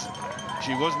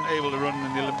wasn't able to run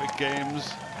in the Olympic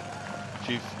Games.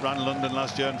 She ran London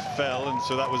last year and fell, and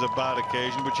so that was a bad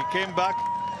occasion. But she came back,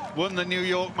 won the New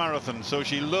York Marathon, so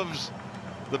she loves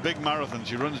the big marathon.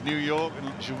 She runs New York,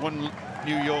 and she won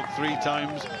New York 3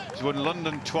 times. She won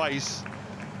London twice,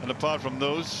 and apart from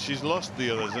those, she's lost the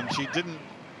others, and she didn't.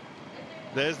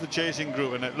 There's the chasing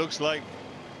group, and it looks like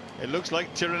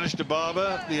Tirinish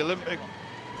Dibaba, the Olympic,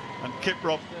 and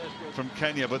Kiprop from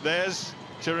Kenya. But there's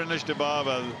Tirinish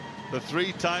Dibaba, the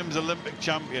 3 times Olympic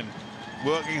champion,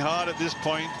 working hard at this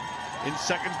point in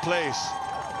second place.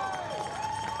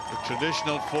 The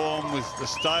traditional form with the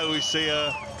style we see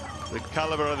her, the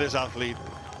caliber of this athlete,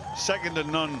 second to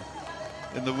none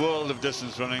in the world of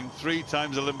distance running. 3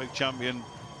 times Olympic champion,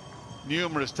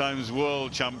 numerous times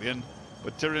world champion.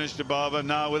 But Tirinish Dibaba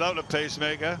now without a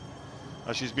pacemaker,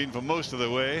 as she's been for most of the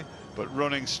way, but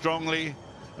running strongly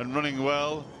and running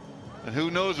well. And who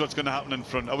knows what's going to happen in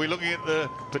front. Are we looking at the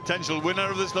potential winner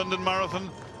of this London Marathon,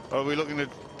 or are we looking at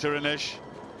Tirinish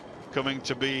coming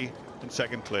to be in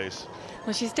second place?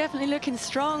 Well, she's definitely looking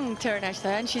strong, Tirinish,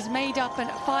 there, and she's made up a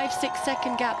 5-6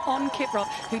 second gap on Kiprop,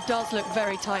 who does look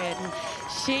very tired, and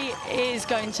she is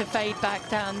going to fade back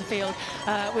down the field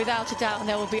without a doubt, and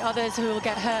there will be others who will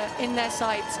get her in their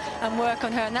sights and work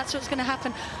on her, and that's what's going to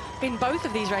happen in both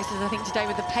of these races, I think, today.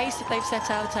 With the pace that they've set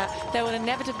out at, there will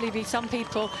inevitably be some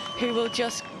people who will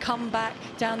just come back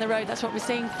down the road. That's what we're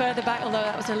seeing further back, although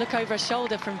that was a look over her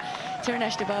shoulder from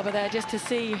Tirinish Dibaba there, just to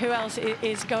see who else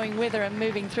is going with her and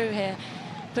moving through here.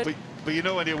 But you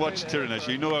know, when you watch Tirinish,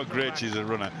 you know how great she's a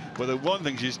runner. But the one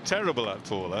thing she's terrible at,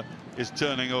 Paula, is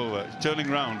turning over, turning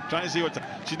round, trying to see what.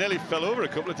 She nearly fell over a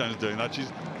couple of times doing that. She's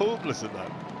hopeless at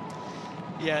that.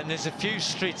 Yeah, and there's a few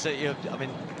streets that I mean,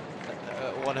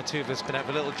 1 or 2 of us been out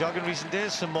for a little jog in recent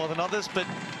days, some more than others, but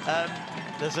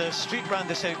there's a street round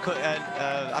this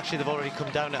actually they've already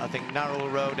come down it, I think, Narrow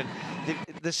Road, and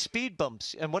the speed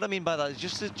bumps. And what I mean by that is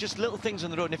just little things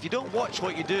on the road, and if you don't watch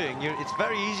what you're doing, it's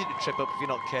very easy to trip up if you're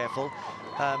not careful,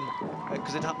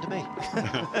 because it happened to me.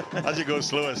 As you go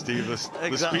slower, Steve, the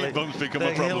speed bumps become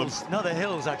a problem. No, the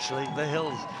hills, actually, the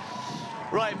hills.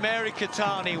 Right, Mary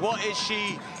Keitany, what is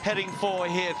she heading for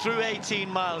here? Through 18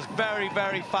 miles, very,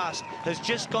 very fast. Has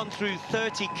just gone through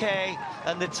 30K,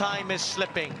 and the time is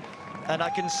slipping. And I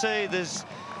can say there's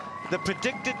the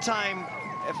predicted time.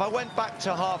 If I went back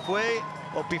to halfway,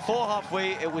 or before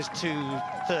halfway, it was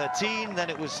 2:13, then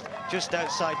it was just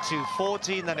outside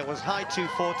 2:14, then it was high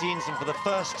 2:14s, and for the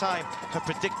first time, her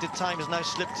predicted time has now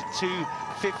slipped to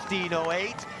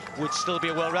 2:15:08. Would still be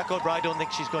a world record, but I don't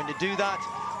think she's going to do that.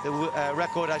 The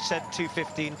record, I said,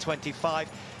 2:15:25.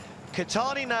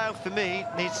 Keitany now, for me,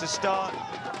 needs to start.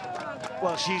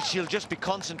 Well, she'll just be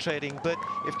concentrating, but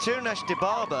if Tirinish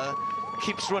Dibaba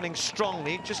keeps running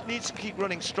strongly, just needs to keep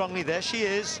running strongly, there she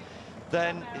is,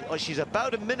 then she's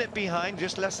about a minute behind,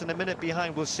 just less than a minute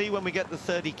behind. We'll see when we get the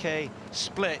 30K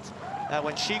split,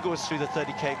 when she goes through the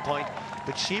 30K point,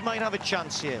 but she might have a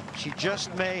chance here. She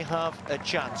just may have a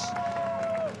chance.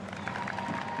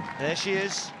 There she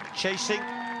is, chasing.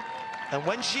 And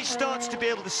when she starts to be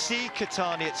able to see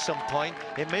Keitany at some point,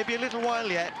 it may be a little while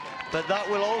yet, but that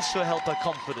will also help her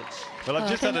confidence. Well, I've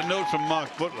just had a note from Mark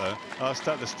Butler, our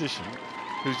statistician,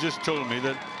 who's just told me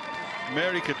that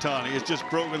Mary Keitany has just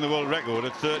broken the world record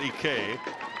at 30K.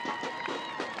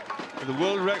 The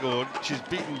world record, she's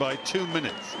beaten by 2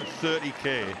 minutes at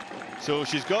 30K. So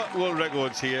she's got world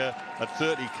records here at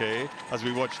 30K, as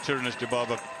we watch Tirinish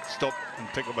Dibaba stop and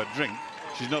pick up a drink.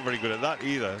 she's not very good at that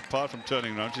either. Apart from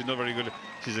turning around, she's not very good.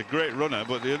 She's a great runner,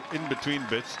 but the in-between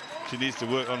bits, she needs to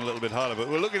work on a little bit harder. But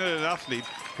we're looking at an athlete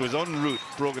who has en route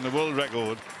broken the world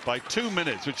record by 2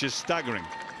 minutes, which is staggering.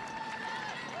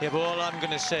 Yeah, but all I'm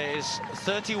going to say is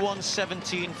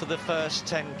 31:17 for the first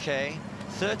 10K,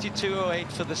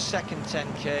 32:08 for the second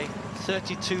 10K,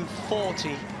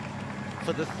 32:40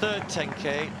 for the third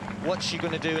 10K. What's she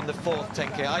going to do in the fourth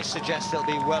 10K? I suggest it'll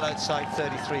be well outside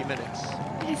 33 minutes.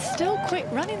 It's still quick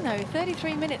running though.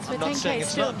 33 minutes for 10K is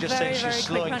still very, very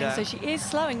quick running. So she is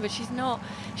slowing, but she's not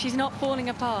falling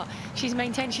apart. She's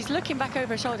maintained. She's looking back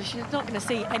over her shoulder. She's not going to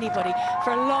see anybody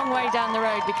for a long way down the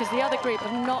road because the other group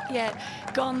have not yet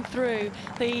gone through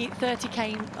the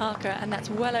 30K marker, and that's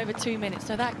well over 2 minutes.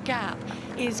 So that gap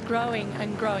is growing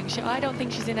and growing. I don't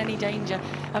think she's in any danger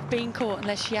of being caught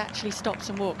unless she actually stops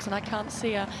and walks, and I can't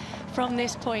see her from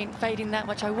this point fading that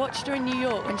much. I watched her in New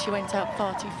York when she went out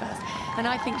far too fast, and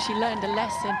I think she learned a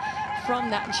lesson from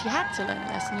that, and she had to learn a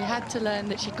lesson. You had to learn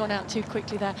that she'd gone out too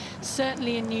quickly there,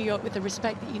 certainly in New York, with the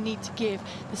respect that you need to give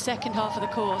the second half of the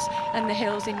course and the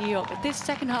hills in New York. But this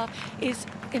second half is,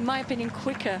 in my opinion,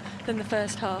 quicker than the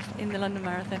first half in the London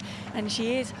Marathon, and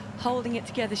she is holding it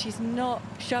together. She's not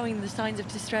showing the signs of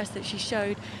distress that she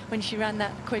showed when she ran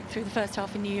that quick through the first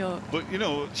half in New York. But, you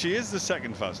know, she is the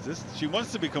second fastest. She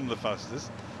wants to become the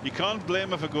fastest. You can't blame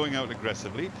her for going out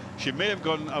aggressively. She may have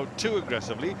gone out too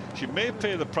aggressively. She may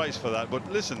pay the price for that.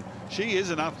 But listen, she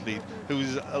is an athlete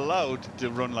who's allowed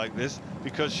to run like this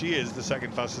because she is the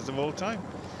second fastest of all time.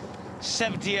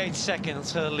 78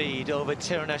 seconds her lead over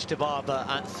Tirunesh Dibaba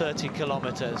at 30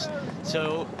 kilometers.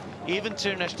 So even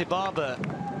Tirunesh Dibaba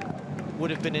would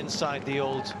have been inside the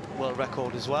old world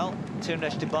record as well.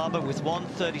 Tirunesh Dibaba with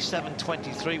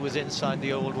 1:37.23 was inside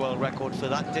the old world record for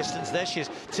that distance. There she is.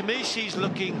 To me, she's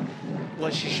looking, well,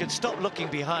 she should stop looking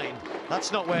behind.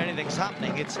 That's not where anything's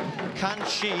happening. It's, can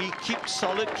she keep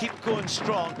solid, keep going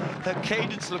strong? Her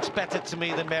cadence looks better to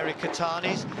me than Mary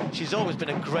Keitany's. She's always been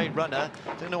a great runner.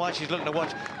 Don't know why she's looking to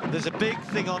watch. There's a big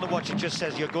thing on the watch. It just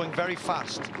says you're going very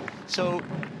fast. So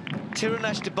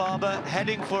Tirunesh Dibaba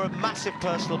heading for a massive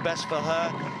personal best for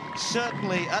her.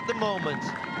 Certainly at the moment,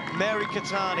 Mary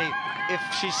Keitany, if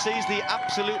she sees the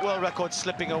absolute world record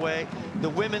slipping away, the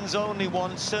women's only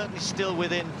one certainly still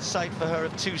within sight for her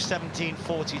of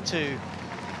 2:17.42.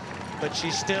 But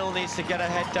she still needs to get her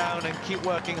head down and keep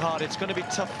working hard. It's going to be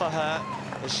tough for her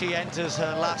as she enters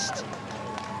her last,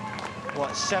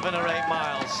 what, 7 or 8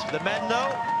 miles. The men, though,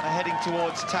 are heading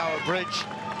towards Tower Bridge,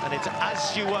 and it's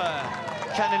as you were.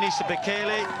 Keitany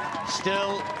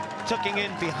still tucking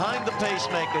in behind the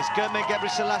pacemakers. Germe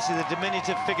Gebrselassie, the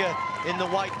diminutive figure in the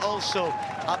white also.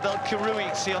 Abel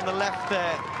Kirui, see on the left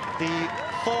there, the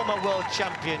former world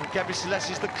champion.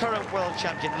 Gebrselassie is the current world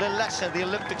champion. Lilesa, the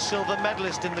Olympic silver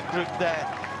medalist in the group there.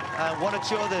 One or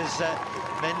two others,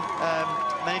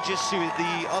 Menejissu,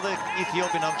 the other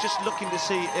Ethiopian. I'm just looking to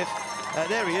see if,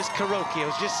 there he is, Karoki. I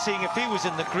was just seeing if he was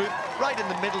in the group. Right in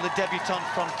the middle, the debutant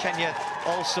from Kenya,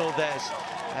 also there's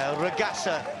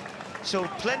Ragasa. So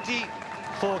plenty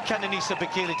for Kenenisa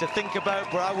Bekele to think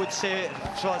about, but I would say,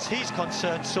 as far as he's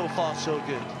concerned, so far so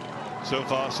good. So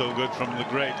far so good from the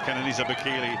great Kenenisa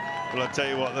Bekele. Well, I'll tell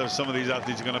you what, there's some of these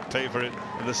athletes are going to pay for it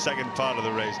in the second part of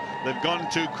the race. They've gone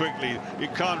too quickly. You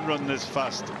can't run this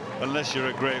fast unless you're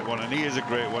a great one, and he is a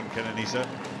great one, Kenenisa.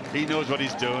 He knows what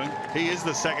he's doing. He is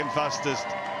the second fastest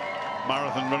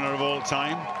marathon runner of all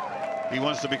time. He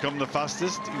wants to become the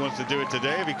fastest. He wants to do it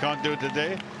today. If he can't do it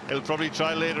today, he'll probably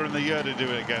try later in the year to do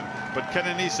it again. But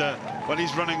Kenenisa, when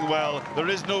he's running well, there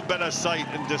is no better sight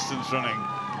in distance running.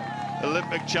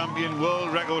 Olympic champion,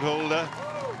 world record holder,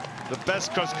 the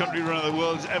best cross-country runner the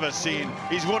world's ever seen.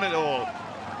 He's won it all.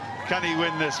 Can he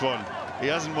win this one? He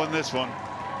hasn't won this one.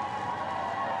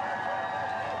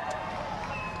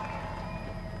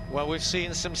 Well, we've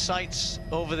seen some sights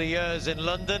over the years in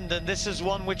London, and this is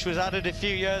one which was added a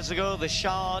few years ago, the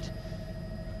Shard.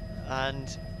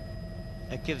 And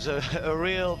it gives a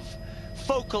real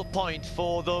focal point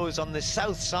for those on the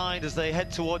south side as they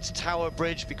head towards Tower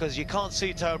Bridge, because you can't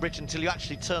see Tower Bridge until you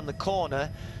actually turn the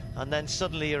corner, and then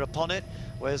suddenly you're upon it,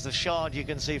 whereas the Shard you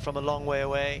can see from a long way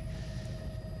away.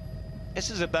 This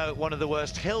is about one of the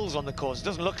worst hills on the course. It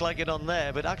doesn't look like it on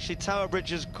there, but actually Tower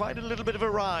Bridge is quite a little bit of a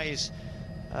rise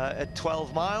at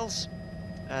 12 miles,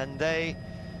 and they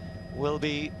will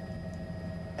be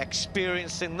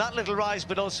experiencing that little rise,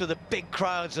 but also the big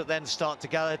crowds that then start to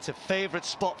gather. It's a favourite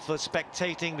spot for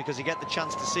spectating because you get the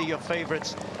chance to see your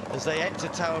favourites as they enter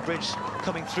Tower Bridge,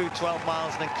 coming through 12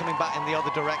 miles and then coming back in the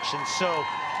other direction. So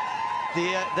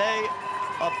they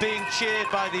are being cheered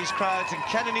by these crowds, and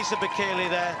Keitany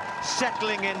there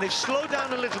settling in. They've slowed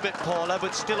down a little bit, Paula,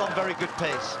 but still on very good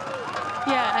pace.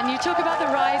 Yeah, and you talk about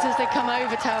the rise as they come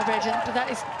over Tower Bridge, but that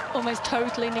is almost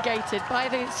totally negated by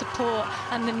the support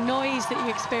and the noise that you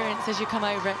experience as you come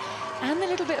over it, and the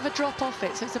little bit of a drop off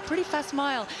it. So it's a pretty fast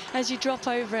mile as you drop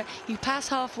over it. You pass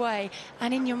halfway,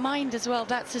 and in your mind as well,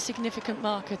 that's a significant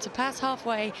marker. To pass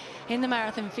halfway in the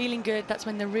marathon feeling good, that's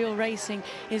when the real racing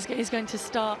is going to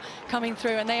start coming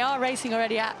through. And they are racing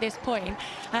already at this point,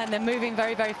 and they're moving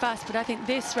very, very fast. But I think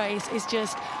this race is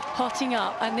just hotting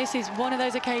up, and this is one of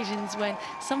those occasions when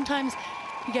sometimes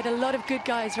you get a lot of good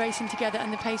guys racing together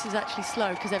and the pace is actually slow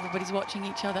because everybody's watching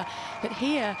each other. But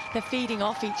here, they're feeding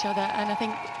off each other, and I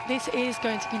think this is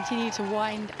going to continue to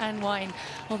wind and wind.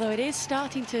 Although it is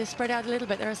starting to spread out a little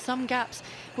bit. There are some gaps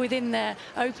within there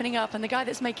opening up, and the guy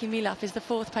that's making me laugh is the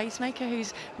fourth pacemaker,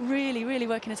 who's really, really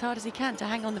working as hard as he can to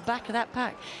hang on the back of that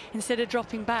pack instead of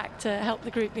dropping back to help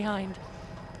the group behind.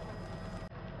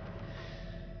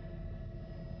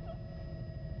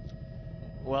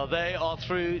 Well, they are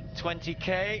through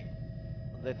 20k,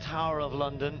 the Tower of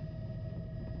London,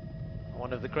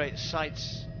 one of the great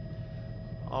sights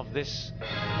of this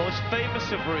most famous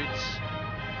of routes.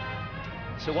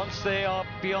 So once they are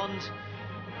beyond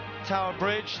Tower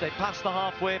Bridge, they pass the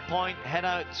halfway point, head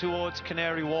out towards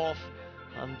Canary Wharf,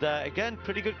 and again,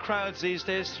 pretty good crowds these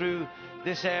days through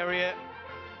this area,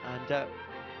 and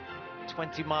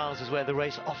 20 miles is where the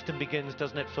race often begins,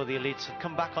 doesn't it, for the elites?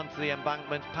 Come back onto the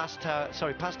embankment, past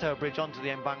Tower Bridge onto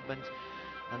the embankment,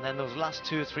 and then those last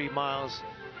 2 or 3 miles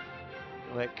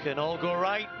where it can all go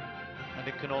right and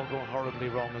it can all go horribly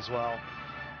wrong as well.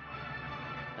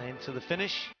 And into the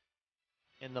finish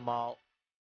in the mile.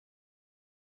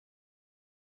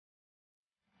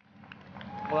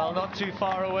 Well, not too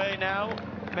far away now,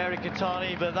 Mary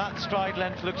Keitany, but that stride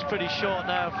length looks pretty short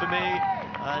now for me,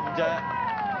 and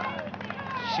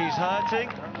she's hurting,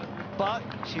 but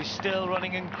she's still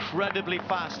running incredibly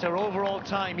fast. Her overall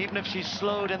time, even if she's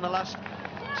slowed in the last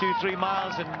 2-3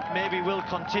 miles and maybe will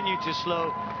continue to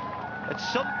slow, at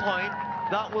some point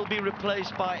that will be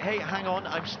replaced by, hey, hang on,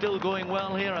 I'm still going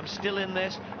well here, I'm still in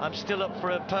this, I'm still up for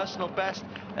a personal best,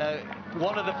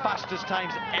 one of the fastest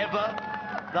times ever.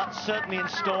 That's certainly in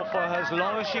store for her, as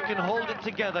long as she can hold it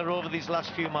together over these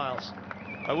last few miles.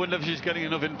 I wonder if she's getting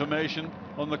enough information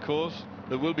on the course.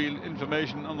 There will be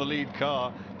information on the lead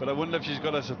car, but I wonder if she's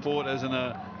got her supporters and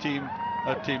her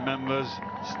team members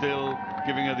still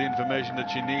giving her the information that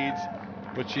she needs.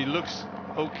 But she looks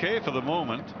okay for the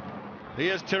moment.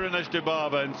 Here's Tirunesh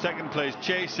Dibaba in second place,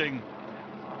 chasing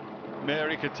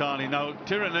Mary Keitany. Now,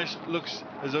 Tirunesh looks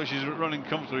as though she's running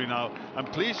comfortably now. I'm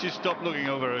pleased she stopped looking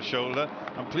over her shoulder.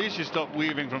 I'm pleased she stopped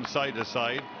weaving from side to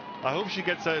side. I hope she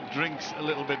gets her drinks a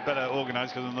little bit better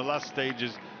organized, because in the last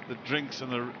stages, the drinks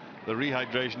and the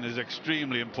rehydration is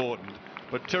extremely important.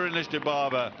 But Tirunesh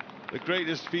Dibaba, the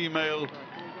greatest female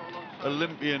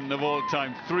Olympian of all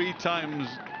time, 3 times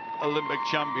Olympic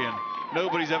champion.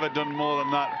 Nobody's ever done more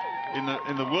than that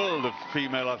in the world of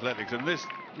female athletics, and this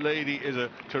lady is a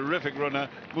terrific runner,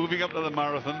 moving up to the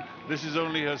marathon. This is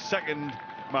only her second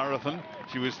marathon.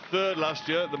 She was 3rd last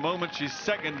year. At the moment, she's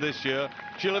 2nd this year.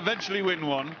 She'll eventually win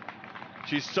one.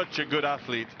 She's such a good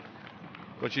athlete.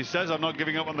 But she says, I'm not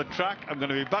giving up on the track. I'm going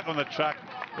to be back on the track.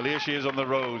 Well, here she is on the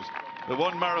roads. The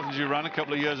one marathon she ran a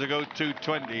couple of years ago,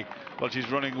 2:20. Well, she's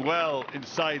running well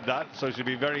inside that, so she'll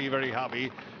be very, very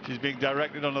happy. She's being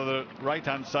directed on the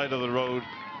right-hand side of the road.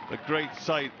 The great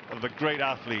sight of the great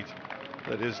athlete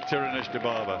that is Tirunesh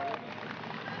Dibaba.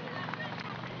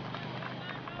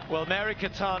 Well, Mary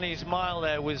Keitany's mile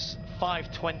there was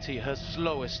 5:20, her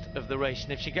slowest of the race,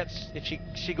 and if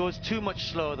she goes too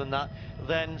much slower than that,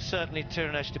 then certainly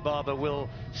Tirunesh Dibaba will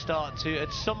start to,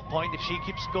 at some point, if she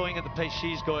keeps going at the pace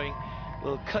she's going,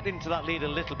 will cut into that lead a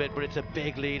little bit. But it's a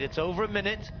big lead. It's over a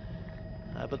minute,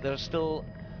 but there's still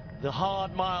the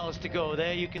hard miles to go.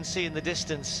 There you can see in the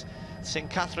distance St.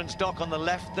 Catherine's Dock on the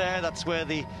left there. That's where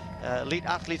the Elite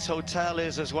Athletes Hotel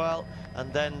is as well.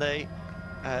 And then they,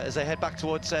 as they head back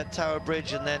towards Tower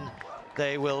Bridge, and then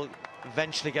they will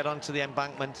eventually get onto the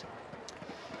embankment,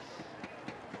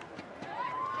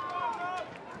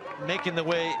 making the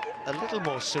way a little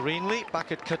more serenely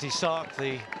back at Cutty Sark,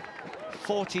 the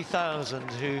 40,000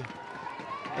 who,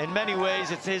 in many ways,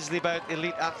 it is about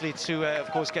elite athletes who, of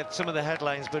course, get some of the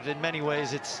headlines, but in many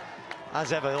ways, it's,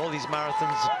 as ever, all these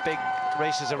marathons, big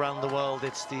races around the world,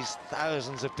 it's these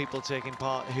thousands of people taking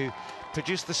part who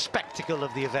produce the spectacle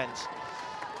of the event.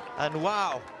 And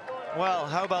wow, well,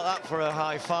 how about that for a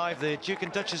high five? The Duke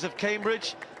and Duchess of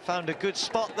Cambridge found a good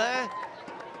spot there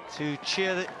to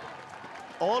cheer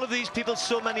all of these people,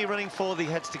 so many running for the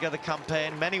Heads Together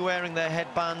campaign, many wearing their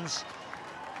headbands.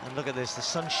 And look at this, the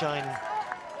sunshine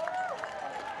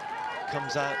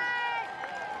comes out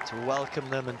to welcome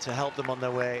them and to help them on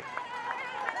their way.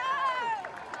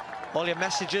 All your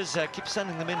messages, keep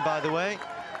sending them in, by the way.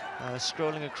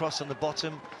 Scrolling across on the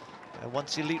bottom.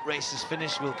 Once the elite race is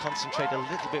finished, we'll concentrate a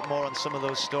little bit more on some of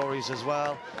those stories as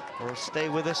well. Or stay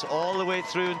with us all the way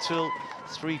through until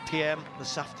 3 p.m.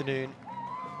 this afternoon.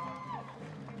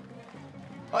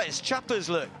 Oh, it's Chappers,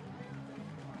 look.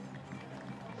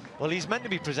 Well, he's meant to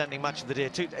be presenting Match of the Day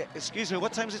too. Excuse me,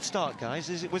 what time does it start,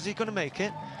 guys? Was he going to make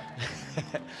it?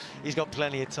 He's got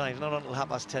plenty of time. Not until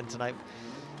 10:30 tonight.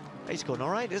 He's going all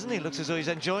right, isn't he? Looks as though he's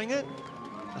enjoying it,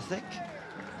 I think.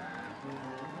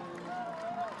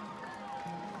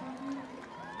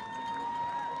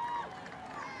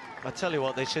 I tell you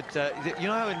what, they should... you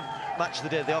know how in Match of the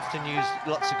Day they often use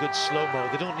lots of good slow-mo?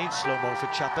 They don't need slow-mo for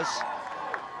Chappers.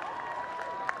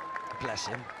 Bless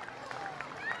him.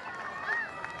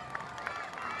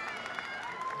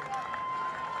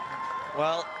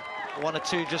 Well, one or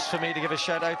two just for me to give a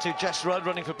shout out to. Jess Rudd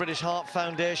running for British Heart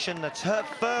Foundation. That's her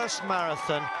first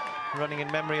marathon, running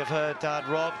in memory of her dad,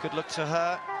 Rob. Good luck to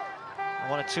her. And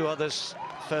one or two others,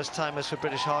 first-timers for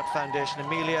British Heart Foundation.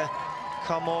 Amelia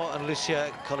Como and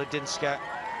Lucia Kolodinska.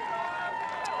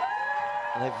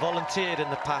 And they've volunteered in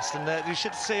the past, and you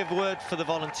should say a word for the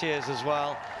volunteers as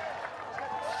well.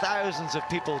 Thousands of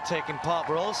people taking part,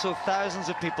 but also thousands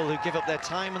of people who give up their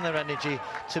time and their energy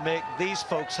to make these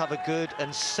folks have a good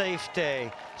and safe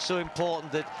day. So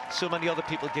important that so many other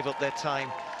people give up their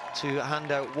time to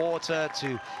hand out water,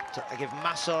 to give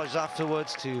massage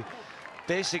afterwards, to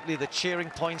basically the cheering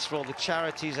points for all the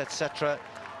charities, etc.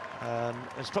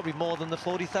 There's probably more than the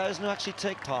 40,000 who actually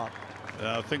take part.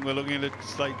 I think we're looking at a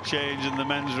slight change in the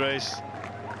men's race.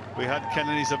 We had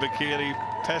Keitany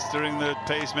pestering the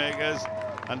pacemakers,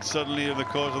 and suddenly in the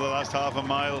course of the last half a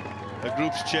mile, the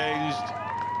group's changed.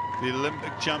 The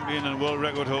Olympic champion and world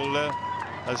record holder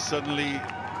has suddenly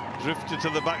drifted to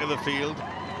the back of the field.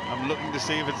 I'm looking to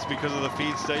see if it's because of the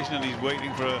feed station and he's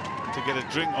waiting to get a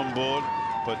drink on board.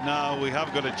 But now we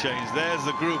have got a change. There's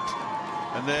the group.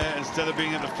 And there, instead of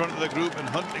being at the front of the group and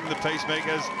hunting the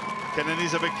pacemakers, Keitany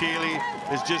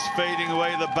is just fading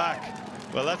away at the back.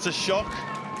 Well, that's a shock.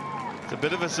 It's a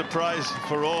bit of a surprise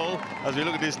for all as we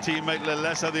look at his teammate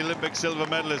Lelesa, the Olympic silver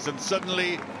medalist, and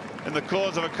suddenly in the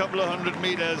course of a couple of 100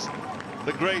 meters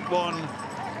the great one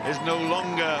is no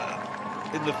longer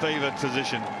in the favored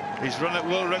position. He's run at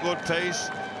world record pace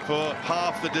for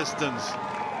half the distance.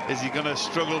 Is he going to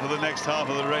struggle for the next half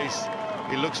of the race?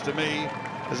 He looks to me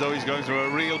as though he's going through a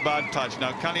real bad patch.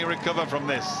 Now, can he recover from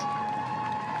this?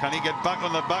 Can he get back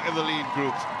on the back of the lead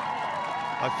group?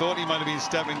 I thought he might have been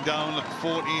stepping down at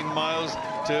 14 miles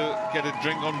to get a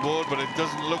drink on board, but it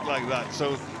doesn't look like that.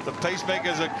 So the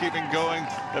pacemakers are keeping going,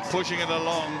 they're pushing it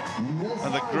along,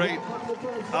 and the great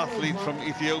athlete from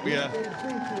Ethiopia,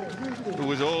 who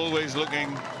was always looking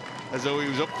as though he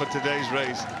was up for today's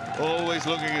race, always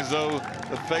looking as though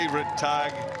the favorite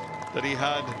tag that he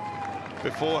had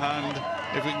beforehand.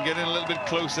 If we can get in a little bit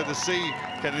closer to see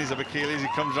Keitany as he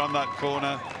comes around that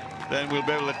corner, then we'll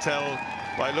be able to tell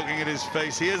by looking at his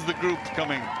face. Here's the group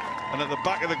coming, and at the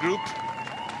back of the group,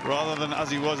 rather than as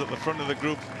he was at the front of the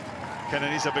group,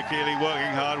 Keitany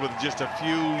working hard with just a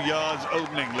few yards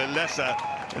opening. Lelesa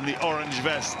in the orange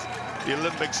vest, the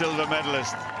Olympic silver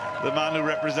medalist, the man who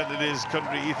represented his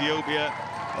country, Ethiopia,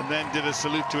 and then did a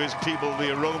salute to his people,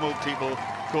 the Oromo people,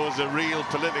 caused a real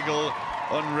political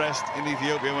unrest in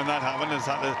Ethiopia when that happened. Has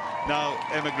had to now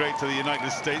emigrate to the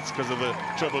United States because of the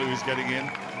trouble he was getting in.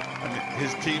 And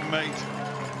his teammate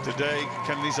today,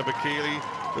 Keitany,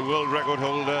 the world record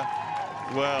holder,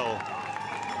 well,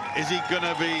 is he going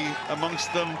to be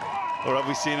amongst them, or have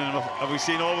we seen enough? Have we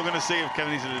seen all we're going to see of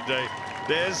Keitany today?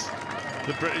 There's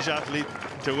the British athlete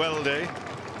Tewelde,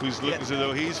 who's looking as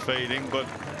though he's fading, but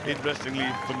interestingly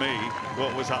for me,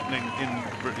 what was happening in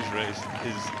the British race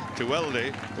is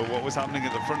Tewelde, but what was happening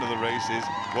at the front of the race is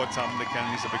what's happened to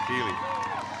Keitany.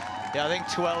 Yeah, I think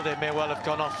Tewelde may well have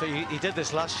gone off. He did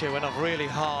this last year, went off really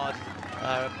hard,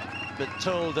 but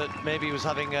told that maybe he was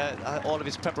having all of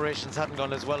his preparations hadn't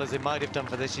gone as well as they might have done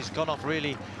for this. He's gone off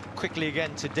really quickly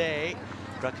again today,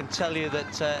 but I can tell you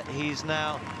that he's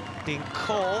now being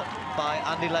caught by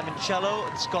Andy Lemoncello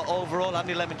and Scott Overall.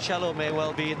 Andy Lemoncello may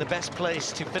well be in the best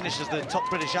place to finish as the top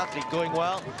British athlete, going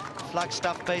well.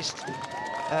 Flagstaff-based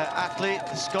athlete,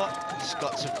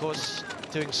 Scott's of course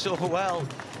doing so well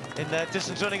in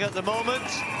distance running at the moment,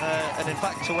 and in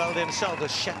fact Tewelde himself, the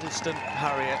Shettleston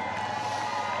Harrier.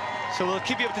 So we'll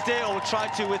keep you up to date, or we'll try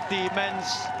to, with the men's,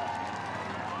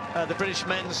 the British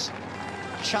men's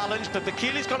challenge, but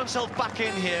Bekele's got himself back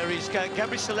in here. He's got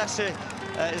Gabriel Salese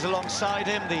is alongside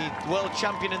him, the world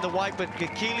champion in the white, but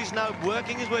Bekele's now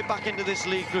working his way back into this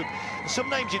lead group.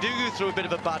 Sometimes you do go through a bit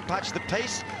of a bad patch. The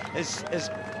pace is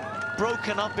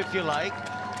broken up, if you like.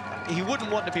 He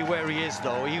wouldn't want to be where he is,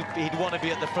 though. He'd want to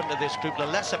be at the front of this group.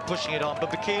 Lalessa pushing it on,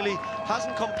 but Bekele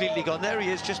hasn't completely gone. There he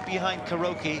is, just behind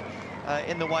Kuroki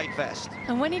in the white vest.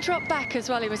 And when he dropped back as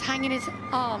well, he was hanging his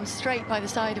arm straight by the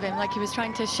side of him, like he was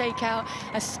trying to shake out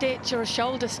a stitch or a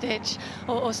shoulder stitch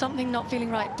or something not feeling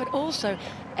right. But also,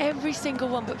 every single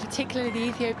one, but particularly the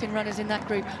Ethiopian runners in that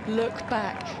group, looked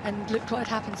back and looked what had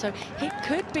happened. So it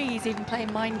could be he's even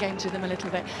playing mind games with them a little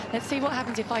bit. Let's see what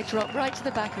happens if I drop right to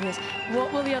the back of this.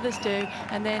 What will the others do?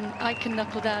 And then I can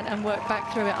knuckle down and work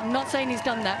back through it. I'm not saying he's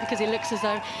done that, because he looks as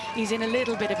though he's in a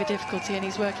little bit of a difficulty and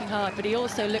he's working hard, but he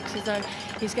also looks as though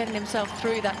he's getting himself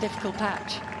through that difficult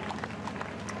patch.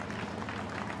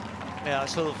 Yeah, I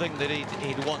still think that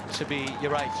he'd want to be,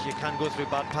 you're right, you can go through a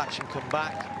bad patch and come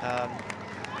back.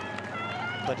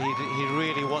 But he'd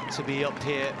really want to be up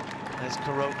here as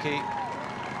Kuroki.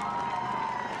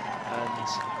 And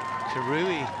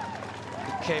Kirui,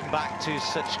 who came back to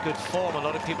such good form. A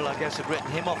lot of people, I guess, had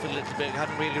written him off a little bit.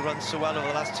 Hadn't really run so well over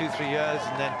the last 2-3 years.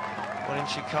 And then when in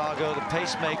Chicago, the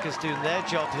pacemakers doing their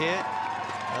job here.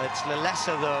 It's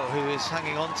Lalessa, though, who is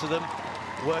hanging on to them,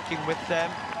 working with them.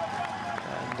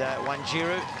 And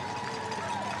Wanjiru,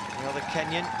 the other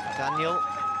Kenyan, Daniel.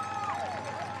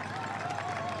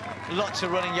 Lots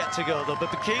of running yet to go, though, but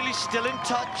Bekele's still in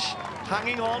touch,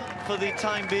 hanging on for the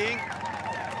time being.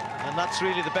 And that's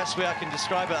really the best way I can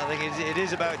describe it. I think it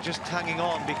is about just hanging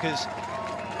on, because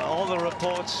all the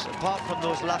reports, apart from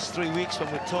those last 3 weeks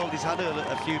when we're told he's had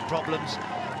a few problems,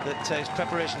 that his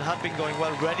preparation had been going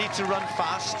well, ready to run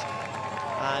fast,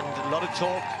 and a lot of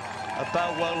talk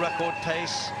about world record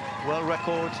pace, world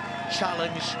record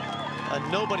challenge, and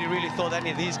nobody really thought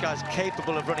any of these guys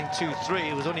capable of running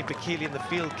 2-3. It was only Bekele in the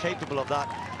field capable of that,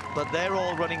 but they're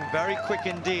all running very quick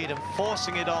indeed and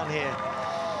forcing it on here.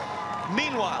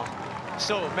 Meanwhile,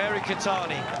 so Mary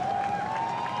Keitany,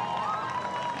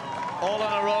 all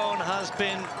on her own, has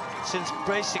been since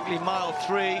basically mile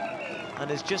 3, and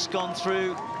has just gone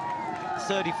through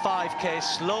 35k,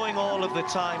 slowing all of the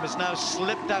time, has now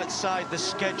slipped outside the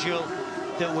schedule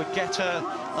that would get her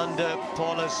under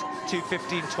Paula's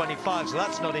 2:15.25, so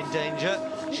that's not in danger.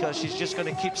 So she's just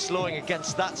going to keep slowing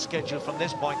against that schedule from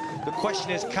this point. The question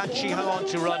is, can she hang on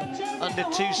to run under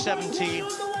 2:17,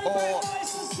 or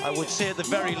I would say at the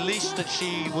very least that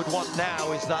she would want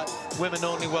now is that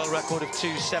women-only world record of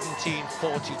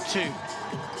 2:17.42.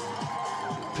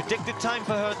 Predicted time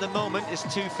for her at the moment is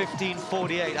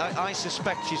 2:15.48. I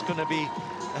suspect she's going to be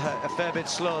a fair bit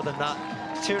slower than that.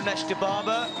 Tirunesh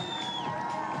Dibaba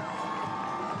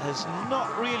has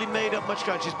not really made up much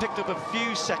ground. She's picked up a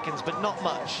few seconds, but not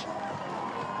much.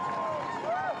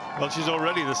 Well, she's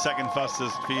already the second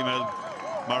fastest female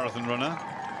marathon runner.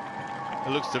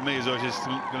 It looks to me as though she's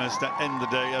going to end the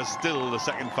day as still the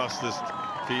second fastest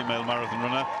female marathon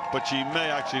runner, but she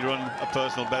may actually run a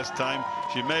personal best time.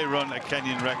 She may run a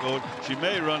Kenyan record. She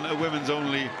may run a women's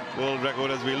only world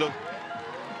record, as we look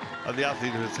at the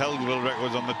athlete who has held world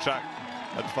records on the track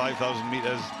at 5,000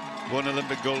 meters, won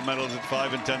Olympic gold medals at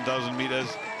 5 and 10,000 meters,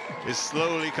 is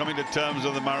slowly coming to terms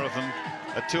with the marathon.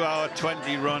 A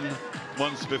 2:20 run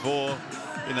once before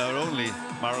in her only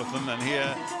marathon, and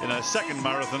here in her second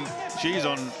marathon, she's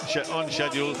on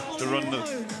schedule to run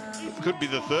could be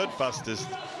the third fastest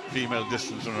female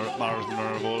distance runner, marathon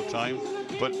runner of all time.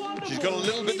 But she's got a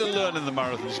little bit to learn in the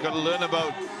marathon. She's got to learn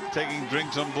about taking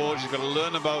drinks on board. She's got to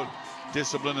learn about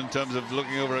discipline in terms of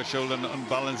looking over her shoulder and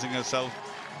unbalancing herself.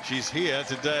 She's here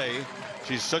today.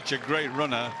 She's such a great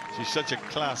runner. She's such a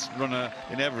class runner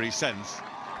in every sense.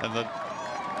 And the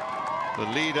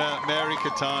leader, Mary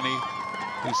Keitany,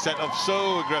 who set up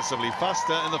so aggressively,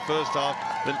 faster in the first half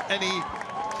than any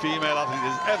female athlete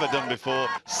has ever done before.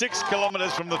 6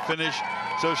 kilometers from the finish,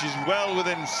 so she's well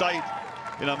within sight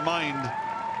in her mind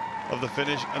of the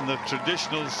finish and the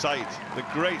traditional sight, the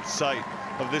great sight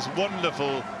of this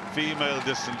wonderful female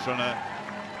distance runner,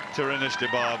 Tirunesh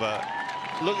Dibaba.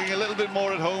 Looking a little bit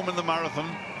more at home in the marathon,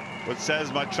 but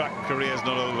says my track career is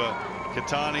not over.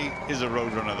 Keitany is a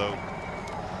road runner, though.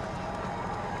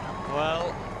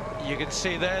 Well, you can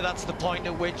see there, that's the point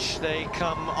at which they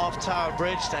come off Tower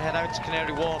Bridge to head out to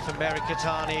Canary Wharf, and Mary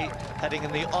Keitany, heading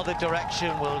in the other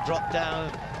direction, will drop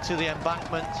down to the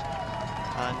embankment.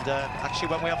 And actually,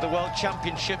 when we have the World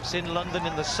Championships in London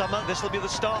in the summer, this will be the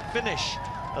start-finish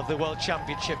of the World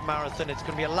Championship Marathon. It's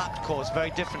going to be a lap course, very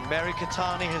different. Mary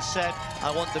Keitany has said,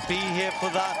 I want to be here for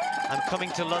that. I'm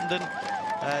coming to London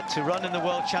to run in the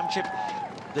World Championship.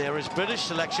 there is British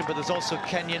selection, but there's also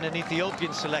Kenyan and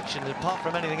Ethiopian selection, apart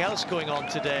from anything else going on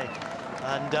today.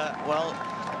 And, well,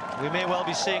 we may well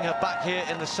be seeing her back here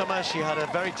in the summer. She had a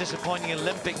very disappointing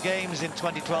Olympic Games in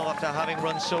 2012 after having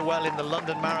run so well in the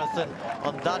London Marathon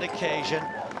on that occasion.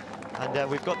 And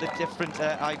we've got the different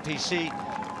IPC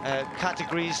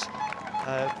categories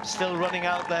still running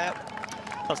out there.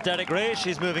 That's Derek Ray.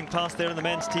 She's moving past there in the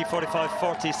men's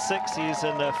T45-46. He's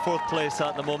in 4th place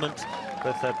at the moment,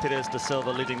 with Pires de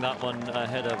Silva leading that one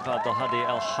ahead of Abdelhadi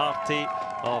El Harti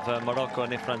of Morocco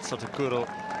and Efran Sotokouro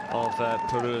of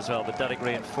Peru as well. But Derek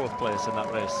Ray in 4th place in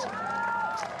that race.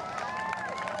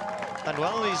 And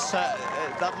well,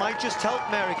 that might just help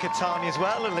Mary Keitany as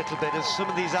well a little bit, as some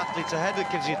of these athletes ahead,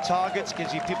 it gives you targets,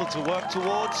 gives you people to work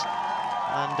towards.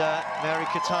 And Mary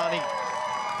Keitany,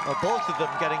 well, both of them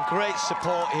getting great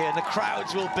support here, and the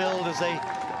crowds will build as they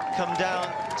come down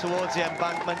towards the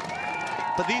embankment.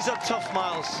 But these are tough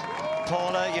miles,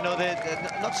 Paula. You know, they're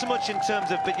not so much in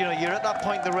terms of, but you know, you're at that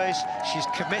point in the race. She's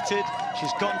committed.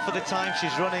 She's gone for the time.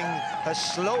 She's running her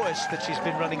slowest that she's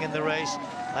been running in the race.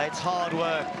 It's hard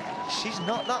work. She's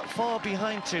not that far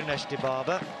behind Tirunesh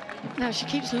Dibaba. No, she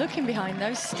keeps looking behind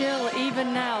though, still,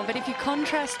 even now. But if you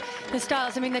contrast the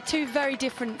styles, I mean, they're two very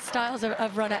different styles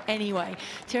of runner anyway.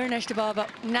 Tirunesh Dibaba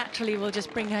naturally will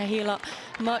just bring her heel up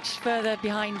much further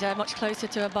behind her, much closer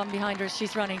to her bum behind her as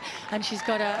she's running. And she's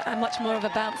got a much more of a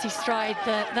bouncy stride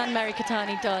than Mary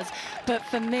Keitany does. But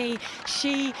for me,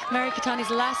 Mary Keitany's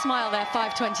last mile there,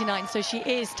 5:29, so she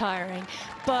is tiring.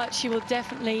 But she will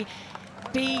definitely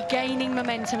be gaining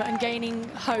momentum and gaining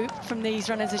hope from these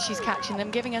runners as she's catching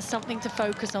them, giving us something to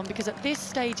focus on, because at this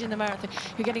stage in the marathon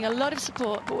you're getting a lot of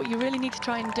support, but what you really need to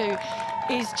try and do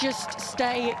is just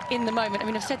stay in the moment. I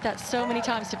mean, I've said that so many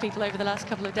times to people over the last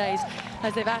couple of days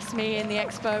as they've asked me in the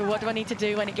expo, what do I need to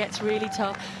do when it gets really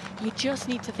tough? You just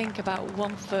need to think about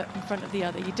one foot in front of the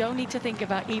other. You don't need to think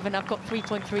about even I've got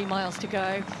 3.3 miles to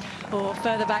go, or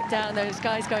further back down, those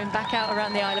guys going back out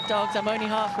around the Isle of Dogs, I'm only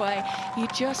halfway. You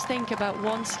just think about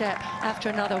one step after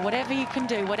another, whatever you can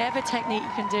do, whatever technique you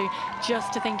can do,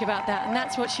 just to think about that. And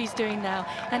that's what she's doing now.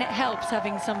 And it helps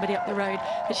having somebody up the road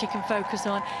that she can focus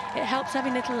on. It helps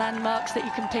having little landmarks that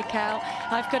you can pick out.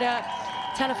 I've got a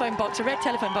telephone box, a red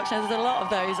telephone box. Now, there's a lot of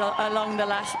those along the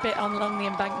last bit along the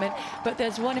embankment, but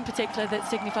there's one in particular that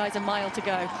signifies a mile to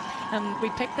go. We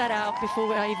picked that out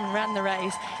before I even ran the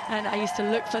race, and I used to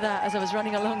look for that as I was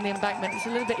running along the embankment. It's a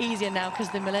little bit easier now because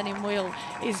the Millennium Wheel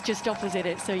is just opposite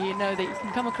it, so you know that you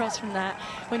can come across from that.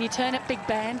 When you turn at Big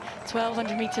Ben,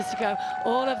 1,200 meters to go,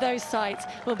 all of those sites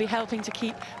will be helping to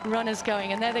keep runners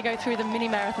going. And there they go through the mini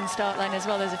marathon start line as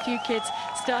well. There's a few kids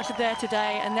started there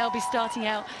today, and they'll be starting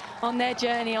out on their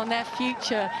journey, on their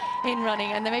future in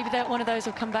running, and then maybe one of those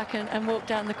will come back and walk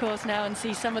down the course now and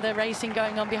see some of the racing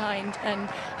going on behind, and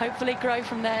hopefully grow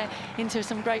from there into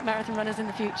some great marathon runners in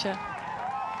the future.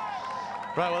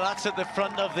 Right, well, that's at the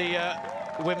front of the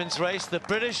women's race. The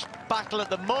British battle at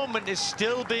the moment is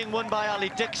still being won by Ali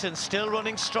Dixon, still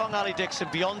running strong, Ali Dixon,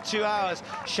 beyond 2 hours.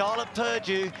 Charlotte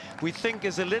Purdue, we think,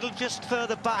 is a little just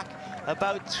further back,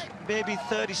 about maybe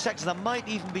 30 seconds. That might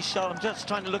even be Charlotte. I'm just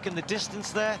trying to look in the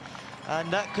distance there,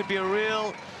 and that could be a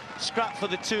real scrap for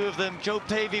the two of them. Jo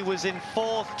Pavey was in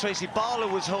 4th. Tracy Barlow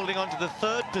was holding on to the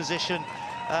 3rd position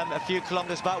a few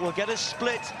kilometers back. We'll get a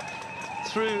split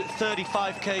through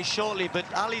 35k shortly, but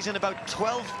Ali's in about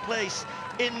 12th place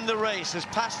in the race, has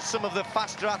passed some of the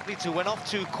faster athletes who went off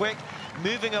too quick,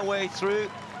 moving her way through,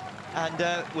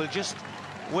 and we're just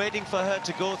waiting for her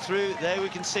to go through. There we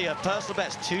can see her personal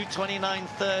best,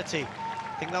 2:29.30.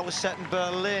 I think that was set in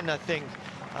Berlin, I think.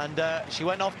 And she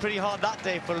went off pretty hard that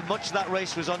day. For much of that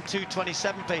race was on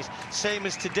 2:27 pace, same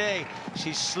as today.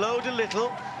 She's slowed a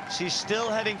little. She's still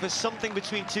heading for something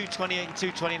between 2:28 and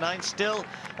 2:29. Still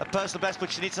a personal best, but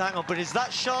she needs to hang on. But is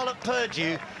that Charlotte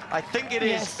Purdue? I think it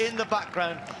is, in the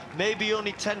background. Maybe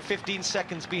only 10-15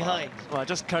 seconds behind. Well, I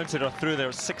just counted her through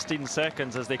there, 16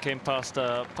 seconds as they came past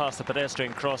the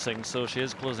pedestrian crossing, so she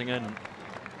is closing in.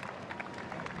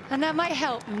 And that might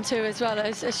help them too as well,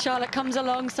 as Charlotte comes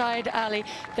alongside Ali.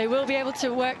 They will be able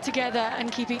to work together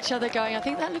and keep each other going. I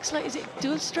think that looks like, is it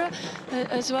Dulstra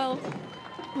as well,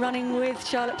 running with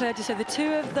Charlotte Purdue? So the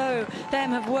two of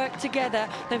them have worked together.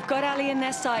 They've got Ali in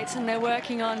their sights and they're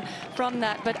working on from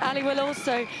that. But Ali will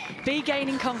also be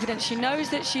gaining confidence. She knows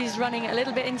that she's running a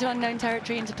little bit into unknown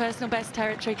territory, into personal best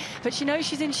territory, but she knows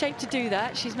she's in shape to do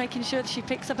that. She's making sure that she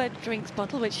picks up her drinks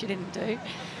bottle, which she didn't do.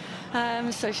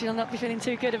 So she'll not be feeling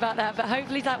too good about that, but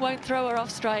hopefully that won't throw her off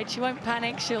stride. She won't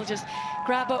panic. She'll just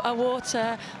grab a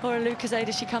water or a Lucozade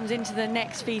as she comes into the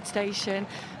next feed station.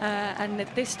 And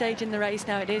at this stage in the race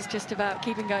now, it is just about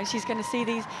keeping going. She's going to see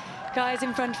these guys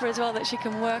in front of her as well that she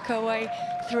can work her way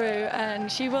through,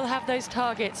 and she will have those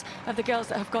targets of the girls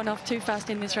that have gone off too fast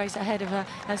in this race ahead of her,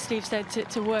 as Steve said,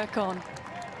 to work on.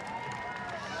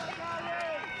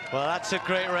 Well, that's a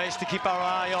great race to keep our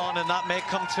eye on, and that may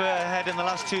come to a head in the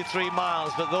last 2-3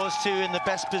 miles. But those two in the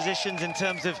best positions in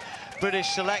terms of British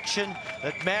selection.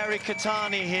 Mary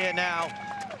Keitany here now,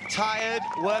 tired,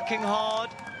 working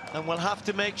hard, and we'll have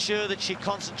to make sure that she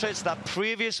concentrates. That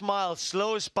previous mile,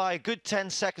 slowest by a good 10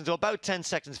 seconds, or about 10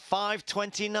 seconds,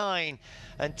 5:29.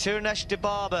 And Tirunesh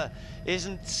Dibaba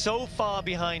isn't so far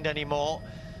behind anymore.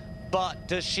 But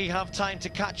does she have time to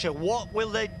catch her? What will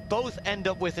they both end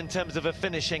up with in terms of a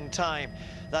finishing time?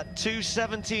 That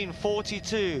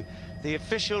 2:17.42, the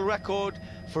official record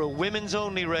for a women's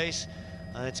only race,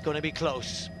 and it's going to be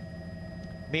close.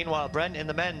 Meanwhile, Brent, in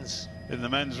the men's. In the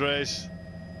men's race,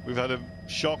 we've had a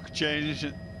shock change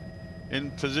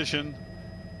in position.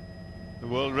 The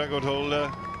world record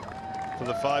holder for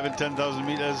the 5 and 10,000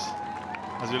 meters.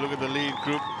 As we look at the lead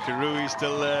group, Kirui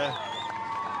still there.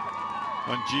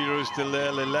 Wanjiru still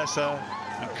there, Lilesa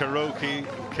and Karoki,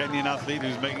 Kenyan athlete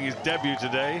who's making his debut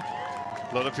today.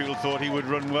 A lot of people thought he would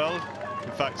run well.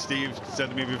 In fact, Steve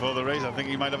said to me before the race, I think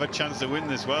he might have a chance to win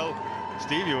this. Well,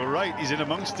 Steve, you were right, he's in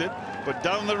amongst it. But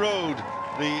down the road,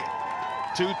 the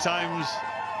 2 times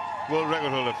world record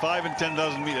holder, 5 and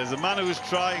 10,000 meters, the man who was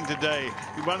trying today,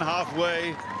 he ran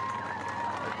halfway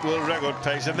world record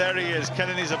pace, and there he is,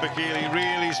 Keitany Sabakili,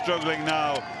 really struggling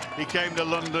now. He came to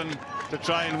London to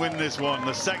try and win this one,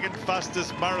 the 2nd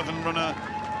fastest marathon runner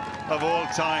of all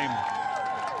time,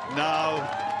 now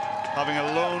having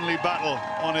a lonely battle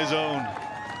on his own.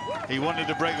 He wanted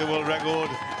to break the world record,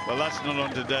 well, that's not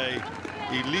on today.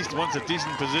 He at least wants a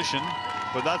decent position,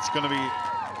 but that's going to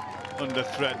be under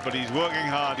threat. But he's working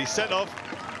hard. He set off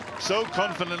so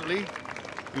confidently.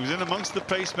 He was in amongst the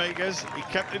pacemakers. He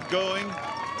kept it going.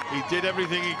 He did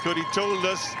everything he could. He told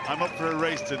us, I'm up for a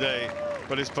race today.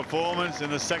 But his performance in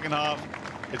the second half,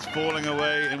 it's falling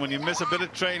away. And when you miss a bit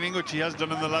of training, which he has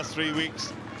done in the last 3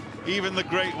 weeks, even the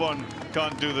great one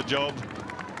can't do the job.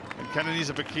 And Keitany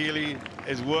Sabakili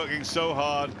is working so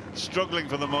hard, struggling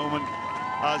for the moment,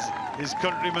 as his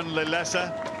countryman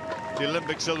Lilesa, the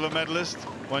Olympic silver medalist,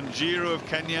 Wanjiru of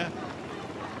Kenya,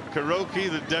 Karoki,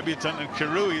 the debutant, and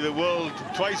Kirui,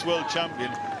 the twice world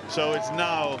champion. So it's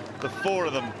now the 4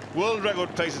 of them. World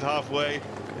record pace at halfway.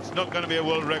 It's not going to be a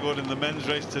world record in the men's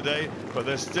race today, but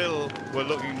we're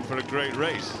looking for a great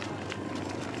race.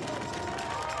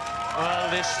 Well,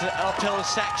 this uphill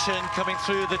section coming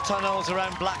through the tunnels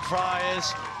around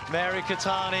Blackfriars, Mary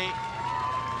Keitany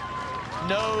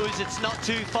knows it's not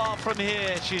too far from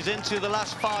here. She's into the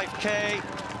last 5K,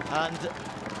 and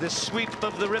the sweep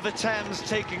of the River Thames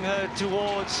taking her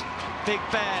towards Big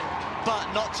Ben,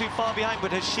 but not too far behind.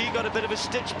 But has she got a bit of a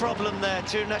stitch problem there?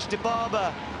 Tirunesh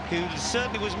Dibaba, who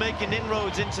certainly was making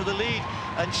inroads into the lead,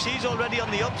 and she's already on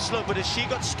the upslope, but has she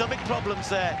got stomach problems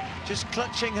there? Just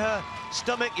clutching her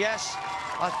stomach. Yes,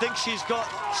 I think she's got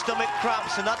stomach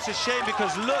cramps, and that's a shame,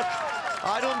 because look,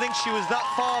 I don't think she was that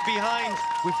far behind.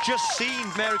 We've just seen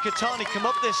Mary Keitany come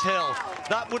up this hill.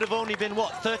 That would have only been,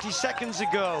 what, 30 seconds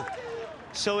ago.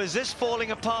 So is this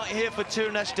falling apart here for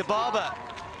Tirunesh Dibaba?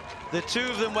 The 2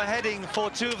 of them were heading for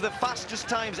 2 of the fastest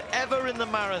times ever in the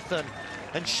marathon,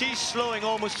 and she's slowing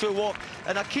almost to a walk.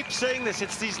 And I keep saying this,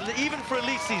 it's these, even for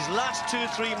elites, these last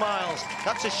 2-3 miles,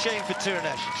 that's a shame for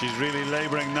Tirunesh. She's really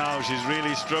laboring now. She's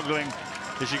really struggling.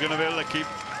 Is she going to be able to keep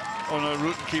on her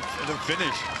route and keep the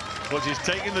finish? Well, she's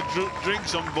taking the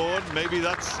drinks on board. Maybe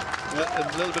that's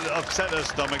a little bit upset her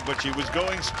stomach, but she was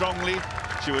going strongly.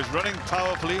 She was running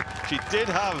powerfully. She did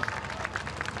have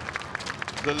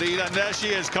the lead, and there she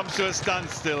is, comes to a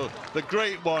standstill. The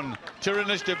great one,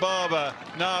 Tirunesh Dibaba,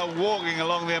 now walking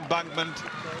along the embankment,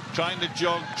 trying to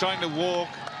jog, trying to walk,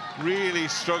 really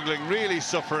struggling, really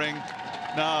suffering.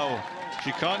 Now,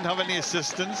 she can't have any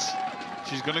assistance.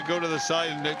 She's going to go to the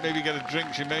side and maybe get a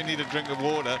drink. She may need a drink of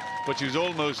water, but she was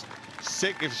almost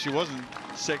sick if she wasn't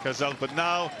sick herself. But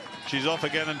now she's off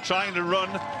again and trying to run,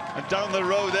 and down the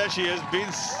road there she is,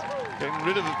 getting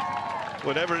rid of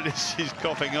whatever it is she's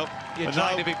coughing up. You're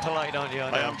trying to be polite, aren't you?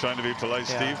 I am trying to be polite,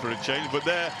 Steve, for a change. But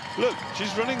there, look,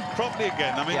 she's running properly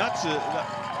again. I mean, that's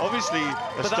obviously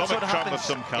a stomach cramp of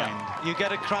some kind. Yeah. You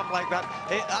get a cramp like that.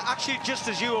 Actually, just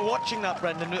as you were watching that,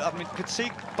 Brendan, I mean, could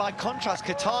see by contrast,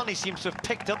 Keitany seems to have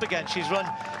picked up again. She's run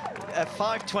a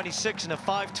 5:26 and a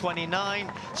 5:29,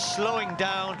 slowing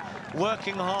down,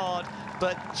 working hard,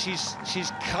 but she's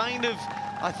kind of,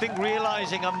 I think,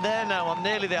 realizing I'm there now, I'm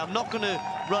nearly there. I'm not going to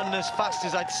run as fast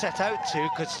as I'd set out to,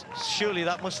 because surely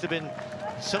that must have been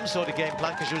some sort of game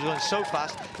plan, because she was going so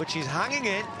fast. But she's hanging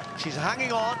in, she's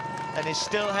hanging on, and is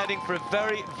still heading for a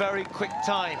very, very quick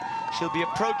time. She'll be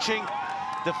approaching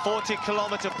the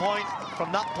 40-kilometre point.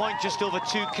 From that point, just over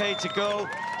 2K to go.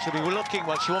 She'll be looking,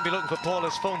 well, she won't be looking for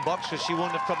Paula's phone box, because she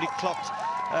won't have probably clocked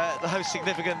how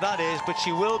significant that is, but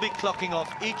she will be clocking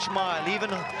off each mile, even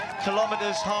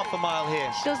kilometres, half a mile here.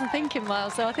 She doesn't think in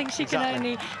miles, so I think she can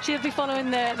only, she'll be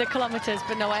following the kilometres,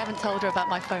 but no, I haven't told her about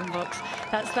my phone box.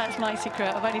 That's my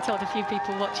secret. I've only told a few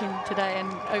people watching today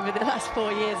and over the last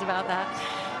 4 years about that.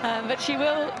 But she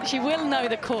will know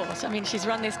the course. I mean, she's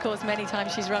run this course many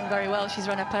times. She's run very well. She's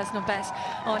run her personal best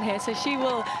on here. So she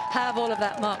will have all of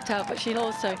that marked out, but she'll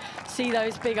also see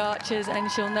those big arches, and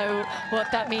she'll know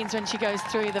what that means when she goes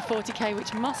through the 40K,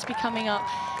 which must be coming up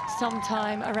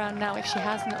sometime around now if she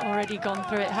hasn't already gone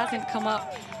through it. It hasn't come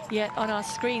up yet on our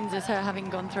screens as her having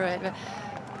gone through it. But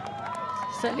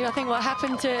certainly, I think what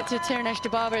happened to Tirunesh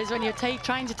Dibaba is when you're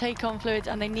trying to take on fluids,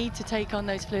 and they need to take on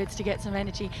those fluids to get some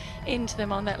energy into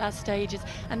them on that last stages,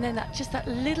 and then just that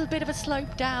little bit of a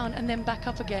slope down and then back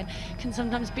up again can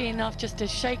sometimes be enough just to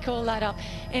shake all that up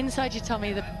inside your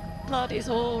tummy. The blood is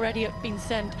already been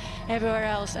sent everywhere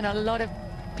else, and a lot of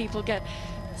people get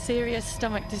serious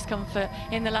stomach discomfort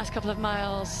in the last couple of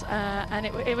miles, and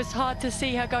it was hard to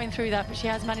see her going through that, but she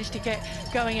has managed to get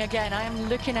going again. I am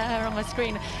looking at her on my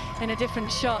screen in a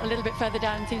different shot a little bit further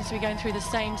down, seems to be going through the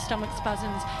same stomach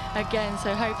spasms again,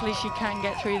 so hopefully she can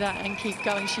get through that and keep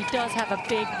going. She does have a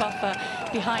big buffer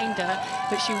behind her,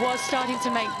 but she was starting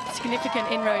to make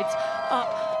significant inroads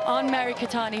up on Mary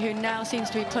Keitany, who now seems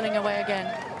to be pulling away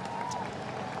again.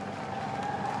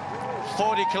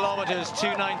 40 kilometres,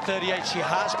 2:09:38. She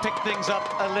has picked things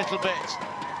up a little bit,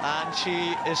 and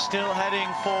she is still heading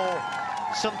for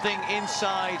something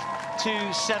inside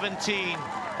 2:17,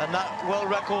 and that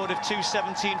world record of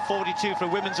 2:17:42 for a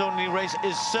women's only race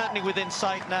is certainly within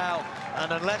sight now,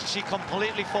 and unless she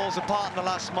completely falls apart in the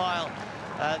last mile,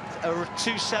 a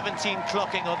 2:17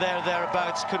 clocking or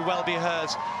thereabouts could well be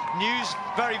hers. News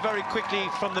very, very quickly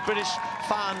from the British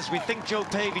fans. We think Joe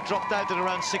Pavey dropped out at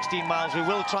around 16 miles. We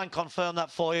will try and confirm that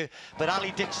for you. But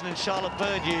Ali Dixon and Charlotte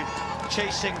Purdue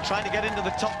chasing, trying to get into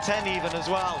the top 10 even as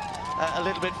well, a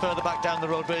little bit further back down the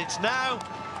road. But it's now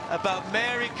about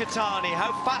Mary Keitany.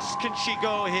 How fast can she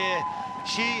go here?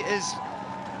 She is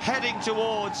heading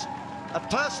towards a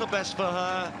personal best for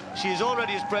her. She is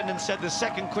already, as Brendan said, the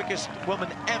second quickest woman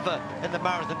ever in the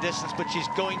marathon distance, but she's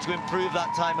going to improve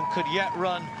that time and could yet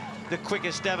run the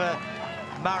quickest ever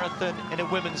marathon in a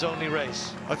women's only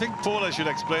race. I think Paula should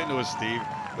explain to us, Steve,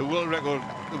 the world record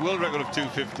of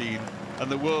 2:15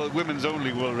 and the women's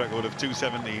only world record of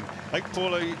 2:17. Like,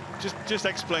 Paula, just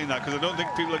explain that, because I don't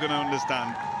think people are going to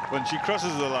understand when she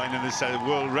crosses the line and it says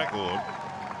world record.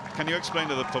 Can you explain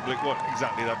to the public what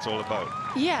exactly that's all about?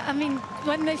 Yeah, I mean,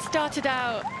 when they started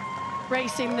out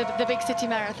racing the big city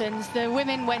marathons, the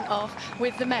women went off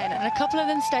with the men, and a couple of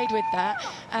them stayed with that,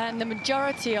 and the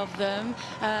majority of them,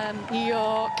 New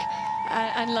York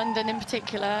and London in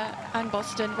particular, and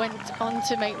Boston, went on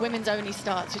to make women's only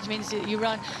starts, which means that you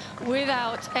run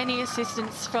without any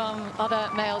assistance from other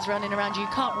males running around you. You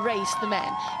can't race the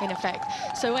men, in effect.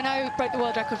 So when I broke the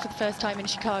world record for the first time in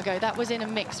Chicago, that was in a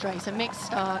mixed race, a mixed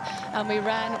start, and we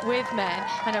ran with men,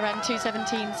 and I ran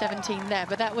 2:17:17 there,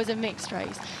 but that was a mixed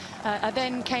race. I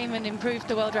then came and improved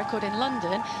the world record in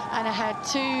London, and I had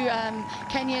two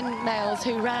Kenyan males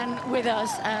who ran with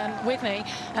us, with me,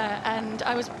 and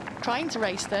I was trying to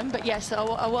race them, but yes,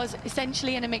 I was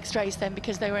essentially in a mixed race then,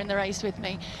 because they were in the race with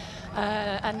me.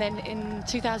 And then in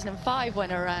 2005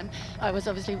 when I ran, I was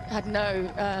obviously had no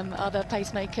other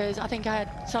pacemakers. I think I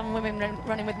had some women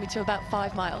running with me to about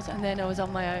 5 miles, and then I was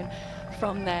on my own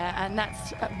from there, and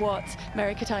that's what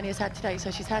Mary Keitany has had today.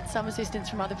 So she's had some assistance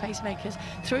from other pacemakers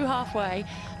through halfway,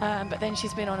 but then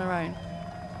she's been on her own.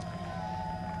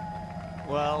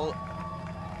 Well,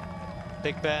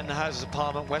 Big Ben, the Houses of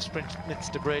Parliament,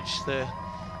 Westminster Bridge, the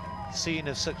scene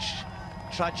of such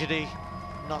tragedy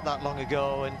not that long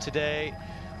ago, and today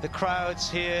the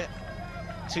crowds here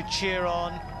to cheer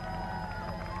on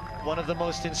one of the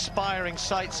most inspiring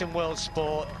sights in world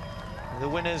sport, the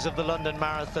winners of the London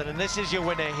Marathon. And this is your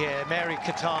winner here, Mary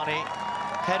Keitany,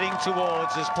 heading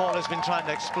towards, as Paul has been trying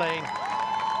to explain,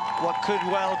 what could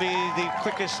well be the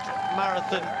quickest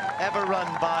marathon ever run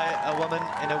by a woman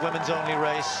in a women's only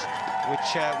race,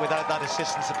 which without that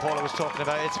assistance that Paula was talking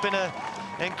about. It's been an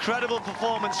incredible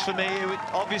performance for me.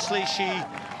 Obviously she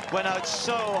went out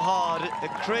so hard, a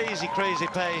crazy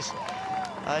pace.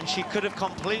 and she could have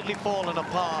completely fallen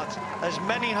apart. As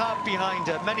many have behind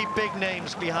her, many big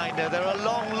names behind her. They're a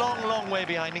long, long, long way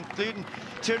behind, including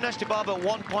Keitany at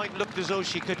one point looked as though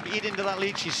she could eat into that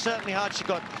lead. She certainly had. She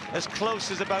got as close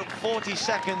as about 40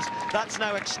 seconds. That's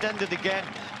now extended again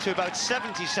to about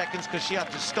 70 seconds because she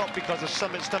had to stop because of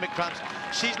stomach cramps.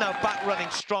 She's now back running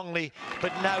strongly,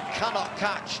 but now cannot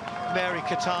catch Mary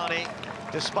Keitany,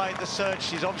 despite the surge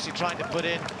she's obviously trying to put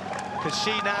in, because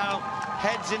she now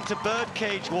heads into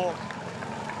Birdcage Walk,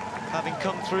 having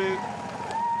come through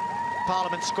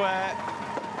Parliament Square,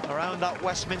 around that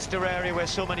Westminster area where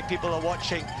so many people are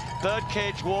watching.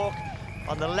 Birdcage Walk,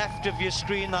 on the left of your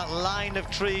screen, that line of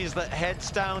trees that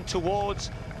heads down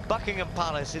towards Buckingham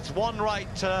Palace. It's one right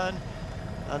turn,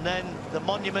 and then the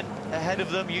monument ahead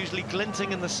of them, usually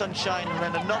glinting in the sunshine, and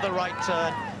then another right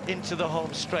turn into the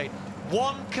home straight.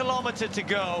 1 kilometre to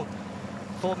go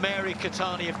for Mary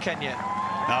Keitany of Kenya.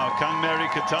 Now, can Mary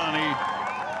Keitany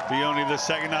be only the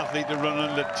second athlete to run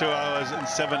under 2 hours and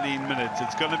 17 minutes?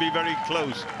 It's going to be very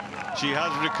close. She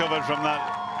has recovered from that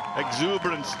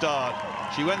exuberant start.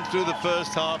 She went through the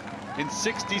first half in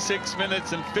 66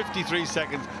 minutes and 53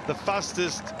 seconds, the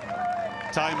fastest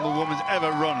time a woman's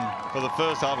ever run for the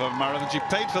first half of a marathon. She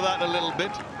paid for that a little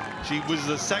bit. She was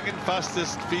the second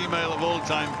fastest female of all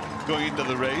time going into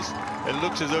the race. It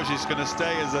looks as though she's going to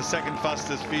stay as the second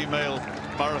fastest female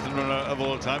marathon runner of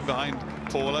all time, behind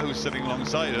Paula, who's sitting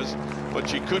alongside us. But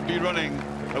she could be running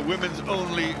a women's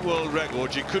only world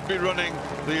record. She could be running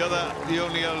the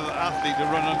only other athlete to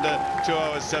run under 2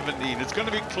 hours 17. It's going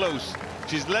to be close.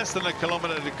 She's less than a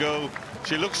kilometre to go.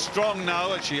 She looks strong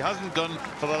now, as she hasn't done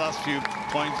for the last few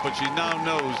points, but she now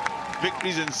knows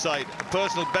victory's in sight, a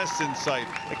personal best in sight,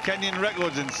 a Kenyan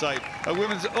record's in sight, a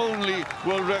women's only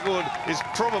world record is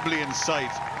probably in sight.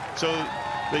 So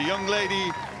the young lady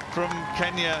from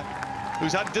Kenya,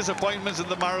 who's had disappointments in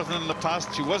the marathon in the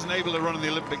past, she wasn't able to run in the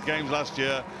Olympic Games last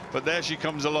year, but there she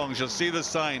comes along. She'll see the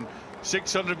sign,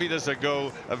 600 meters to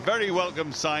go, a very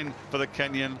welcome sign for the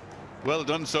Kenyan. Well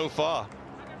done so far.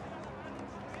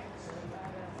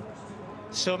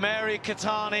 So Mary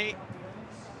Keitany,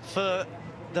 for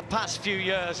the past few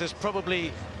years, has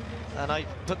probably, and I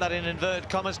put that in inverted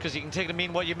commas because you can take it to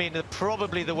mean what you mean,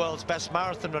 probably the world's best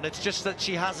marathon run. It's just that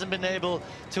she hasn't been able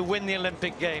to win the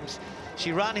Olympic Games.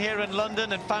 She ran here in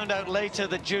London and found out later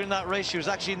that during that race she was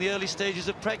actually in the early stages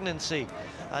of pregnancy,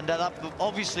 and that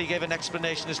obviously gave an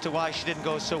explanation as to why she didn't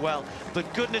go so well.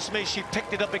 But goodness me, she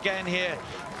picked it up again here.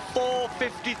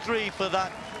 4:53 for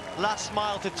that last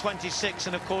mile to 26,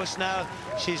 and of course now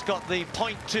she's got the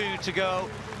 0.2 to go,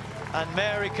 and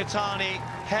Mary Keitany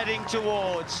heading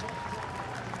towards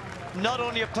not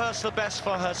only a personal best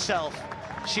for herself,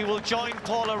 she will join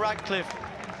Paula Radcliffe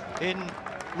in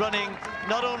running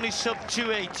not only sub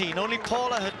 2:18. Only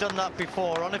Paula had done that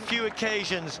before on a few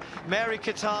occasions. Mary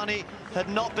Keitany had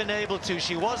not been able to.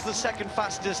 She was the second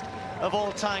fastest of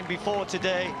all time before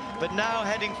today, but now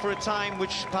heading for a time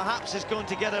which perhaps is going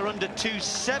to get her under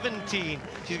 2:17.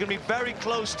 She's going to be very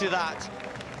close to that.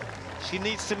 She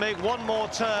needs to make one more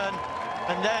turn,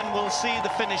 and then we'll see the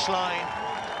finish line.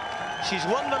 She's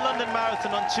won the London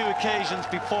Marathon on 2 occasions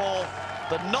before,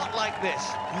 but not like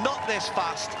this, not this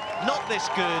fast, not this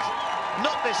good,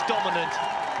 not this dominant.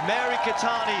 Mary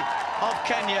Keitany of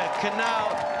Kenya can now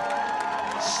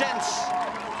sense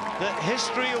that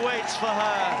history awaits for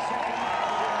her.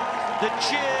 The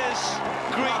cheers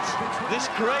greet this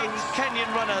great Kenyan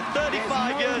runner,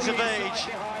 35 years of age,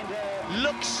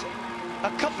 looks a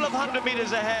couple of 100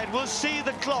 meters ahead. We'll see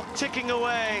the clock ticking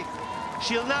away.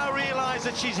 She'll now realize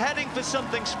that she's heading for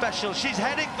something special. She's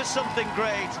heading for something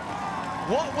great.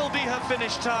 What will be her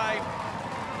finish time?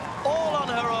 All on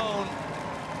her own.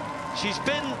 She's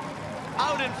been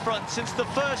out in front since the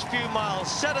first few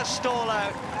miles, set a stall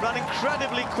out, ran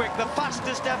incredibly quick, the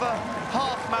fastest ever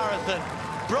half marathon,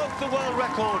 broke the world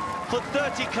record for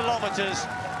 30 kilometers,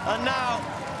 and now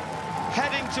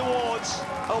heading towards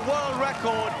a world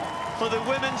record for the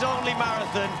women's only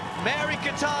marathon. Mary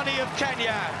Keitany of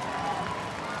Kenya,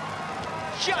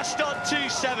 just on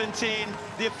 2:17.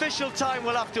 The official time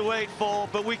we'll have to wait for,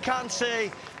 but we can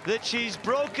say that she's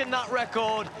broken that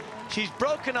record. She's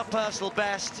broken her personal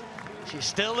best. She's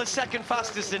still the second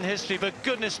fastest in history, but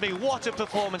goodness me, what a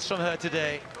performance from her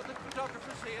today.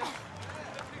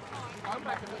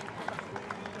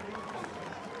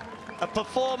 A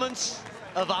performance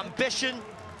of ambition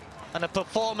and a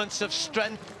performance of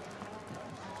strength,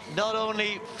 not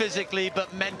only physically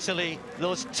but mentally.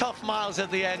 Those tough miles at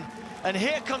the end. And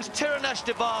here comes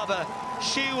Keitany.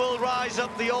 She will rise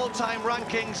up the all-time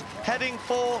rankings, heading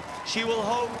for, she will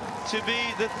hope to be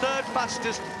the 3rd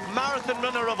fastest marathon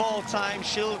runner of all time.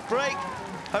 She'll break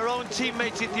her own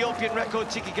teammate's Ethiopian record.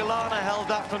 Tiki Galana held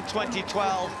that from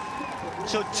 2012.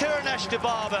 So Tirunesh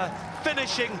Dibaba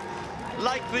finishing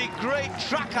like the great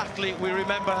track athlete we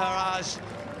remember her as,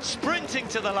 sprinting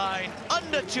to the line,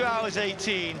 under 2 hours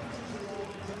 18.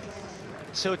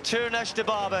 So Tirunesh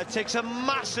Dibaba takes a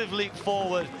massive leap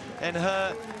forward in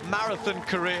her marathon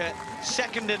career,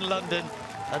 second in London,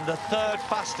 and the third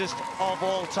fastest of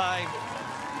all time.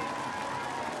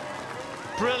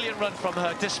 Brilliant run from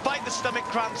her, despite the stomach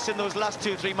cramps in those last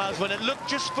 2 or 3 miles, when it looked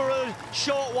just for a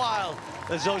short while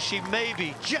as though she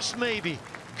maybe, just maybe,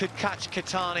 could catch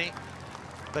Keitany.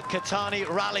 But Keitany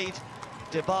rallied.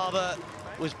 Dibaba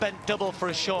was bent double for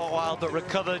a short while, but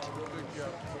recovered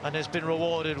and has been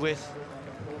rewarded with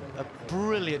a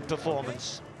brilliant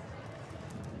performance.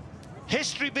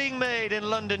 History being made in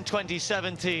London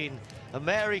 2017.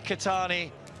 Mary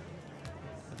Keitany,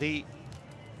 the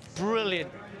brilliant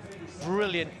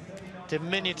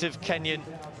diminutive Kenyan,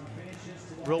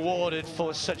 rewarded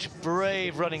for such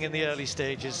brave running in the early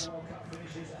stages.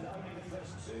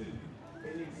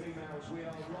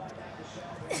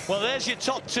 Well, there's your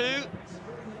top two,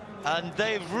 and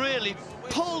they've really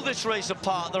pulled this race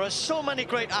apart. There are so many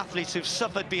great athletes who've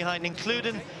suffered behind,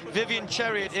 including Vivian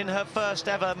Chariot in her first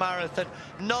ever marathon,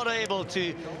 not able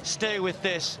to stay with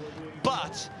this.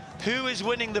 But who is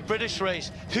winning the British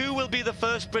race? Who will be the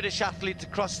first British athlete to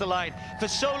cross the line? For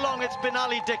so long it's been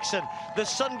Ali Dixon, the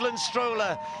Sunderland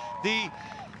stroller, the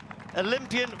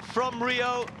Olympian from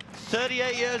Rio,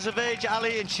 38 years of age,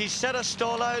 Ali, and she set her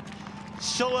stall out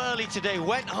so early today,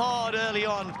 went hard early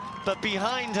on, but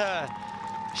behind her,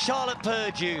 Charlotte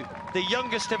Purdue, the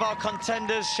youngest of our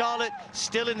contenders. Charlotte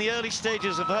still in the early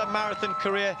stages of her marathon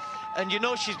career, and you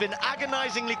know she's been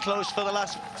agonizingly close for the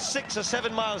last 6 or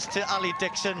 7 miles to Ali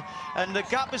Dixon, and the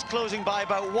gap is closing by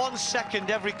about 1 second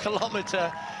every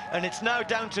kilometer, and it's now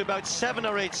down to about 7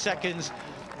 or 8 seconds.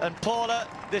 And Paula,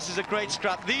 this is a great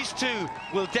scrap. These two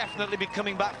will definitely be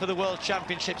coming back for the World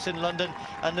Championships in London,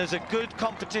 and there's a good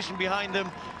competition behind them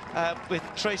with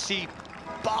Tracy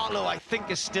Barlow, I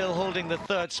think, is still holding the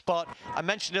 3rd spot. I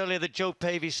mentioned earlier that Joe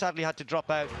Pavey sadly had to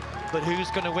drop out, but who's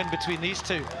going to win between these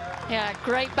two? Yeah,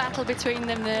 great battle between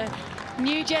them. The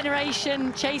new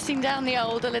generation chasing down the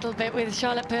old a little bit, with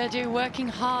Charlotte Purdue working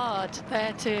hard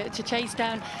there to chase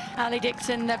down Ali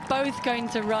Dixon. They're both going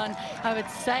to run, I would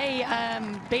say,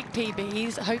 big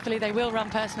PBs. Hopefully they will run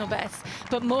personal bests,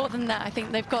 but more than that, I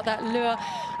think they've got that lure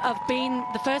of being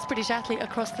the first British athlete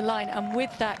across the line, and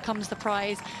with that comes the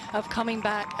prize of coming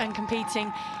back and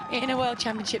competing in a World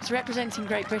Championships, representing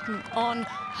Great Britain on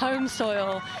home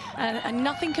soil, and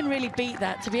nothing can really beat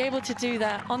that. To be able to do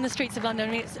that on the streets of London,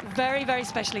 I mean, it's a very, very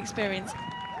special experience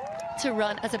to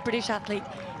run as a British athlete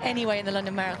anyway in the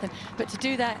London Marathon, but to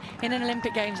do that in an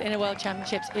Olympic Games, in a World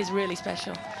Championships, is really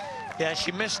special. Yeah,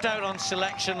 she missed out on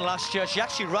selection last year. She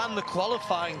actually ran the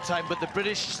qualifying time, but the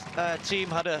British team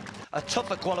had a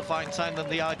tougher qualifying time than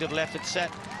the IAAF had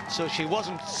set, so she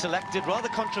wasn't selected, rather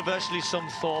controversially some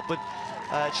thought, but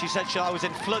she said I was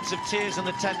in floods of tears in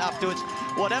the tent afterwards.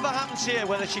 Whatever happens here,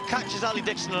 whether she catches Ali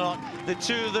Dixon or not, the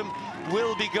two of them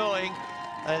will be going,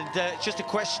 and it's just a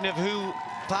question of who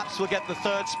perhaps will get the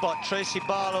 3rd spot. Tracy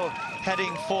Barlow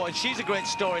heading for, and she's a great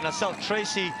story in herself.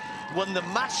 Tracy won the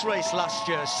mass race last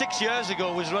year. 6 years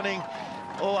ago was running,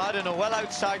 oh, I don't know, well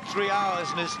outside 3 hours,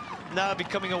 and is now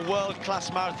becoming a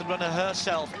world-class marathon runner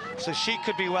herself. So she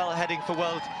could be well heading for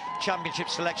World Championship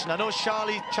selection. I know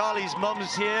Charlie's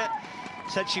mum's here,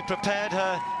 said she prepared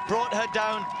her, brought her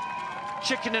down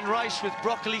chicken and rice with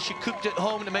broccoli. She cooked at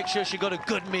home to make sure she got a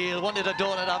good meal, wanted her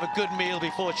daughter to have a good meal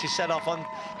before she set off on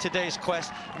today's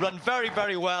quest. Run very,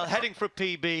 very well, heading for a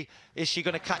PB. Is she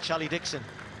going to catch Ali Dixon?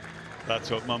 That's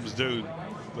what mums do.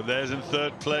 But there's in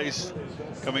 3rd place,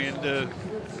 coming into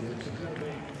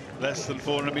less than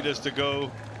 400 meters to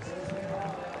go,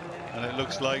 and it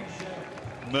looks like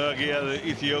Mergia, the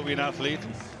Ethiopian athlete,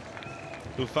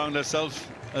 who found herself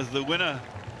as the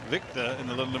victor in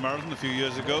the London Marathon a few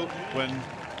years ago when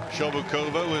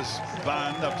Shobukova was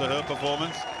banned after her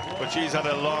performance. But she's had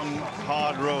a long,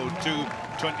 hard road,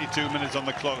 22 minutes on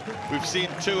the clock. We've seen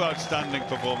 2 outstanding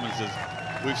performances.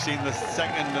 We've seen the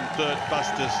 2nd and 3rd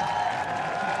fastest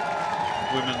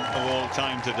women of all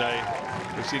time today.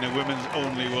 We've seen a women's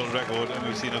only world record, and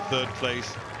we've seen a 3rd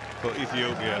place for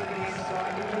Ethiopia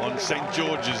on St.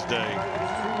 George's Day,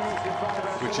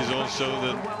 which is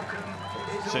also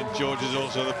St. George is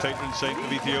also the patron saint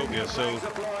of Ethiopia. So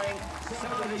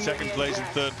 2nd place and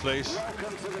 3rd place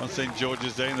on St.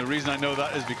 George's Day. And the reason I know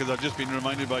that is because I've just been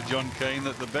reminded by John Kane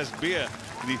that the best beer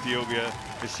in Ethiopia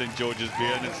is St. George's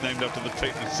beer, and it's named after the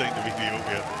patron saint of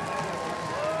Ethiopia.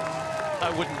 I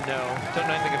wouldn't know. Don't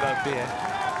know anything about beer.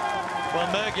 Well,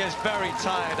 Mergia is very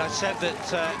tired. I said that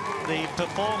the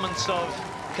performance of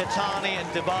Keitany and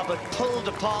Dibaba pulled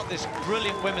apart this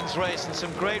brilliant women's race, and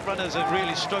some great runners have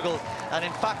really struggled. And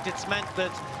in fact, it's meant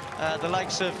that the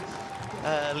likes of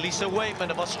Lisa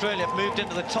Waitman of Australia have moved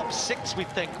into the top 6, we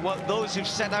think. Those who've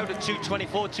set out at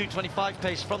 2:24, 2:25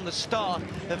 pace from the start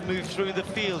have moved through the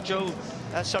field.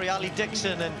 Ali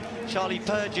Dixon and Charlie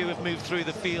Purdue have moved through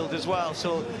the field as well.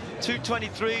 So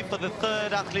 2:23 for the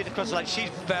third athlete across the line. She's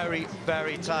very,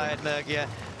 very tired, Mergia,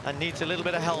 and needs a little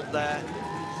bit of help there.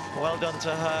 Well done to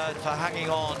her for hanging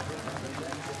on.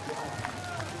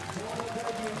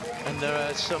 And there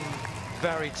are some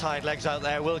very tight legs out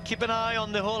there. We'll keep an eye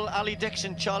on the whole Ali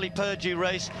Dixon, Charlie Purdue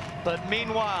race. But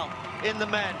meanwhile, in the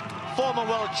men, former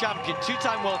world champion,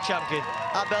 two-time world champion,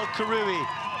 Abel Kirui,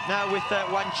 now with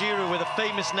Wanjiru, with a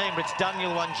famous name, but it's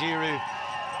Daniel Wanjiru.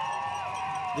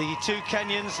 The two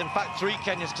Kenyans, in fact 3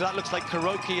 Kenyans, because that looks like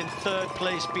Kuroki in 3rd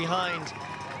place behind.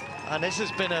 And this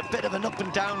has been a bit of an up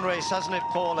and down race, hasn't it,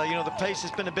 Paula? You know, the pace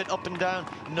has been a bit up and down.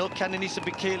 No Kenenisa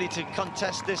Bekele to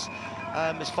contest this.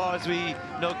 As far as we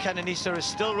know, Kenenisa is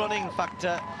still running. In fact,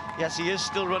 yes, he is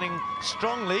still running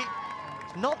strongly.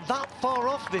 Not that far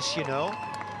off this, you know.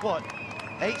 What,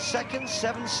 8 seconds,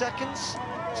 7 seconds?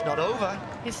 It's not over.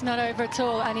 It's not over at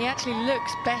all, and he actually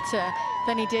looks better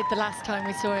than he did the last time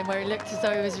we saw him, where he looked as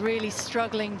though he was really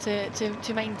struggling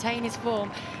to maintain his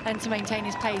form and to maintain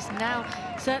his pace. Now,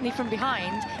 certainly from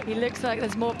behind, he looks like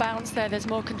there's more bounce there, there's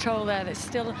more control there. There's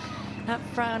still that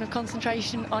frown of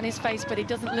concentration on his face, but it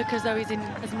doesn't look as though he's in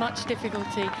as much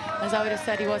difficulty as I would have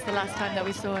said he was the last time that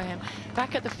we saw him.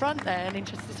 Back at the front there, an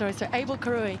interesting story. So Abel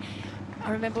Kirui,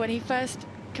 I remember when he first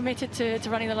committed to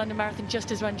running the London Marathon just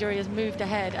as Wanjiru has moved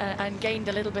ahead and gained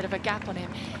a little bit of a gap on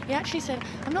him. He actually said,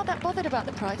 I'm not that bothered about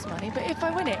the prize money, but if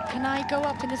I win it, can I go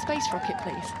up in the space rocket,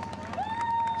 please?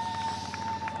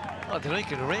 I don't know, you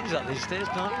can arrange that these days,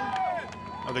 can't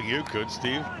you? I think you could,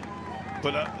 Steve.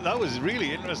 But that was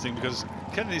really interesting, because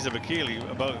Kenenisa Bekele,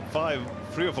 about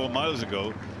 3 or 4 miles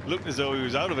ago, looked as though he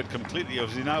was out of it completely.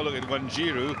 Obviously, now look at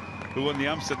Wanjiru, who won the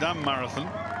Amsterdam Marathon.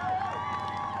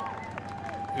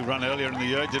 He ran earlier in the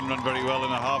year, didn't run very well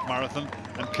in a half marathon.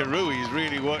 And Kirui is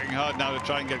really working hard now to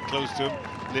try and get close to him.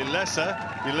 Lilesa,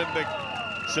 the Olympic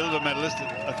silver medalist,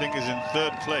 I think is in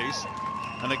 3rd place.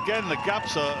 And again, the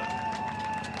gaps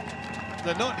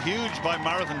they're not huge by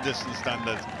marathon distance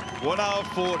standards. 1 hour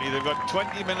 40, they've got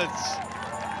 20 minutes,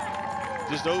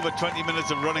 just over 20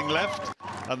 minutes of running left.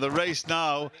 And the race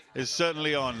now is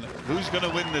certainly on. Who's going to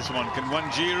win this one? Can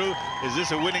Wanjiru, is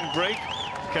this a winning break?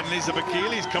 Kenenisa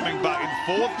Bekele is coming back in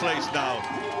 4th place now.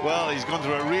 Well, he's gone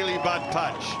through a really bad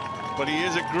patch, but he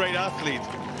is a great athlete.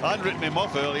 I'd written him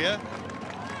off earlier.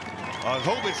 I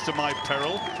hope it's to my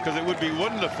peril, because it would be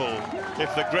wonderful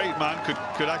if the great man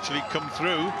could actually come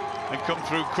through, and come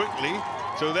through quickly.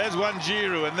 So there's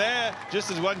Wanjiru, and there,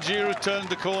 just as Wanjiru turned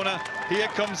the corner, here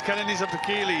comes Kenenisa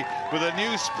Bekele with a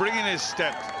new spring in his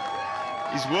step.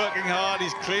 He's working hard,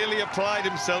 he's clearly applied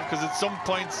himself, because at some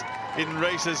points in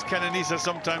races, Kenenisa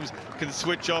sometimes can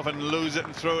switch off and lose it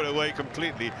and throw it away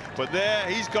completely. But there,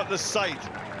 he's got the sight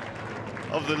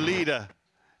of the leader.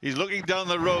 He's looking down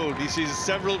the road. He sees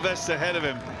several vests ahead of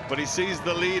him, but he sees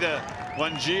the leader,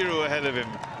 Wanjiru, ahead of him.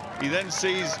 He then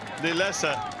sees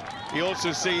Lilesa. He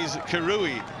also sees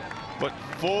Kirui. But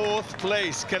 4th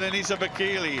place, Kenenisa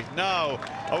Bekele. Now,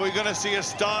 are we going to see a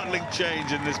startling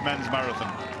change in this men's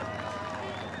marathon?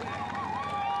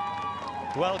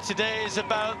 Well, today is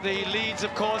about the leads,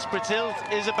 of course. Brazil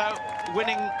is about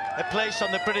winning a place on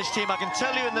the British team. I can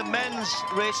tell you in the men's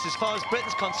race, as far as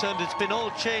Britain's concerned, it's been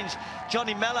all changed.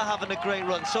 Johnny Mellor having a great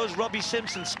run, so is Robbie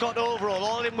Simpson, Scott Overall,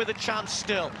 all in with a chance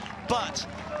still. But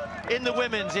in the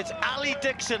women's, it's Ali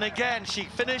Dixon again. She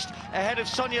finished ahead of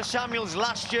Sonia Samuels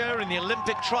last year in the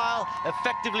Olympic trial.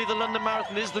 Effectively, the London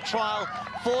Marathon is the trial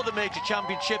for the major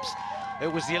championships.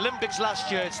 It was the Olympics last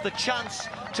year. It's the chance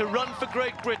to run for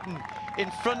Great Britain in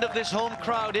front of this home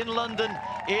crowd in London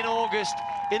in August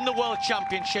in the World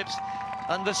Championships.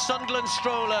 And the Sunderland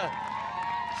stroller,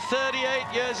 38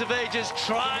 years of age, is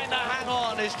trying to hang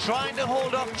on, is trying to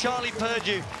hold off Charlie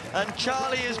Purdue. And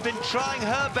Charlie has been trying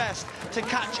her best to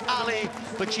catch Ali,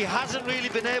 but she hasn't really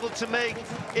been able to make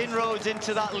inroads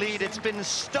into that lead. It's been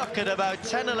stuck at about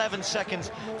 10-11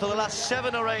 seconds for the last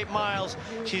 7 or 8 miles.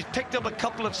 She's picked up a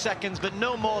couple of seconds, but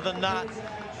no more than that.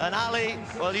 And Ali,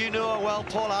 well, you know her well,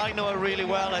 Paula, I know her really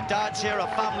well. Her dad's here,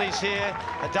 her family's here.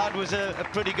 Her dad was a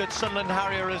pretty good Sunderland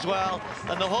Harrier as well.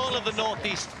 And the whole of the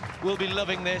Northeast will be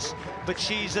loving this. But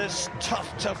she's a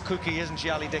tough cookie, isn't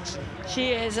she, Ali Dixon? She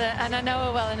is, and I know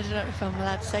her well, and I don't know if I'm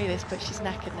allowed to say this, but she's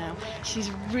knackered now. She's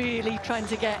really trying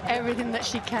to get everything that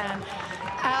she can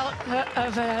out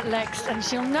of her legs, and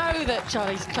she'll know that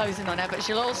Charlie's closing on her, but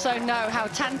she'll also know how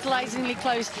tantalizingly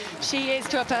close she is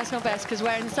to her personal best, because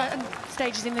where in certain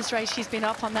stages in this race she's been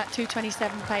up on that 2:27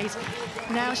 pace,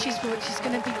 now she's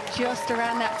going to be just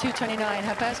around that 2:29.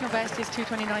 Her personal best is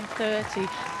 2:29.30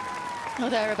 or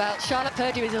thereabouts. Charlotte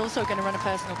Purdue is also going to run a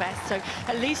personal best, so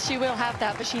at least she will have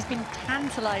that, but she's been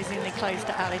tantalizingly close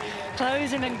to Ali,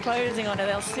 closing and closing on her.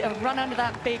 They'll run under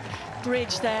that big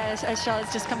bridge there as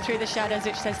Charlotte's just come through the shadows,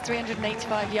 which says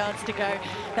 385 yards to go.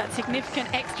 That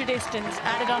significant extra distance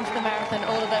added onto the marathon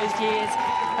all of those years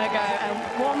ago. And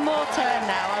one more turn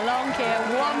now along here,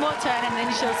 one more turn, and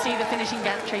then she'll see the finishing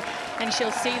gantry and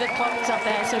she'll see the clocks up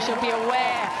there, so she'll be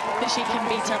aware that she can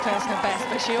beat her personal best,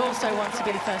 but she also wants to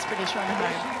be the first British runner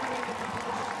home.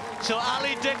 So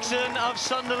Ali Dixon of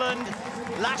Sunderland,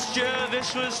 last year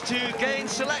this was to gain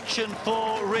selection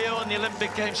for Rio and the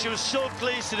Olympic Games. She was so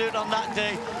pleased to do it on that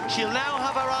day. She'll now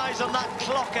have her eyes on that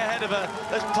clock ahead of her.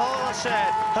 As Paula said,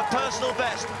 her personal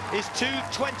best is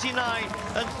 2:29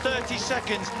 and 30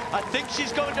 seconds. I think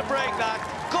she's going to break that.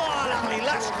 Go on, Ali,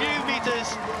 last few meters.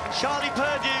 Charlie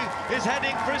Purdue is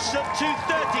heading for a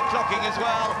sub-2:30 clocking as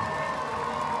well.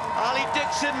 Ali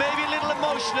Dixon maybe a little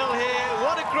emotional here.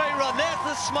 What a great run. There's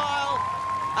the smile.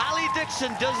 Ali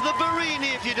Dixon does the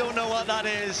Barini, if you don't know what that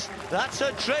is. That's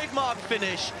her trademark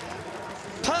finish.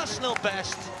 Personal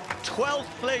best, 12th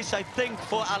place, I think,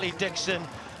 for Ali Dixon.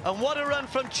 And what a run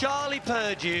from Charlie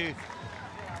Purdue.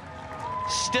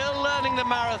 Still learning the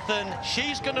marathon.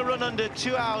 She's going to run under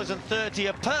 2 hours and 30,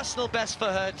 a personal best for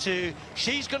her too.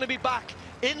 She's going to be back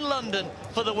in London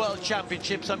for the World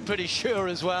Championships, I'm pretty sure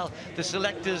as well. The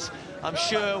selectors, I'm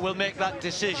sure, will make that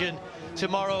decision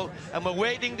tomorrow, and we're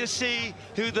waiting to see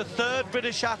who the third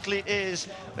British athlete is.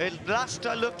 Last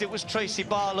I looked, it was Tracy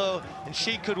Barlow, and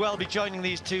she could well be joining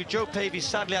these two. Joe Pavey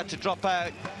sadly had to drop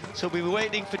out, so we'll be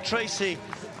waiting for Tracy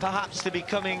perhaps to be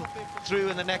coming through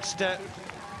in the next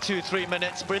 2-3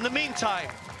 minutes. But in the meantime,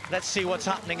 let's see what's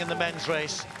happening in the men's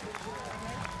race.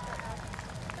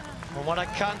 And what I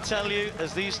can tell you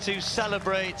as these two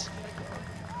celebrate,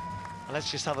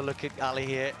 let's just have a look at Ali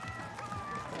here.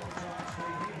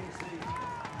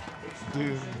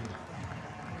 Boom.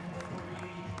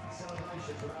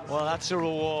 Well, that's a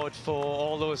reward for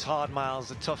all those hard miles,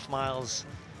 the tough miles.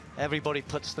 Everybody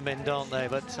puts them in, don't they?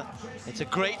 But it's a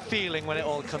great feeling when it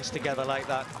all comes together like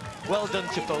that. Well done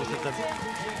to both of them.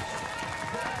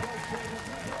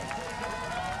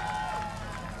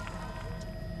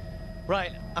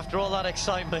 Right, after all that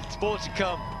excitement,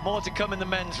 more to come in the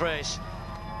men's race.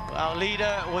 Our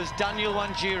leader was Daniel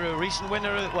Wanjiru, recent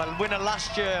winner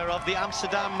last year of the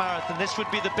Amsterdam Marathon. This would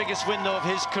be the biggest win, though, of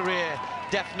his career,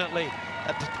 definitely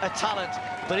a talent.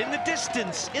 But in the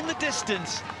distance,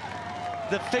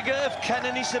 the figure of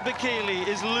Keitany Bekele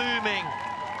is looming.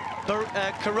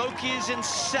 Kuroki is in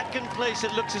second place,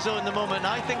 it looks as though, in the moment.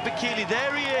 I think Bekele,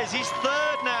 there he is, he's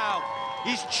third now.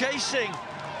 He's chasing.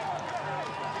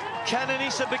 Keitany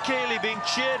Bekele being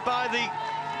cheered by the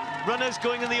runners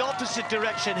going in the opposite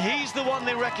direction. He's the one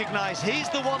they recognize. He's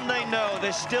the one they know.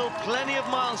 There's still plenty of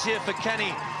miles here for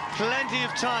Kenny. Plenty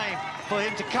of time for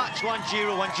him to catch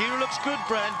Wanjiru. Wanjiru looks good,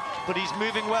 Brent, but he's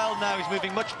moving well now. He's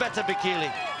moving much better,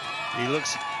 Bekele. He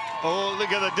looks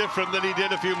altogether different than he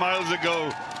did a few miles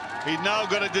ago. He's now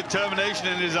got a determination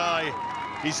in his eye.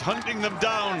 He's hunting them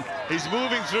down. He's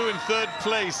moving through in third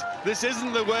place. This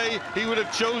isn't the way he would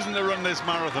have chosen to run this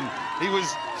marathon. He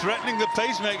was threatening the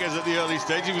pacemakers at the early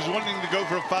stage. He was wanting to go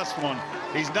for a fast one.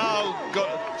 He's now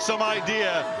got some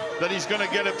idea that he's going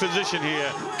to get a position here.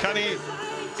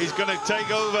 He's going to take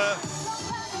over.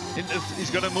 He's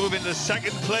going to move into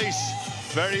second place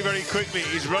very, very quickly.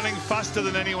 He's running faster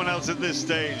than anyone else at this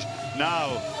stage.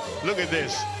 Now, look at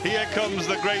this. Here comes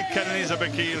the great Keitany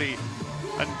Bekele.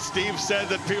 And Steve said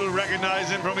that people recognize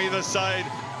him from either side.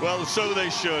 Well, so they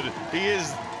should. He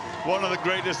is one of the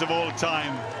greatest of all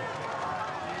time.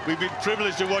 We've been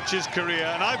privileged to watch his career,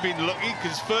 and I've been lucky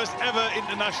because his first ever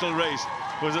international race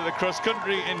was at the cross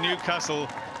country in Newcastle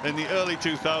in the early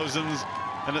 2000s.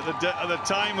 And at the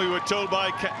time, we were told by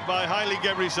Haile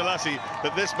Gebrselassie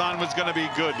that this man was going to be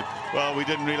good. Well, we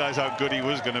didn't realize how good he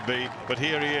was going to be, but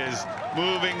here he is,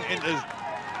 moving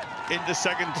into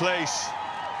second place.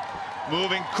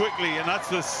 Moving quickly, and that's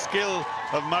the skill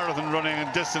of marathon running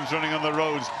and distance running on the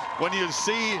roads. When you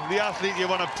see the athlete you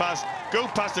want to pass, go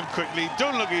past him quickly,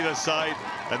 don't look either side,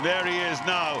 and there he is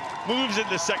now, moves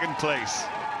into second place.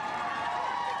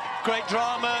 Great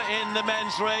drama in the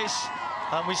men's race,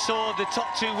 and we saw the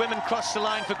top 2 women cross the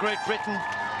line for Great Britain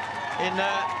in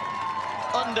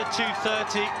under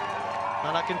 2:30,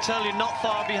 and I can tell you not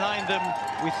far behind them.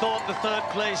 We thought the 3rd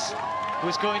place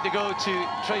was going to go to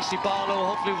Tracy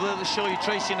Barlow. Hopefully we'll show you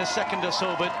Tracy in a second or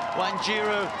so, but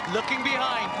Wanjiru looking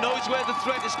behind, knows where the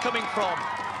threat is coming from.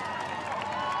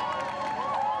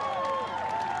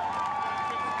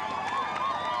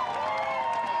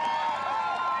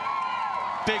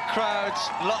 Big crowds,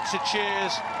 lots of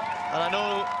cheers, and I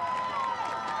know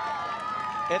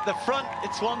at the front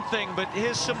it's one thing, but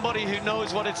here's somebody who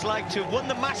knows what it's like to have won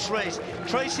the mass race.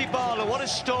 Tracy Barlow, what a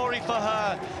story for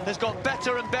her, has got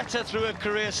better and better through her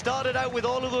career. Started out with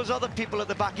all of those other people at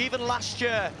the back. Even last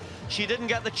year she didn't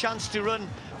get the chance to run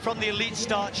from the elite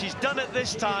start. She's done it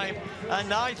this time,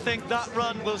 and I think that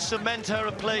run will cement her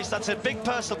a place. That's a big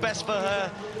personal best for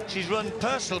her. She's run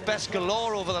personal best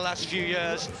galore over the last few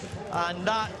years, and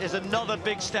that is another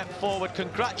big step forward.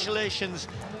 Congratulations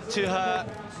to her,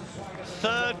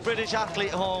 3rd British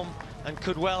athlete home, and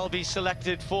could well be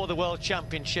selected for the World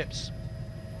Championships.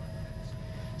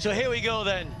 So here we go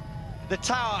then, the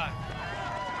tower.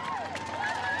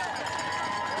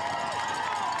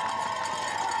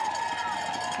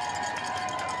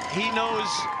 He knows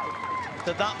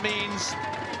that that means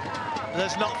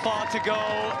there's not far to go,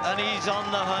 and he's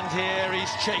on the hunt here. He's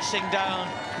chasing down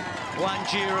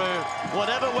Wanjiru.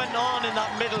 Whatever went on in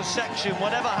that middle section,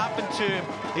 whatever happened to him,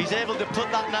 he's able to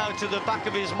put that now to the back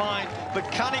of his mind.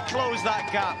 But can he close that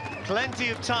gap? Plenty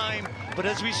of time, but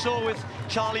as we saw with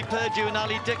Charlie Purdue and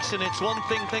Ali Dixon, it's one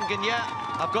thing thinking, yeah,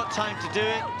 I've got time to do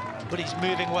it, but he's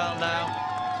moving well now.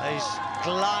 He's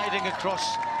gliding across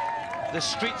the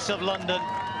streets of London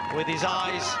with his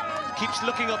eyes. Keeps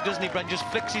looking up, doesn't he, Brent? Just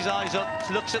flicks his eyes up,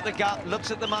 looks at the gap, looks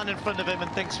at the man in front of him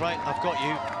and thinks, right, I've got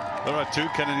you. There are 2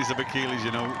 Keitany Sabakeelis,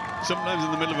 you know. Sometimes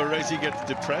in the middle of a race he gets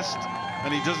depressed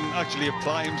and he doesn't actually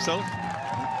apply himself.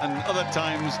 And other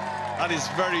times, at his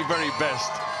very, very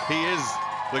best, he is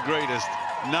the greatest.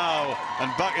 Now,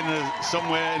 and back in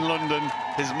somewhere in London,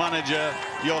 his manager,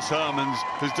 Jos Hermans,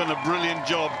 who's done a brilliant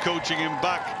job coaching him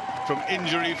back from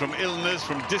injury, from illness,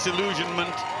 from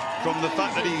disillusionment, from the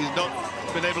fact that he's not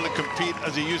been able to compete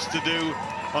as he used to do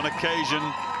on occasion.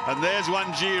 And there's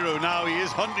Wanjiru now. He is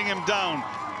hunting him down.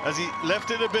 As he left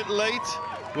it a bit late,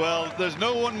 well, there's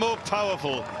no one more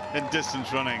powerful in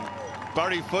distance running.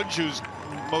 Barry Fudge, who's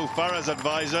Mo Farah's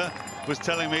advisor, was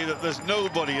telling me that there's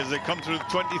nobody, as they come through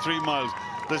 23 miles,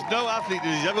 there's no athlete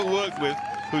that he's ever worked with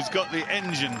who's got the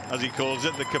engine, as he calls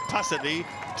it, the capacity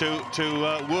to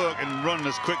work and run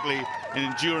as quickly in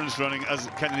endurance running as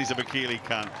Keitany Sabakeelie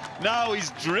can. Now he's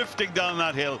drifting down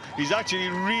that hill. He's actually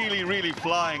really, really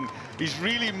flying. He's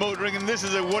really motoring, and this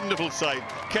is a wonderful sight.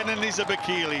 Keitany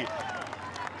Sabakeelie,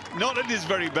 not at his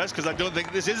very best, because I don't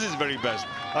think this is his very best.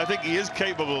 I think he is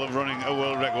capable of running a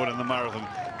world record in the marathon,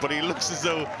 but he looks as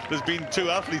though there's been 2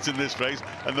 athletes in this race,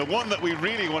 and the one that we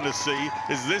really want to see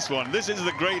is this one. This is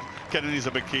the great Keitany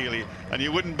Sabakeelie, and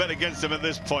you wouldn't bet against him at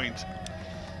this point.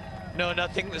 No, and I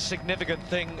think the significant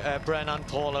thing, Bren and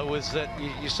Paula, was that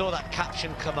you saw that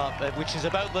caption come up, which is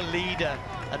about the leader,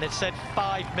 and it said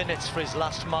 5 minutes for his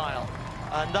last mile.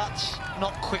 And that's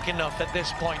not quick enough at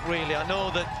this point, really. I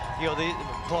know that, you know,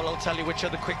 Paula will tell you which are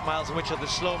the quick miles and which are the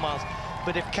slow miles.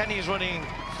 But if Kenny's running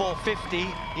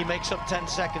 4:50, he makes up 10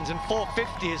 seconds, and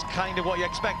 4:50 is kind of what you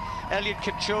expect. Eliud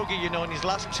Kipchoge, you know, in his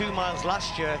last 2 miles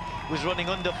last year, was running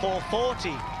under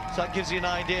 4:40. So that gives you an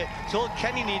idea. So all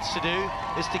Kenny needs to do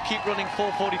is to keep running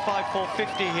 4:45,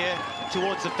 4:50 here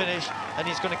towards the finish, and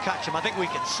he's going to catch him. I think we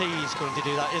can see he's going to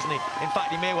do that, isn't he? In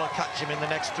fact, he may well catch him in the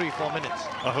next 3-4 minutes.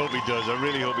 I hope he does. I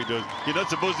really hope he does. You're not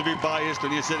supposed to be biased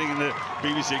when you're sitting in the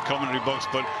BBC commentary box,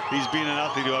 but he's been an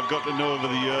athlete who I've got to know over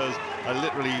the years. I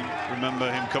literally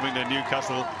remember him coming to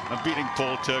Newcastle and beating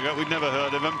Paul Turgot. We'd never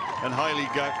heard of him, and Haile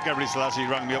Gebrselassie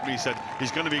rang me up and he said,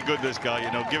 he's going to be good, this guy,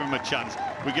 you know, give him a chance.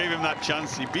 We gave him that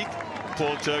chance. He beat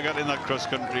Paul Turgot in that cross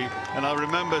country, and I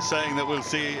remember saying that we'll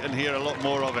see and hear a lot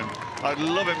more of him. I'd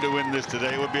love him to win this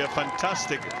today. It would be a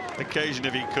fantastic occasion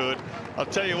if he could. I'll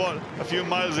tell you what, a few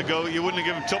miles ago you wouldn't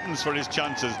have given tuppence for his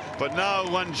chances, but now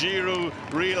Wanjiru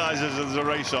realizes there's a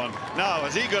race on. Now,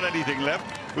 has he got anything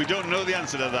left? We don't know the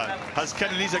answer to that. Has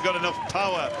Keitany got enough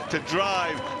power to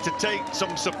drive, to take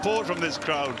some support from this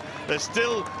crowd? There's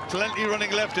still plenty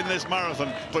running left in this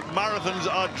marathon, but marathons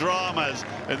are dramas,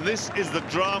 and this is the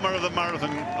drama of the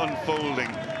marathon unfolding.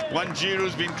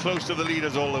 Wanjiru's been close to the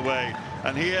leaders all the way,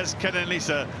 and here's Keitany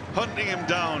hunting him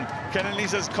down.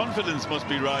 Keitany's confidence must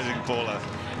be rising, Paula.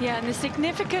 Yeah, and the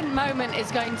significant moment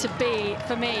is going to be,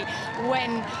 for me,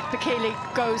 when Bekele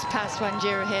goes past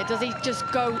Wanjiru here. Does he just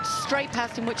go straight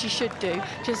past him, which he should do?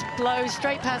 Just blow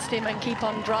straight past him and keep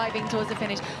on driving towards the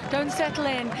finish. Don't settle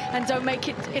in and don't make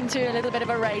it into a little bit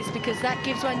of a race, because that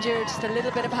gives Wanjiru just a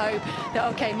little bit of hope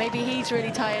that, okay, maybe he's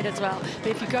really tired as well. But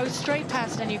if you go straight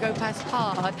past and you go past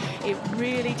hard, it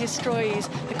really destroys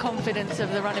the confidence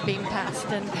of the runner being passed.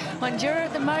 And Wanjiru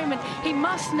at the moment, he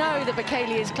must know that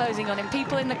Bekele is closing on him.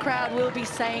 People in the crowd will be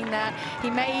saying that. He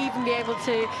may even be able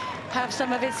to have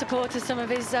some of his supporters, some of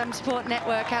his support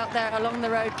network out there along the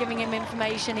road giving him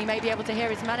information. He may be able to hear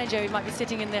his manager, who might be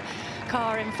sitting in the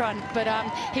car in front, but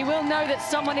he will know that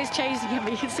someone is chasing him.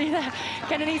 You can see that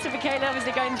Keitany Bekele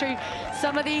obviously going through.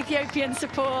 Some of the Ethiopian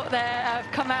support there have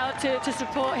come out to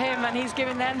support him, and he's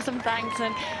giving them some thanks.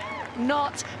 And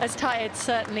not as tired,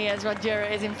 certainly, as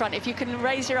Wanjiru is in front. If you can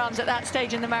raise your arms at that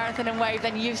stage in the marathon and wave,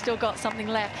 then you've still got something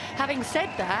left. Having said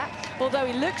that, although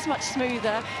he looks much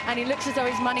smoother and he looks as though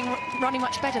he's running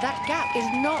much better, that gap is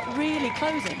not really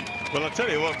closing. Well, I'll tell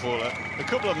you what, Paula, a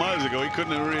couple of miles ago, he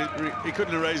couldn't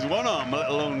have raised one arm, let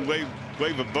alone wave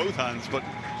with both hands. But,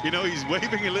 you know, he's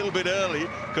waving a little bit early,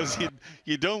 because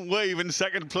you don't wave in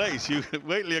second place. You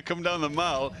wait till you come down the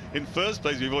mile in first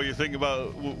place before you think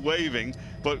about waving.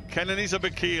 But Keitany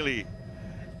Bekele,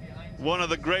 one of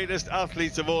the greatest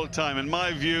athletes of all time. In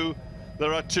my view,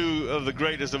 there are two of the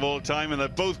greatest of all time, and they're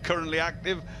both currently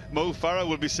active. Mo Farah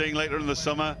will be seeing later in the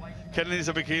summer. Keitany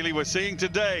Bekele, we're seeing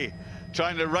today,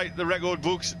 trying to write the record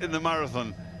books in the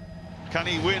marathon. Can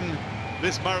he win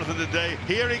this marathon today?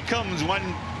 Here he comes,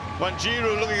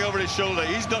 Wanjiru looking over his shoulder.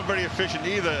 He's not very efficient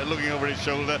either, looking over his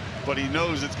shoulder, but he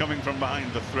knows it's coming from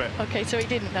behind the threat. Okay, so he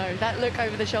didn't know. That look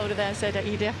over the shoulder there said that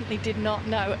he definitely did not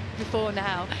know before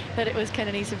now that it was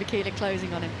Keitany Bekele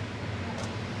closing on him.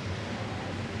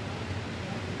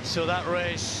 So that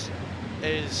race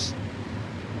is,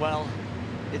 well,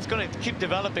 it's going to keep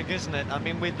developing, isn't it? I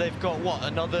mean, they've got, what,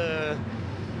 another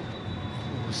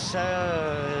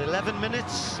 11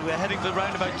 minutes? We're heading to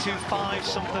around about 2:05,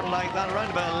 something like that.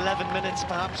 Around about 11 minutes,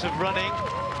 perhaps, of running,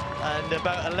 and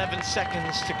about 11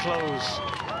 seconds to close.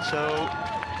 So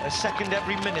a second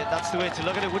every minute, that's the way to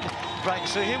look at it, wouldn't it? Right,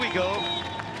 so here we go.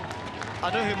 I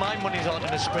know who my money's on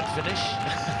in a sprint finish.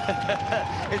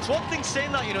 It's one thing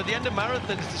saying that, you know, at the end of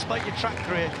marathons, despite your track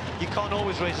career, you can't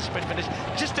always race a sprint finish.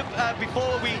 Just to,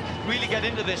 before we really get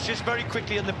into this, just very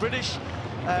quickly in the British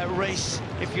race,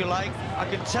 if you like, I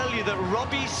can tell you that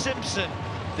Robbie Simpson,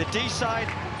 the D-side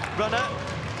runner,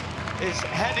 is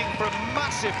heading for a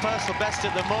massive personal best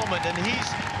at the moment, and he's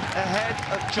ahead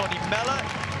of Johnny Mellor,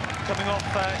 coming off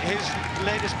his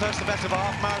latest personal best of a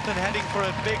half marathon, heading for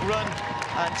a big run.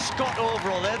 And Scott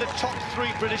Overall, they're the top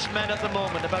three British men at the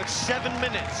moment, about 7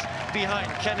 minutes behind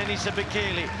Keitany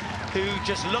Bekele, who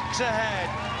just looks ahead,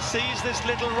 sees this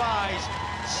little rise,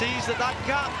 sees that that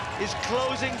gap is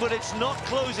closing, but it's not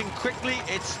closing quickly.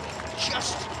 It's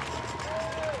just,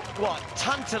 what,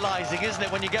 tantalizing, isn't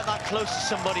it, when you get that close to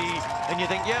somebody and you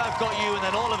think, yeah, I've got you, and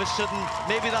then all of a sudden,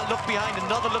 maybe that look behind,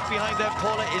 another look behind there,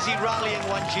 Paula. Is he rallying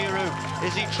Wanjiru?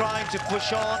 Is he trying to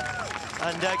push on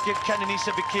and give Keitany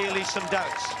Bekele some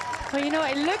doubts? Well, you know,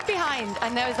 he looked behind,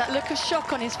 and there was that look of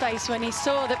shock on his face when he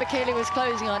saw that Bekele was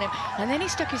closing on him, and then he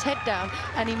stuck his head down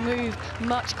and he moved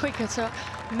much quicker. So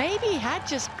maybe he had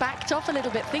just backed off a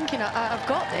little bit, thinking, I've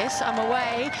got this, I'm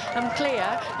away, I'm clear.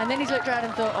 And then he's looked around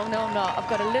and thought, oh no, I'm not, I've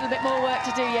got a little bit more work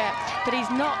to do yet. But he's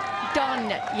not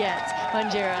done yet,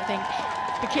 Wanjiru, I think.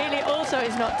 Bekele also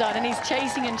is not done, and he's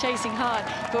chasing and chasing hard,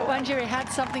 but Wanjiru had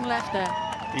something left there.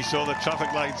 He saw the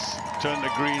traffic lights turn to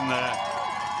green there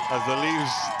as the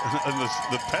leaves and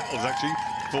the petals actually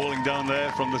falling down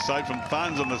there from the side, from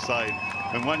fans on the side.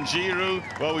 And Wanjiru,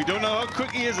 well, we don't know how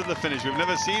quick he is at the finish. We've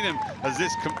never seen him as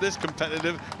this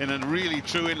competitive in a really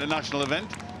true international event.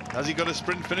 Has he got a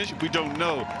sprint finish? We don't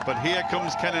know. But here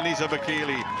comes Keitany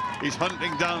Bekele. He's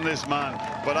hunting down this man.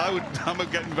 But I'm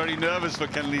getting very nervous for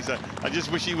Keitany. I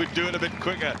just wish he would do it a bit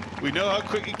quicker. We know how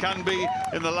quick he can be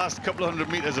in the last couple of hundred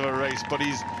meters of a race, but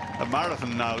he's a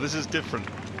marathon now. This is different.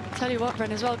 Tell you what,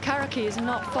 Bren, as well, Karaki is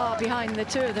not far behind the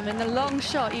two of them. In the long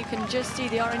shot, you can just see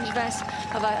the orange vest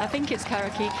of, I think it's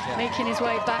Karaki, making his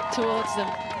way back towards them.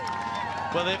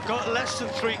 Well, they've got less than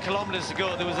 3 kilometers to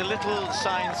go. There was a little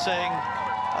sign saying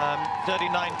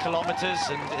 39 kilometers,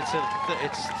 and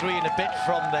it's 3 and a bit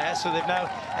from there. So they've now,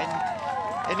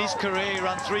 and in his career, he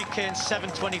ran 3K in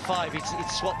 7:25. He'd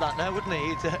swap that now, wouldn't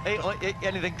he?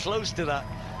 Anything close to that.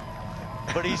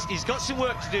 But he's got some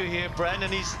work to do here, Bren,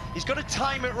 and he's got to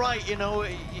time it right. You know,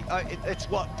 it's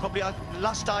what, probably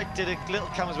last I did a little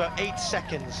count was about 8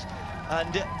 seconds,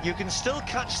 and you can still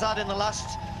catch that in the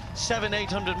last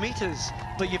 700-800 meters,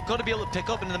 but you've got to be able to pick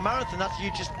up. And in the marathon,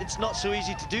 it's not so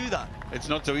easy to do that. It's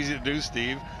not so easy to do,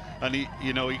 Steve. And he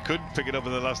could pick it up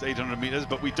in the last 800 meters,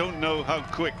 but we don't know how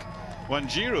quick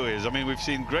Wanjiru is. I mean, we've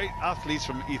seen great athletes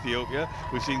from Ethiopia,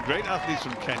 we've seen great athletes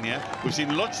from Kenya, we've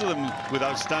seen lots of them with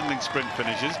outstanding sprint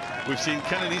finishes. We've seen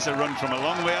Kenenisa run from a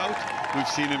long way out, we've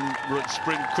seen him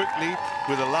sprint quickly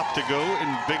with a lap to go in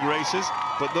big races.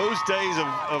 But those days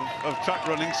of track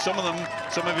running, some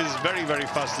of his very, very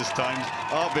fastest times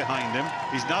are behind him.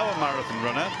 He's now a marathon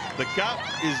runner. The gap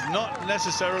is not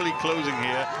necessarily closing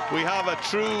here. We have a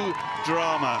true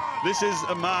drama. This is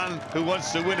a man who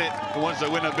wants to win it, who wants to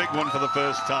win a big one for the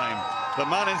first time. The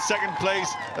man in second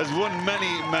place has won many,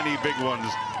 many big ones.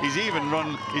 He's even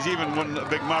won a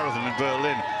big marathon in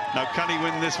Berlin. Now, can he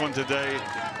win this one today?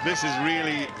 This is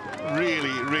really, really,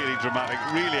 really dramatic,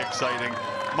 really exciting.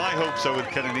 My hopes are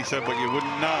with Kenenisa, but you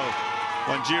wouldn't know.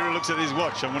 Wanjiru looks at his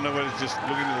watch. I wonder whether he's just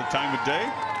looking at the time of day.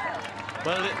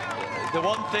 Well, the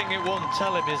one thing it won't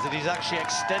tell him is that he's actually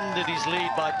extended his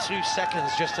lead by 2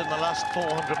 seconds just in the last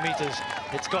 400 meters.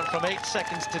 It's gone from 8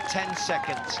 seconds to 10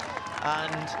 seconds.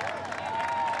 And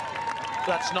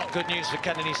that's not good news for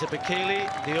Kenenisa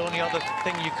Bekele. The only other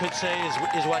thing you could say is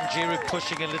Wanjiru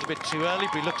pushing a little bit too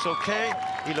early, but he looks okay.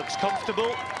 He looks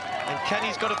comfortable. And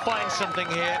Kenny's got to find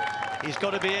something here. He's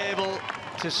got to be able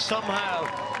to somehow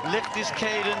lift his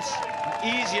cadence.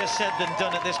 Easier said than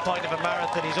done at this point of a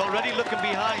marathon. He's already looking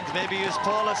behind. Maybe, as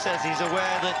Paula says, he's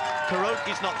aware that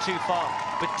Kuroki's not too far.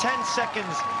 But 10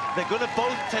 seconds, they're going to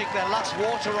both take their last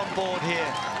water on board here.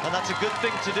 And that's a good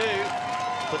thing to do.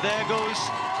 But there goes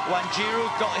Wanjiru,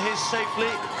 got his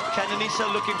safely. Kenenisa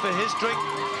looking for his drink.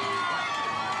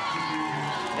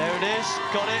 There it is,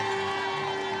 got it.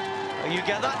 You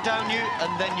get that down you,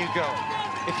 and then you go,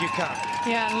 if you can.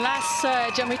 Yeah, and last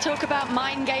surge, and we talk about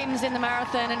mind games in the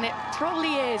marathon, and it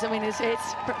probably is. I mean, it's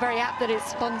very apt that it's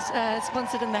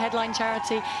sponsored, and the headline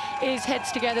charity is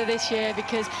Heads Together this year,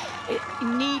 because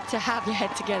you need to have your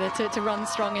head together to run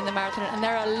strong in the marathon, and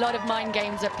there are a lot of mind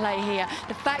games at play here.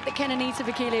 The fact that Kenenisa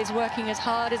Bekele is working as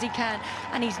hard as he can,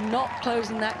 and he's not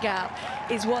closing that gap,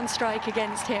 is one strike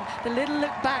against him. The little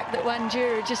look back that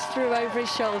Wanjiru just threw over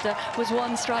his shoulder was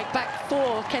one strike back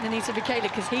for Kenenisa Bekele,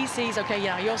 because he sees, okay,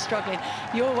 yeah, you're struggling.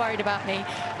 You're worried about me.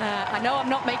 I know I'm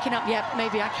not making up yet, but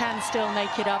maybe I can still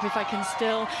make it up if I can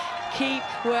still keep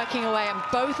working away. And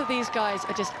both of these guys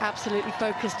are just absolutely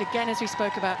focused, again, as we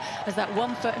spoke about, as that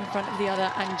one foot in front of the other,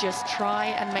 and just try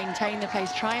and maintain the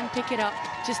pace, try and pick it up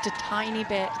just a tiny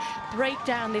bit, break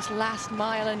down this last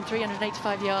mile and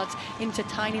 385 yards into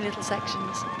tiny little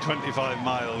sections. 25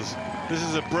 miles. This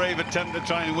is a brave attempt to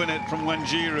try and win it from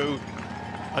Wanjiru.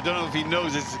 I don't know if he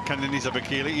knows it's Kenenisa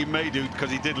Bekele. He may do,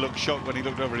 because he did look shocked when he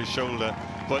looked over his shoulder.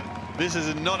 But this is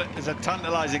it's a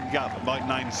tantalizing gap, about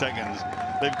 9 seconds.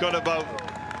 They've got about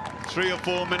 3 or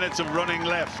 4 minutes of running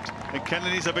left. And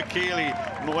Kenenisa Bekele,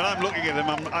 when I'm looking at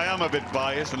him, I am a bit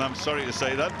biased, and I'm sorry to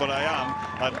say that, but I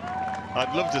am.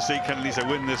 I'd love to see Kenenisa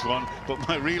win this one, but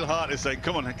my real heart is saying,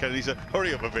 come on, Kenenisa,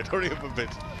 hurry up a bit, hurry up a bit.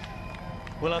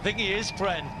 Well, I think he is,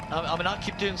 Bren. I mean, I'll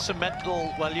keep doing some mental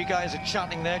while you guys are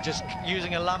chatting there, just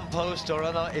using a lamppost or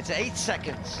other. It's 8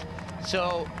 seconds.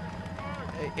 So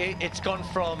it's gone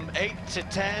from 8 to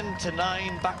 10 to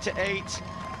 9, back to 8.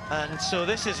 And so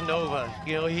this isn't over.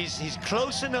 You know, he's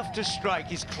close enough to strike.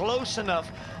 He's close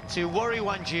enough to worry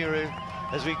Wanjiru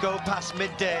as we go past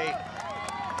midday.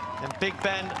 And Big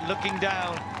Ben looking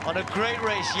down on a great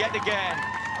race yet again.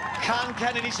 Can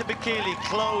Kenenisa Bekele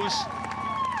close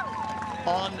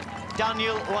on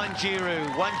Daniel Wanjiru?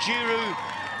 Wanjiru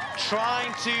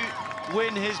trying to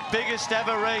win his biggest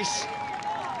ever race.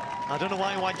 I don't know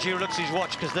why Wanjiru looks at his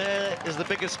watch, because there is the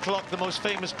biggest clock, the most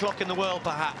famous clock in the world,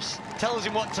 perhaps. Tells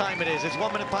him what time it is. It's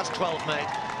 1 minute past 12, mate.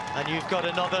 And you've got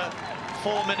another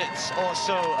 4 minutes or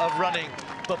so of running.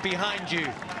 But behind you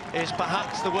is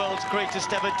perhaps the world's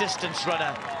greatest ever distance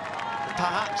runner.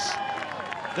 Perhaps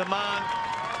the man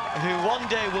who one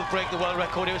day will break the world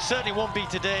record. It certainly won't be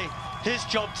today. His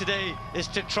job today is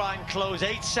to try and close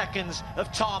 8 seconds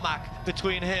of tarmac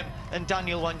between him and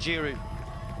Daniel Wanjiru.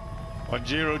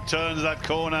 Wanjiru turns that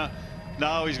corner.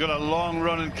 Now he's got a long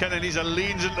run, and Kenenisa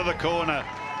leans into the corner.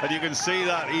 And you can see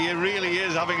that he really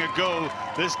is having a go.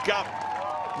 This gap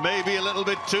may be a little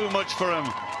bit too much for him.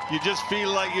 You just feel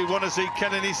like you want to see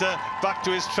Kenenisa back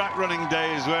to his track running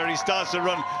days, where he starts to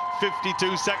run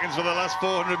 52 seconds for the last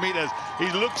 400 meters.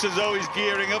 He looks as though he's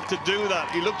gearing up to do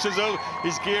that. He looks as though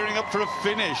he's gearing up for a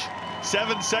finish.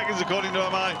 7 seconds, according to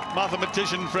my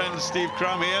mathematician friend Steve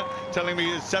Cram here, telling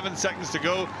me it's 7 seconds to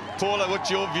go. Paula,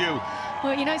 what's your view?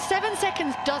 Well, you know, 7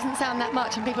 seconds doesn't sound that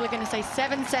much, and people are going to say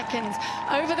 7 seconds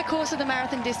over the course of the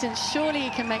marathon distance, surely he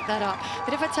can make that up.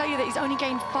 But if I tell you that he's only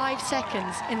gained 5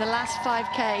 seconds in the last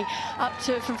 5K, up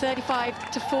to from 35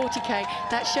 to 40K,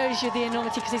 that shows you the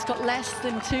enormity, because he's got less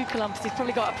than 2 kilometers. He's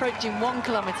probably got approaching 1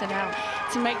 kilometer now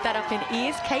to make that up in. He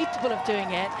is capable of doing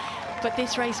it, but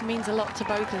this race means a lot to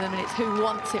both of them, and it's who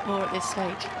wants it more at this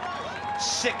stage.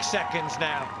 6 seconds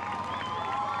now.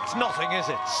 It's nothing, is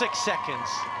it? 6 seconds.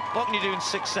 What can you do in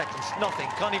 6 seconds? Nothing.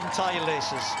 Can't even tie your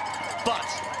laces. But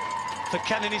for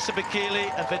Keitany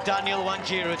and for Daniel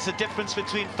Wanjiru, it's the difference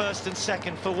between first and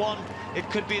second. For one, it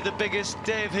could be the biggest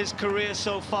day of his career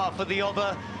so far. For the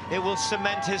other, it will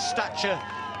cement his stature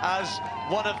as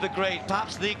one of the great,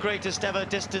 perhaps the greatest ever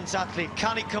distance athlete.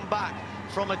 Can he come back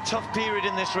from a tough period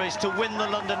in this race to win the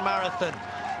London Marathon?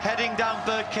 Heading down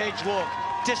Birdcage Walk,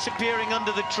 disappearing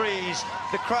under the trees.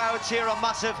 The crowds here are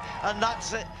massive, and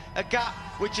that's a gap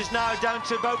which is now down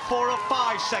to about 4 or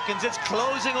 5 seconds. It's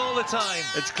closing all the time.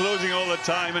 It's closing all the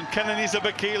time, and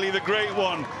Keitany, the great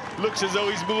one, looks as though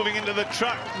he's moving into the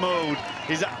track mode.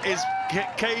 His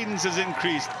cadence has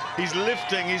increased. He's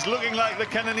lifting. He's looking like the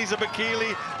Keitany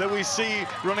that we see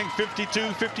running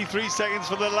 52, 53 seconds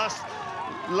for the last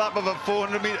lap of a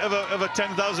 400 meter of a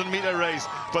 10,000 meter race,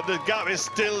 but the gap is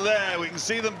still there. We can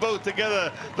see them both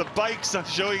together. The bikes are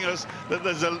showing us that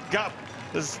there's a gap.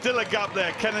 There's still a gap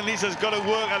there. Keitany's got to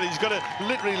work at it. He's got to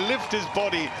literally lift his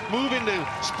body, move into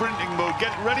sprinting mode,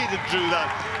 get ready to do that.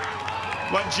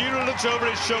 Wanjiru looks over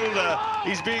his shoulder.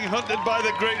 He's being hunted by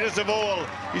the greatest of all.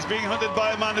 He's being hunted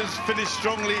by a man who's finished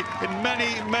strongly in many,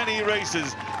 many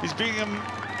races. He's being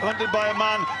hunted by a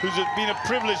man who's been a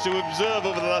privilege to observe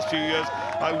over the last few years.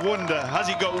 I wonder, has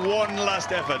he got one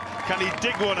last effort? Can he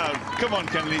dig one out? Come on,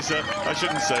 Keitany. I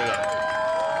shouldn't say that.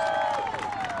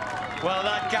 Well,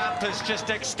 that gap has just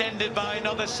extended by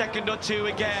another second or two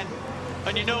again.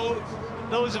 And you know,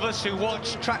 those of us who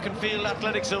watch track and field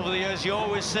athletics over the years, you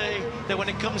always say that when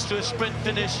it comes to a sprint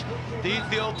finish, the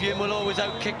Ethiopian will always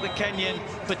outkick the Kenyan.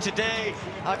 But today,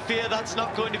 I fear that's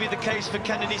not going to be the case for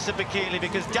Keitany,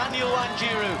 because Daniel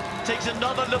Wanjiru takes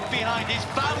another look behind. He's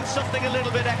found something a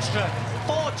little bit extra.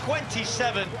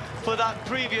 4:27 for that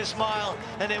previous mile,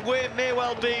 and it may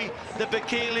well be the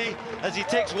Bekele, as he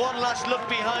takes one last look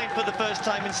behind for the first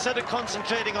time. Instead of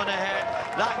concentrating on ahead,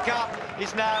 that gap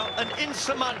is now an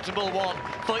insurmountable one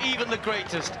for even the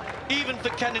greatest. Even for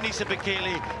Keitany,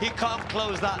 he can't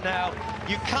close that now.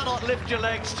 You cannot lift your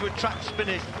legs to a track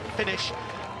finish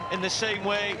in the same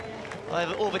way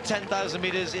over 10,000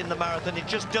 meters in the marathon. It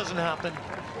just doesn't happen.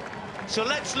 So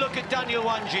let's look at Daniel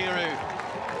Wanjiru.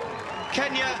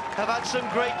 Kenya have had some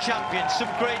great champions, some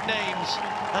great names,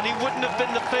 and he wouldn't have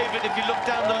been the favourite if you look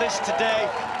down the list today,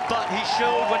 but he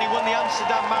showed when he won the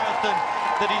Amsterdam Marathon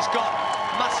that he's got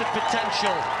massive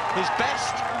potential. His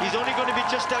best, he's only going to be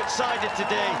just outside it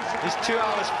today, is 2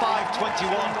 hours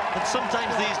 5:21, and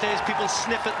sometimes these days people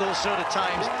sniff at those sort of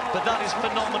times, but that is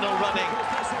phenomenal running.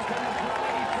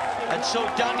 And so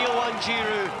Daniel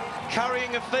Wanjiru,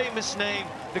 carrying a famous name,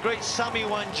 the great Sammy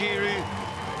Wanjiru,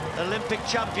 Olympic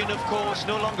champion, of course,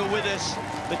 no longer with us,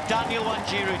 but Daniel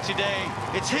Wanjiru today,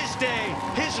 it's his day,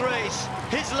 his race,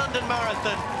 his London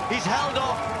Marathon. He's held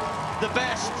off the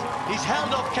best, he's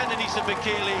held off Keitany,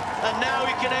 and now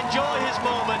he can enjoy his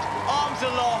moment, arms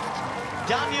aloft.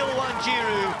 Daniel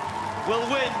Wanjiru will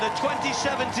win the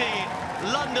 2017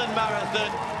 London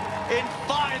Marathon in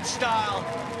fine style.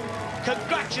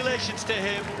 Congratulations to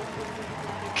him.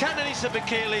 Keitany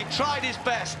tried his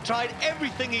best, tried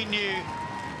everything he knew,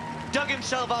 dug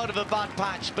himself out of a bad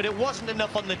patch, but it wasn't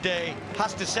enough on the day.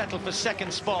 Has to settle for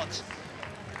second spot.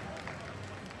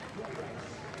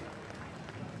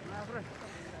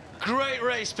 Great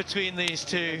race between these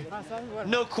two.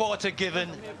 No quarter given,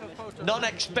 none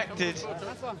expected.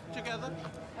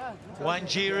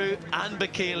 Wanjiru and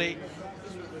Bekele.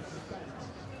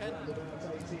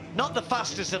 Not the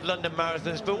fastest of London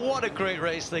marathons, but what a great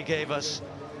race they gave us.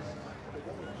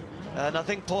 And I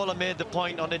think Paula made the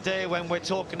point on a day when we're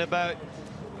talking about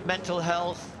mental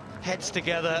health, heads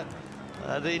together,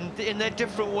 in their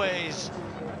different ways.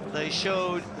 They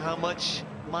showed how much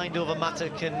mind over matter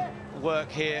can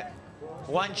work here.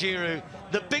 Wanjiru,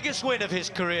 the biggest win of his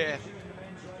career.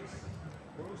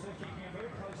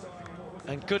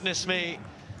 And goodness me,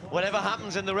 whatever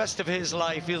happens in the rest of his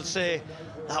life, he'll say,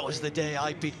 that was the day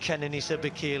I beat Keitany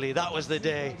Bekele. That was the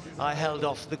day I held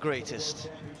off the greatest.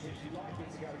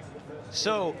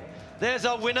 So, there's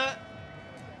our winner.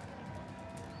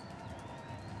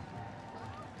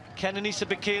 Keitany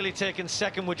Bekele taken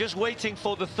second. We're just waiting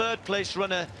for the third place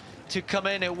runner to come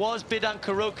in. It was Bidan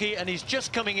Kuroki, and he's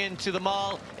just coming into the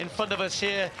mile in front of us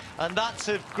here. And that's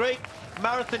a great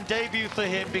marathon debut for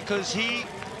him, because he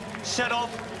set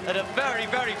off at a very,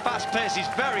 very fast pace. He's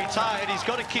very tired. He's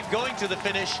got to keep going to the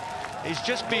finish. He's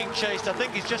just being chased. I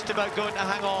think he's just about going to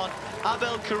hang on.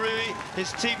 Abel Karui,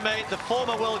 his teammate, the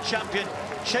former world champion,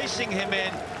 chasing him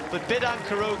in. But Bidan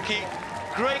Kuroki,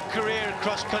 great career in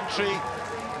cross-country,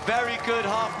 very good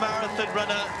half-marathon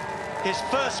runner. His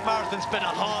first marathon's been a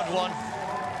hard one.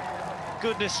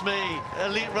 Goodness me,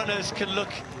 elite runners can look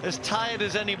as tired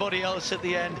as anybody else at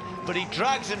the end, but he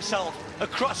drags himself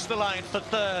across the line for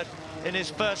third in his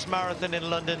first marathon in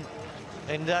London.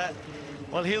 And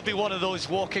well, he'll be one of those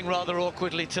walking rather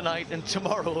awkwardly tonight, and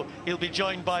tomorrow he'll be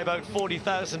joined by about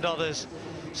 40,000 others.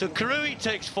 So Karui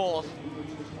takes fourth.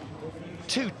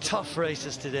 Two tough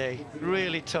races today,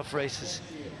 really tough races.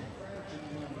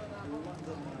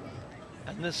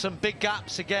 And there's some big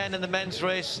gaps again in the men's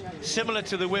race, similar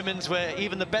to the women's, where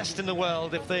even the best in the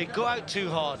world, if they go out too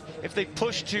hard, if they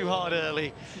push too hard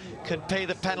early, can pay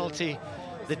the penalty.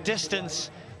 The distance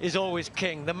is always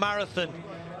king. The marathon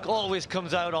always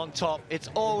comes out on top. It's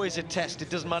always a test. It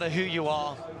doesn't matter who you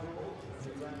are.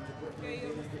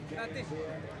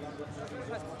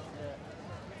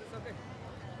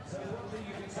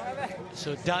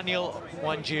 So Daniel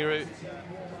Wanjiru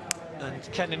and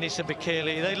Kenenisa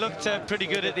Bekele, they looked pretty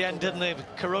good at the end, didn't they?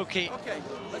 Kuroki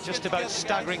just about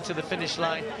staggering to the finish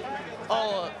line.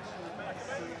 Oh,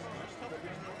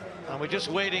 and we're just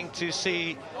waiting to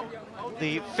see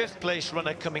the fifth place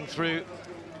runner coming through.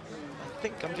 I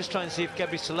think I'm just trying to see if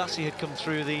Gebri Selassie had come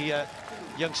through, the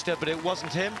youngster, but it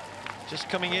wasn't him. Just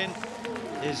coming in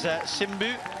is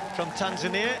Simbu from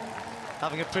Tanzania,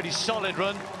 having a pretty solid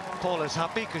run. Paula's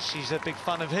happy because she's a big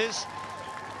fan of his.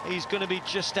 He's going to be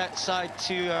just outside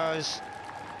 2 hours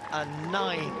and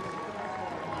 9.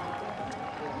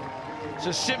 So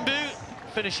Simbu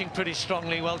finishing pretty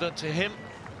strongly, well done to him.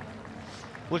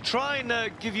 We'll try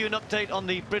and give you an update on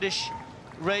the British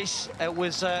race. It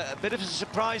was a bit of a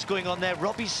surprise going on there.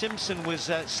 Robbie Simpson was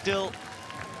still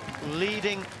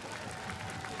leading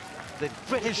the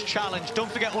British Challenge.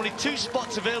 Don't forget, only 2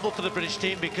 spots available for the British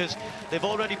team, because they've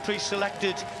already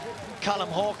pre-selected Callum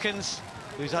Hawkins,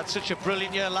 who's had such a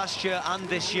brilliant year last year and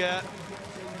this year.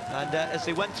 And as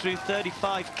they went through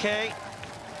 35k,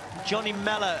 Johnny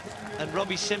Mellor and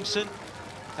Robbie Simpson,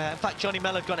 in fact, Johnny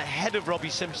Mellor had gone ahead of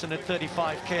Robbie Simpson at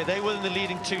 35k. They were in the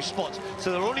leading 2 spots.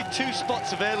 So there are only 2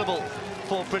 spots available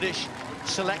for British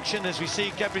selection. As we see,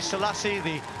 Gebri Selassie,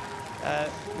 the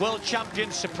world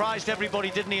champion, surprised everybody,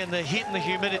 didn't he, in the heat and the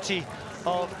humidity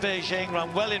of Beijing.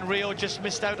 Ran well in Rio, just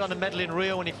missed out on a medal in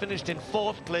Rio, and he finished in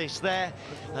 4th place there,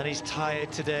 and he's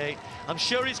tired today. I'm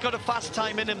sure he's got a fast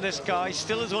time in him, this guy.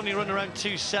 Still has only run around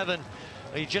 2:07.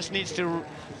 He just needs to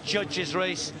judge his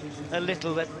race a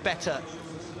little bit better.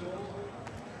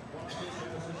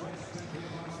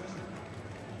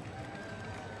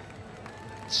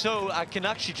 So I can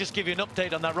actually just give you an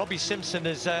update on that. Robbie Simpson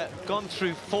has gone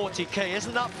through 40k.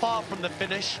 Isn't that far from the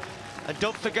finish? And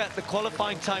don't forget, the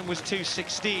qualifying time was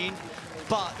 2:16,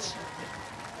 but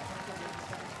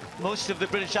most of the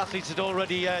British athletes had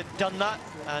already done that,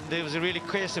 and it was a really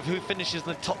case of who finishes in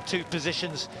the top 2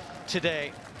 positions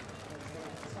today.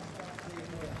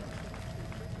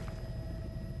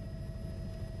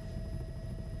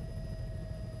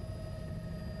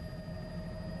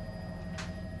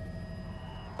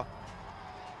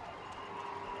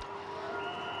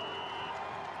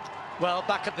 Well,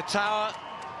 back at the tower,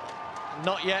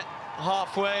 not yet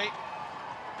halfway,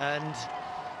 and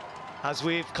as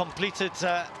we've completed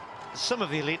some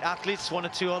of the elite athletes, 1 or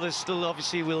 2 others still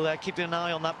obviously will keep an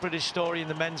eye on that British story in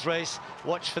the men's race,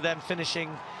 watch for them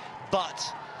finishing,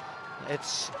 but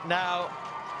it's now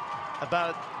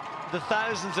about the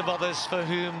thousands of others for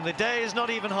whom the day is not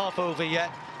even half over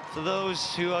yet. For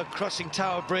those who are crossing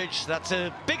Tower Bridge, that's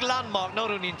a big landmark,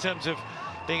 not only in terms of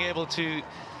being able to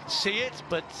see it,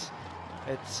 but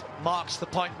it marks the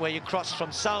point where you cross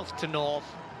from south to north,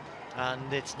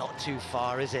 and it's not too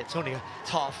far, is it? It's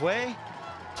halfway,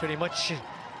 pretty much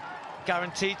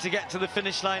guaranteed to get to the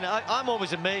finish line. I'm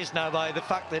always amazed now by the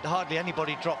fact that hardly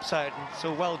anybody drops out, and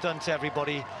so well done to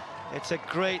everybody. It's a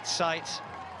great sight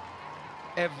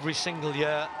every single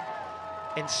year,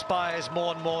 inspires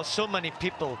more and more. So many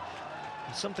people,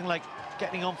 something like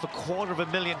getting on for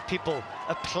 250,000 people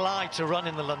apply to run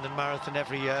in the London Marathon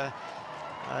every year,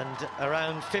 and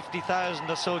around 50,000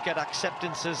 or so get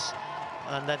acceptances,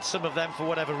 and then some of them, for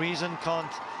whatever reason,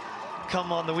 can't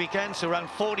come on the weekend. So around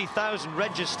 40,000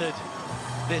 registered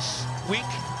this week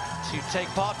to take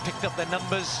part, picked up their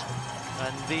numbers,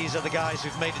 and these are the guys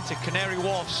who've made it to Canary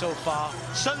Wharf so far.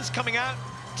 Sun's coming out,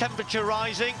 temperature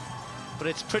rising, but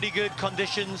it's pretty good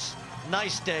conditions.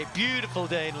 Nice day, beautiful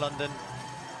day in London.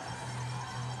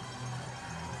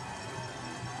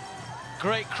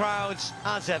 Great crowds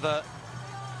as ever,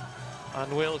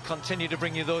 and we'll continue to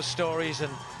bring you those stories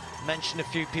and mention a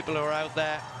few people who are out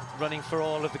there running for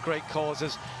all of the great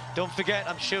causes. Don't forget,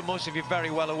 I'm sure most of you are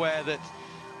very well aware that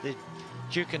the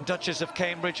Duke and Duchess of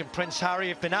Cambridge and Prince Harry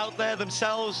have been out there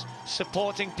themselves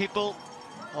supporting people,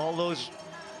 all those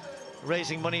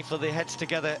raising money for the Heads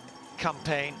Together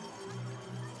campaign.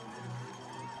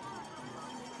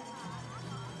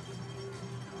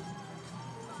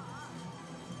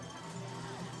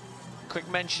 Quick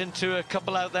mention to a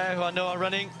couple out there who I know are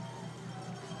running.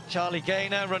 Charlie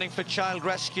Gaynor running for Child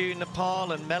Rescue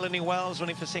Nepal, and Melanie Wells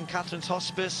running for St. Catherine's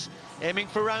Hospice, aiming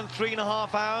for around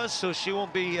 3.5 hours, so she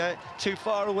won't be too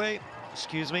far away.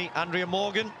 Excuse me. Andrea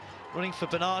Morgan running for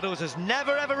Bernardo's, has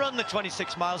never ever run the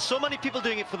 26 miles. So many people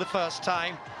doing it for the first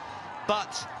time,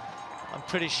 but I'm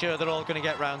pretty sure they're all going to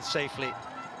get round safely.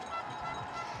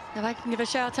 If I can give a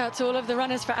shout out to all of the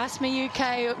runners for Asthma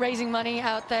UK, raising money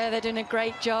out there. They're doing a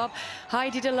great job.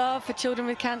 Heidi DeLove for Children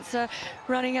with Cancer,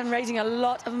 running and raising a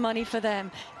lot of money for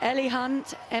them. Ellie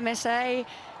Hunt, MSA.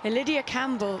 Lydia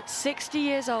Campbell, 60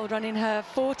 years old, running her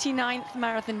 49th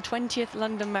marathon, 20th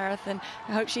London Marathon.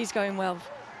 I hope she's going well.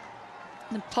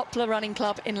 The Poplar Running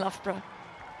Club in Loughborough.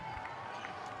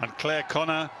 And Claire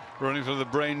Connor running for the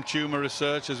Brain Tumour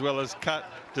Research, as well as Kat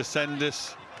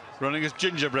Descendis running as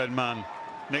Gingerbread Man.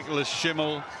 Nicholas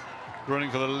Schimmel running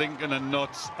for the Lincoln and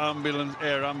Notts Ambulance,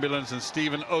 Air Ambulance, and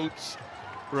Stephen Oates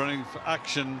running for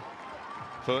Action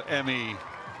for ME.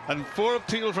 And 4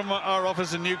 people from our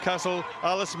office in Newcastle: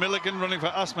 Alice Milligan running for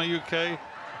Asthma UK,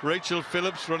 Rachel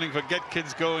Phillips running for Get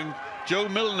Kids Going, Joe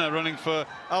Milner running for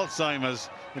Alzheimer's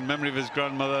in memory of his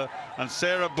grandmother, and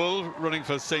Sarah Bull running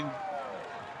for St.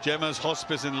 Gemma's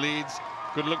Hospice in Leeds.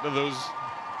 Good luck to those.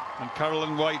 And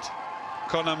Carolyn White,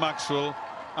 Connor Maxwell,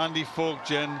 Andy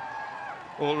Folkgen,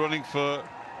 all running for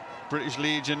British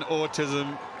Legion,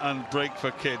 Autism and Break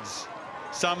for Kids.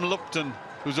 Sam Lupton,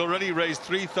 who's already raised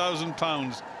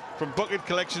 £3,000 from bucket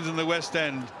collections in the West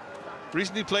End,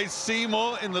 recently played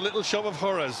Seymour in the Little Shop of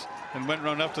Horrors and went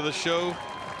round after the show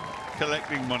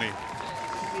collecting money.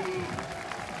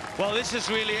 Well, this is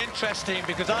really interesting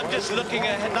because I'm just looking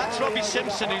ahead. That's Robbie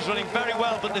Simpson, who's running very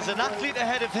well, but there's an athlete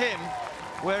ahead of him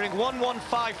wearing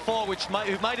 1154,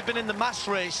 who might have been in the mass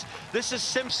race. This is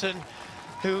Simpson,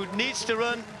 who needs to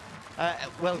run,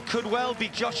 well, could well be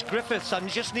Josh Griffiths. I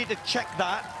just need to check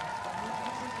that.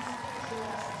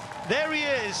 There he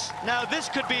is. Now, this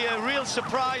could be a real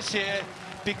surprise here,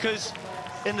 because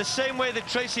in the same way that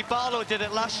Tracy Barlow did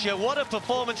it last year, what a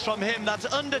performance from him.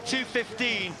 That's under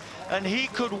 2:15, and he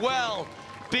could well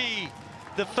be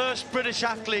the first British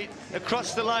athlete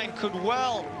across the line, could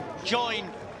well join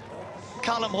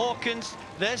Callum Hawkins.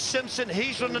 There's Simpson,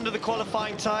 he's run under the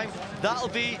qualifying time. That'll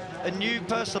be a new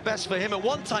personal best for him. At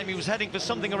one time he was heading for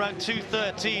something around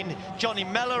 2:13. Johnny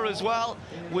Mellor as well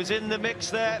was in the mix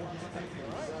there.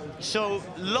 So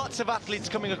lots of athletes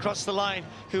coming across the line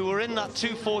who were in that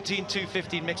 2:14,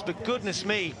 2:15 mix, but goodness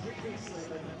me,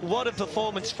 what a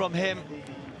performance from him.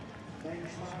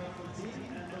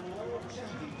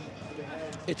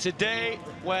 It's a day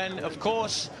when, of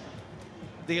course,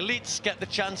 the elites get the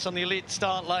chance on the elite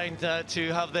start line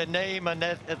to have their name and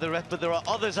but there are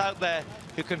others out there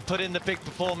who can put in the big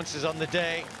performances on the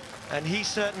day, and he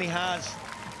certainly has.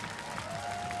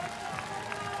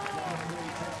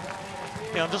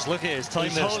 Yeah, I'm just looking at his time.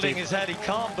 He's there, holding Steve. his head. He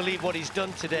can't believe what he's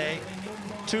done today.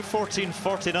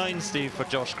 2:14.49, Steve, for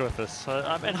Josh Griffiths.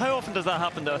 And how often does that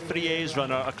happen to a 3A's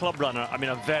runner, a club runner? I mean,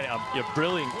 a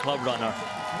brilliant club runner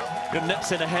who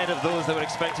nips in ahead of those that were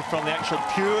expected from the actual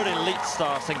pure elite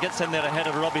starts and gets in there ahead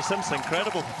of Robbie Simpson.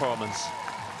 Incredible performance.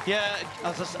 Yeah,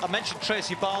 as I mentioned,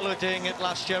 Tracy Barlow doing it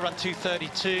last year on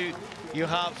 2:32. You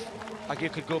have, you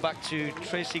could go back to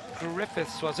Tracy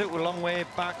Griffiths, was it? We're a long way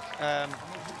back.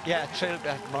 Yeah,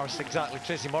 Morris, exactly.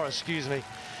 Tracy Morris, excuse me.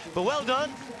 But well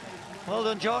done. Well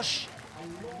done, Josh.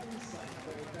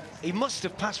 He must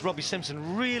have passed Robbie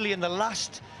Simpson really in the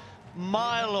last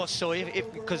mile or so,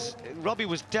 because Robbie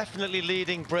was definitely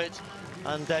leading Brit,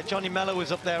 and Johnny Mellor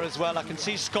was up there as well. I can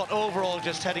see Scott Overall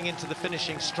just heading into the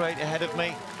finishing straight ahead of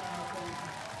me.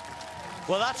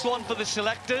 Well, that's one for the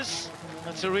selectors.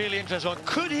 That's a really interesting one.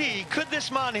 Could this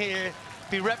man here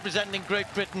be representing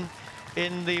Great Britain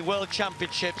in the World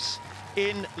Championships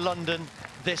in London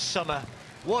this summer?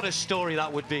 What a story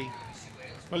that would be.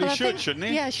 Well, he should, shouldn't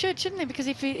he? Yeah, shouldn't he? Because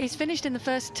if he's finished in the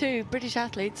first 2 British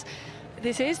athletes,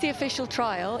 this is the official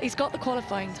trial. He's got the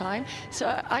qualifying time,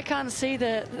 so I can't see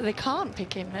that they can't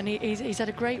pick him, and he's had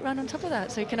a great run on top of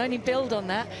that, so he can only build on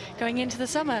that going into the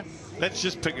summer. Let's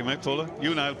just pick him, eh, Paula?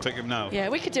 You and I'll pick him now. Yeah,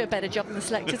 we could do a better job than the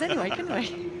selectors anyway, couldn't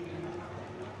we?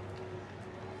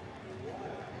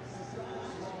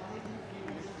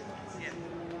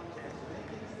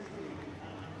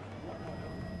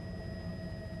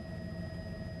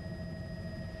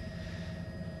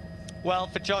 Well,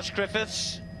 for Josh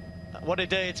Griffiths, what a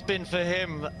day it's been for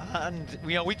him. And,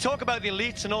 you know, we talk about the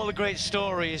elites and all the great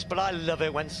stories, but I love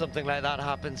it when something like that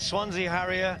happens. Swansea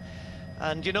Harrier.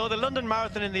 And, you know, the London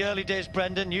Marathon in the early days,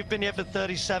 Brendan, you've been here for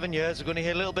 37 years. We're going to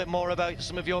hear a little bit more about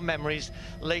some of your memories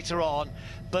later on.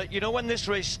 But, you know, when this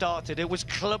race started, it was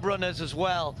club runners as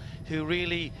well who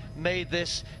really made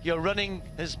this. Your running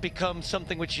has become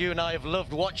something which you and I have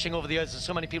loved watching over the years, and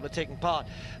so many people are taking part.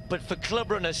 But for club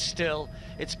runners still,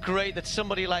 it's great that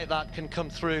somebody like that can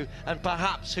come through. And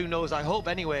perhaps, who knows, I hope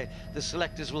anyway, the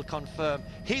selectors will confirm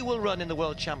he will run in the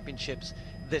World Championships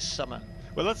this summer.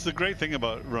 Well, that's the great thing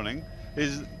about running,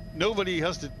 is nobody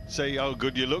has to say how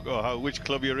good you look or which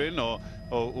club you're in or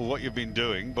what you've been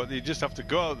doing, but you just have to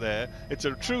go out there. It's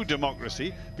a true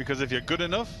democracy, because if you're good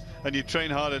enough and you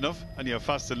train hard enough and you're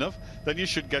fast enough, then you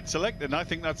should get selected, and I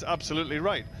think that's absolutely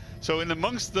right. So in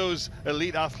amongst those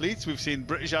elite athletes, we've seen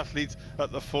British athletes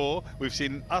at the fore, we've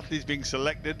seen athletes being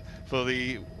selected for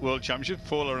the World Championship.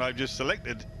 Paula and I just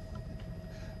selected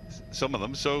some of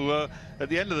them, so at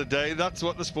the end of the day, that's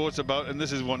what the sport's about, and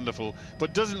this is wonderful.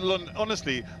 But doesn't London,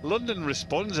 honestly, London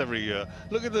responds every year.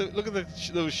 Look at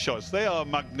those shots. They are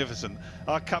magnificent.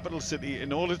 Our capital city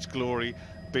in all its glory,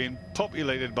 being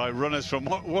populated by runners from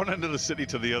one end of the city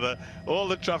to the other. All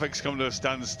the traffic's come to a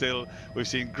standstill. We've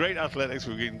seen great athletics,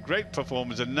 we've seen great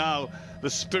performance, and now the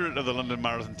spirit of the London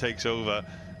Marathon takes over.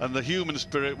 And the human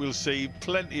spirit we'll see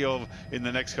plenty of in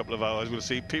the next couple of hours. We'll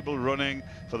see people running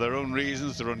for their own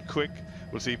reasons, to run quick.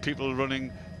 We'll see people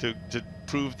running to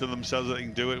prove to themselves that they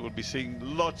can do it. We'll be seeing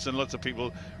lots and lots of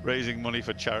people raising money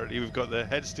for charity. We've got the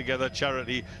Heads Together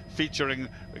charity featuring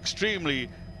extremely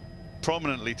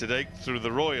prominently today through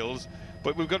the Royals.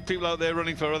 But we've got people out there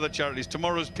running for other charities.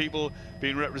 Tomorrow's people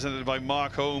being represented by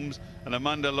Mark Holmes and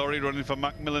Amanda Laurie, running for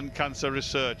Macmillan Cancer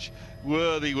Research.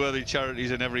 Worthy, worthy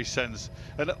charities in every sense.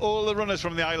 And all the runners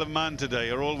from the Isle of Man today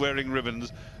are all wearing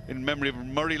ribbons in memory of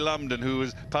Murray Lambden, who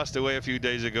was passed away a few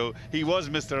days ago. He was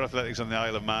Mr. Athletics on the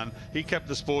Isle of Man. He kept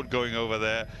the sport going over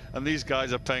there, and these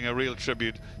guys are paying a real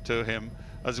tribute to him,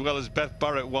 as well as Beth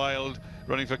Barrett-Wild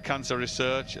running for Cancer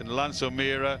Research, and Lance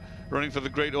O'Meara running for the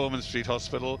Great Ormond Street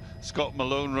Hospital, Scott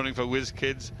Malone running for Whiz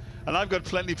Kids. And I've got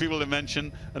plenty of people to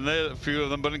mention, and there are a few of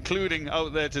them, but including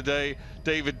out there today,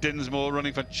 David Dinsmore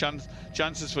running for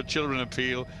Chances for Children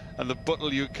Appeal, and the Buttle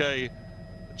UK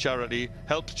charity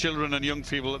helps children and young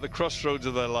people at the crossroads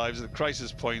of their lives, at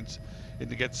crisis points, and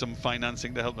to get some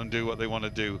financing to help them do what they want to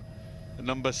do. And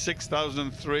number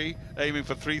 6003, aiming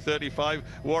for 3:35,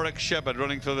 Warwick Shepherd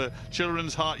running for the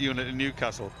Children's Heart Unit in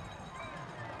Newcastle.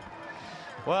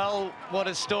 Well, what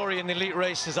a story in the elite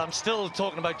races. I'm still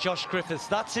talking about Josh Griffiths.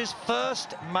 That's his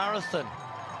first marathon.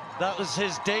 That was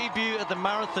his debut at the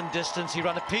marathon distance. He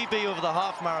ran a PB over the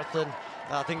half marathon,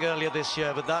 I think earlier this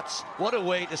year, but that's what a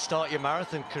way to start your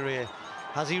marathon career.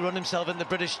 Has he run himself in the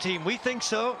British team? We think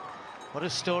so. What a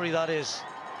story that is.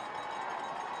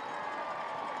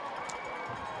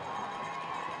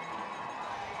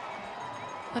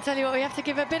 I'll tell you what, we have to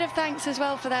give a bit of thanks as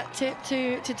well for that tip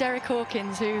to Derek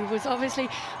Hawkins, who was obviously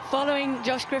following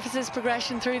Josh Griffiths'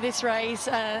 progression through this race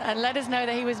and let us know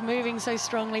that he was moving so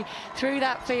strongly through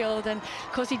that field. And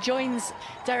of course he joins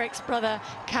Derek's brother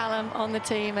Callum on the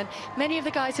team, and many of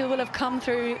the guys who will have come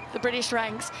through the British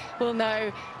ranks will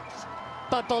know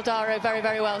Bud Baldaro very,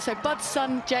 very well. So Bud's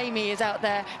son Jamie is out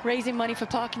there raising money for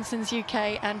Parkinson's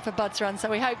UK and for Bud's run, so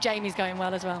we hope Jamie's going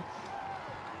well as well.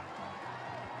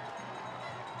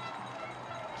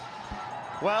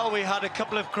 Well, we had a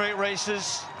couple of great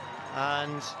races,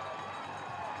 and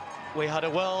we had a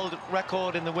world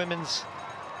record in the women's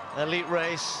elite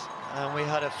race, and we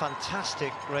had a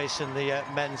fantastic race in the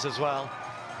men's as well.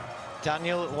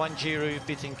 Daniel Wanjiru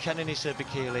beating Keitany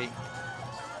Sebekele.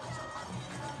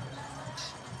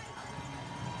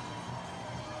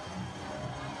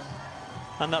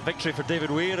 And that victory for David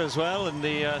Weir as well, in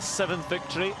the seventh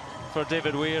victory for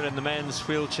David Weir in the men's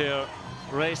wheelchair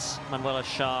race. Manuela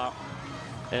Shah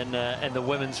in the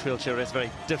women's wheelchair race. Very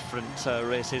different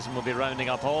races, and we'll be rounding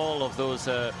up all of those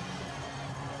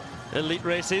elite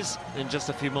races in just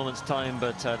a few moments' time.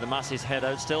 But the masses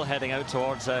still heading out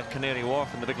towards Canary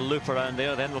Wharf and the big loop around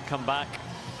there. Then we'll come back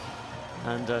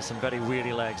And some very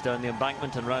weary legs down the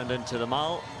embankment and round into the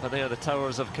Mall. But they are the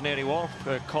towers of Canary Wharf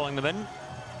calling them in.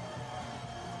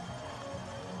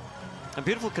 And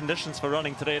beautiful conditions for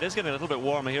running today. It is getting a little bit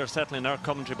warmer here, certainly in our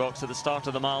commentary box at the start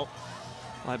of the Mall.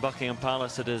 By Buckingham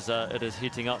Palace it is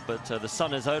heating up, but the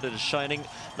sun is out, it is shining.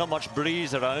 Not much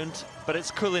breeze around, but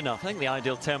it's cool enough. I think the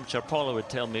ideal temperature, Paula would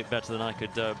tell me better than I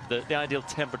could, the ideal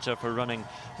temperature for running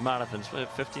marathons,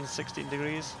 15, 16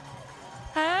 degrees?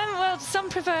 Well, some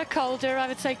prefer colder. I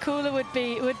would say cooler would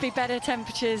be better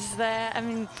temperatures there. I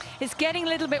mean, it's getting a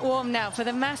little bit warm now. For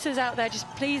the masses out there, just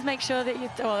please make sure that you,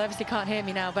 well, obviously can't hear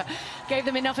me now, but gave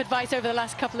them enough advice over the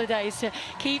last couple of days to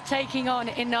keep taking on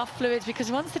enough fluids,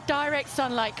 because once the direct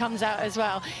sunlight comes out as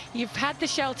well, you've had the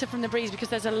shelter from the breeze because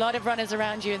there's a lot of runners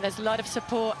around you and there's a lot of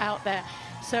support out there.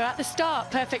 So at the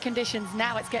start, perfect conditions.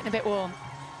 Now it's getting a bit warm.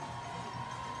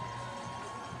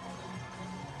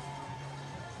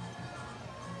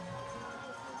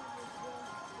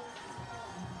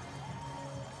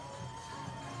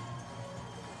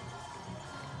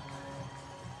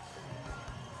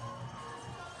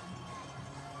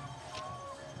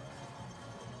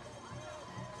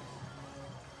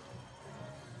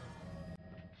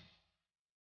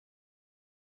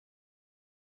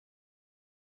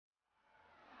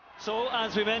 So,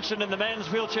 as we mentioned in the men's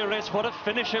wheelchair race, what a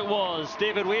finish it was.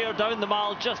 David Weir down the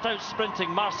mile, just out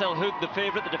sprinting Marcel Hoog, the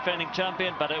favourite, the defending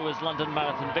champion, but it was London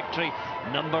Marathon victory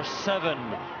number 7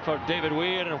 for David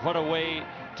Weir, and what a way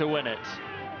to win it.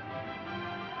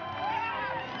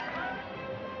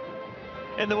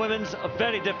 In the women's, a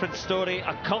very different story.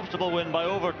 A comfortable win by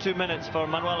over 2 minutes for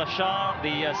Manuela Schär,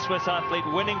 the Swiss athlete,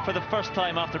 winning for the first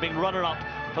time after being runner-up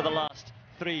for the last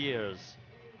 3 years.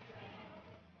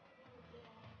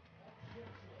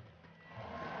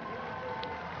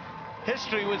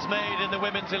 History was made in the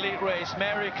women's elite race.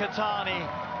 Mary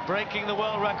Keitany breaking the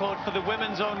world record for the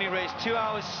women's only race, 2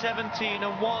 hours 17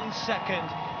 and 1 second,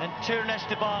 and Tirnesh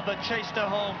Dibaba chased her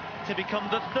home to become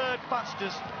the 3rd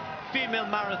fastest female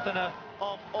marathoner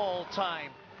of all time.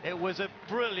 It was a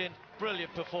brilliant,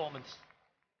 brilliant performance.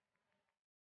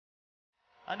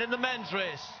 And in the men's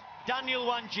race, Daniel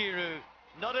Wanjiru,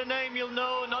 not a name you'll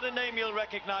know, not a name you'll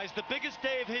recognize. The biggest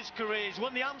day of his career. He's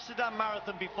won the Amsterdam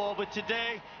Marathon before, but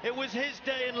today it was his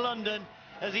day in London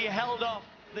as he held off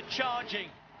the charging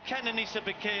Keitany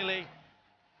Bekele.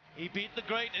 He beat the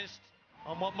greatest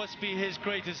on what must be his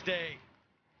greatest day.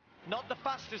 Not the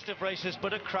fastest of races,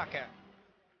 but a cracker.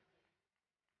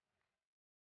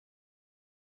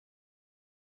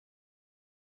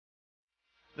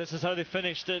 This is how they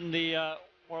finished in the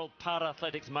World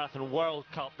Para-Athletics Marathon World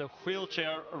Cup, the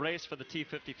wheelchair race for the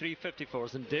T53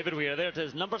 54s. And David Weir, there it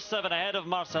is, number 7 ahead of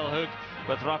Marcel Hoog,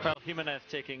 with Rafael Jimenez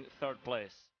taking 3rd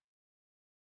place.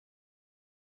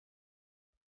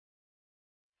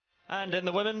 And in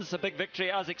the women's, a big victory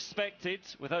as expected,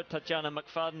 without Tatjana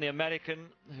McFadden, the American,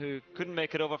 who couldn't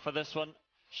make it over for this one.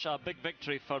 Big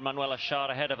victory for Manuela Schär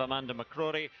ahead of Amanda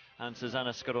McCrory and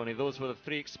Susanna Scaroni. Those were the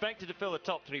 3 expected to fill the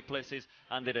top 3 places,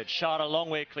 and they did. Schär a long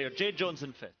way clear. Jade Jones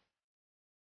in 5th.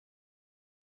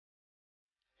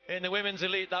 In the women's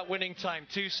elite, that winning time,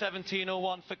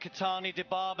 2:17:01 for Keitany.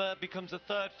 Dibaba becomes the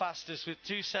 3rd fastest with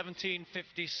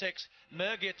 2:17:56.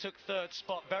 Mergia took 3rd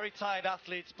spot. Very tired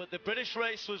athletes, but the British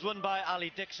race was won by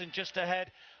Ali Dixon, just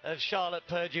ahead of Charlotte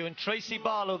Purdue and Tracy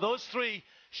Barlow. Those 3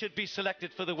 should be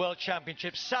selected for the World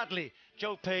Championship. Sadly,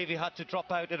 Joe Pavey had to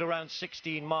drop out at around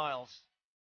 16 miles.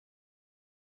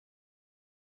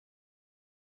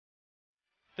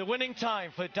 The winning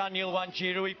time for Daniel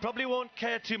Wanjiru, he probably won't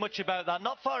care too much about that.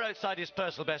 Not far outside his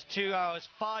personal best, 2 hours,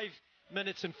 5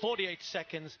 minutes and 48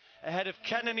 seconds ahead of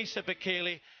Keitany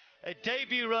Bekele. A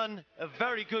debut run, a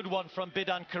very good one from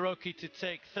Bidan Kuroki to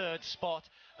take 3rd spot.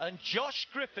 And Josh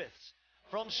Griffiths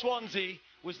from Swansea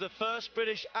was the first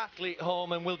British athlete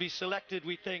home and will be selected,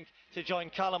 we think, to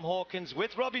join Callum Hawkins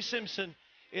with Robbie Simpson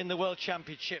in the World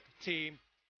Championship team.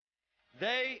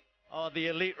 They are the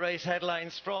elite race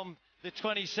headlines from the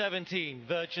 2017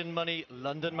 Virgin Money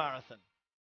London Marathon.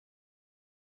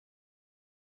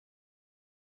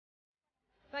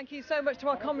 Thank you so much to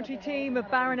our commentary team of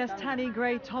Baroness Tanny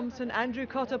Gray-Thompson, Andrew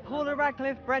Cotter, Paula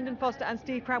Radcliffe, Brendan Foster and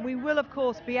Steve Cram. We will, of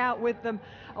course, be out with them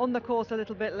on the course a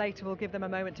little bit later. We'll give them a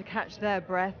moment to catch their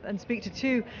breath and speak to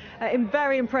 2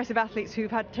 very impressive athletes who've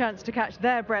had a chance to catch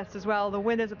their breaths as well. The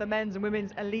winners of the men's and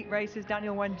women's elite races,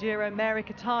 Daniel Wanjiru and Mary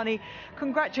Keitany.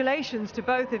 Congratulations to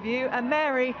both of you. And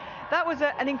Mary, that was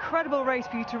an incredible race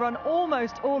for you to run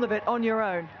almost all of it on your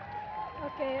own.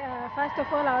 Okay, first of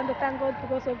all, I want to thank God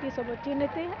because of this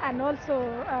opportunity, and also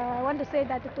I want to say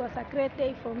that it was a great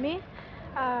day for me.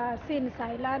 since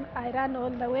I ran all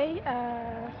the way,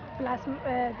 plus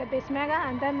the base mega,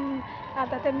 and then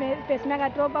after the base mega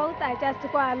drop out, I just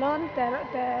go along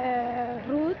the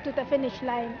route to the finish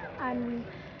line, and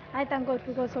I thank God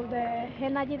because of the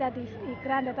energy that he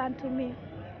granted unto me.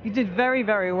 You did very,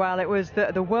 very well. It was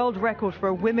the world record for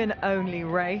a women-only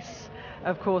race,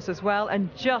 of course, as well, and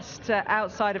just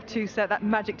outside of that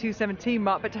magic 2:17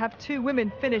 mark. But to have two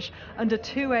women finish under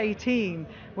 2:18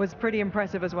 was pretty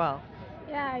impressive as well.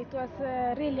 Yeah, it was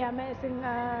really amazing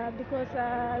because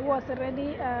I was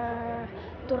ready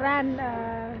to run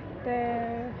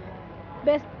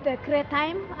the great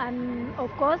time, and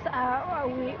of course,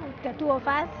 the two of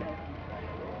us.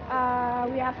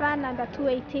 We have run under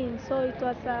 2:18, so it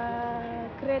was a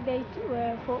great day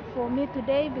for me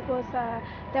today because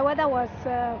the weather was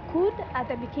good at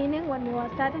the beginning when we were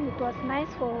starting. It was nice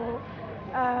for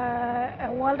a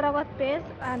world record pace,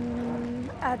 and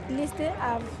at least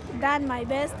I've done my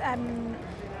best, and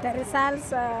the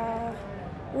results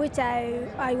which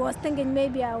I was thinking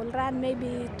maybe I will run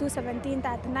maybe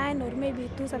 2:17:39 or maybe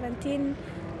 2:17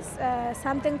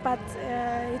 something, but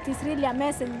it is really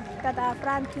amazing that I've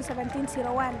run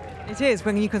 2:17:01. It is,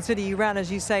 when you consider you ran,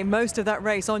 as you say, most of that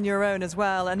race on your own as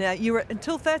well, and you were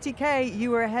until 30k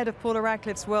you were ahead of Paula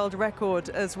Radcliffe's world record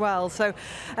as well. So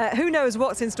who knows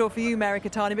what's in store for you, Mary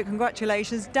Keitany, but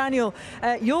congratulations. Daniel,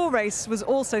 your race was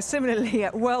also similarly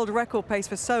at world record pace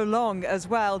for so long as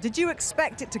well. Did you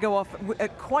expect it to go off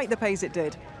at quite the pace it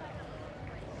did?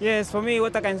 Yes, for me,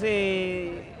 what I can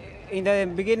say, in the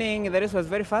beginning, the race was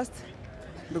very fast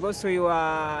because we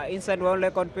were inside world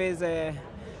record pace,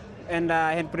 and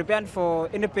I had prepared for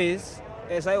any pace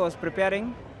as I was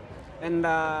preparing. And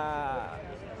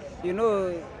you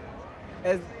know,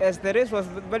 as the race was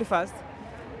very fast,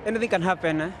 anything can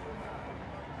happen.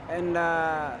 And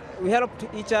we helped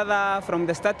each other from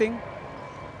the starting.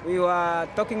 We were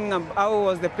talking about how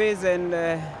was the pace, and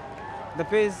the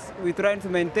pace we tried to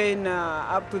maintain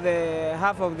up to the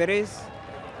half of the race.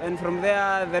 And from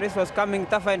there, the race was coming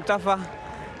tougher and tougher.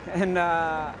 And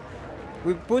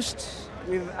we pushed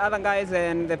with other guys,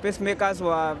 and the pacemakers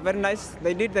were very nice.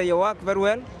 They did their work very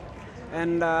well.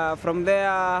 And from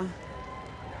there,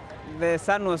 the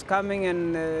sun was coming,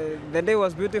 and the day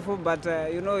was beautiful. But,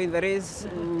 you know, in the race,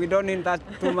 we don't need that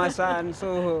too much sun.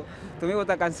 So, to me, what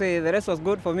I can say, the race was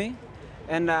good for me.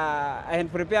 And I am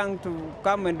preparing to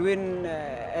come and win.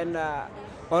 And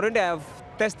already I've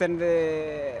tested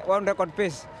the world record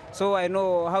pace, so I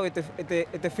know how it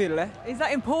feels. Is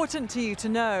that important to you to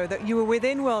know that you were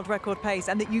within world record pace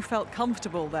and that you felt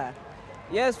comfortable there?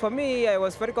 Yes, for me, I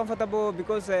was very comfortable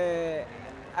because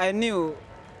I knew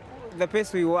the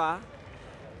pace we were,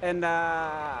 and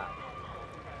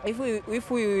if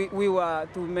we were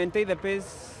to maintain the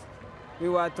pace, we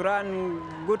were to run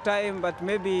good time, but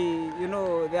maybe, you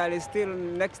know, there is still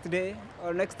next day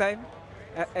or next time.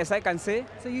 As I can say.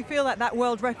 So you feel that that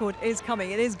world record is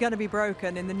coming, it is going to be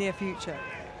broken in the near future?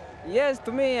 Yes,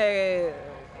 to me,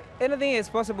 anything is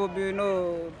possible. You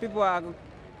know, people are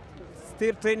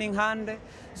still training hard,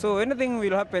 so anything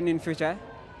will happen in future.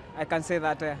 I can say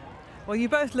that. Well, you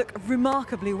both look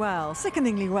remarkably well,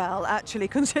 sickeningly well, actually,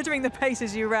 considering the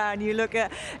paces you ran. You look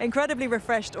incredibly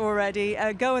refreshed already.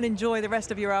 Go and enjoy the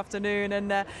rest of your afternoon,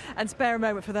 and spare a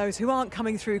moment for those who aren't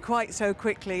coming through quite so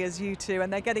quickly as you two,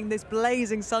 and they're getting this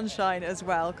blazing sunshine as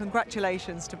well.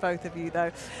 Congratulations to both of you,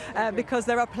 though, because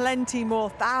there are plenty more,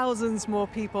 thousands more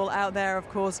people out there, of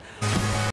course.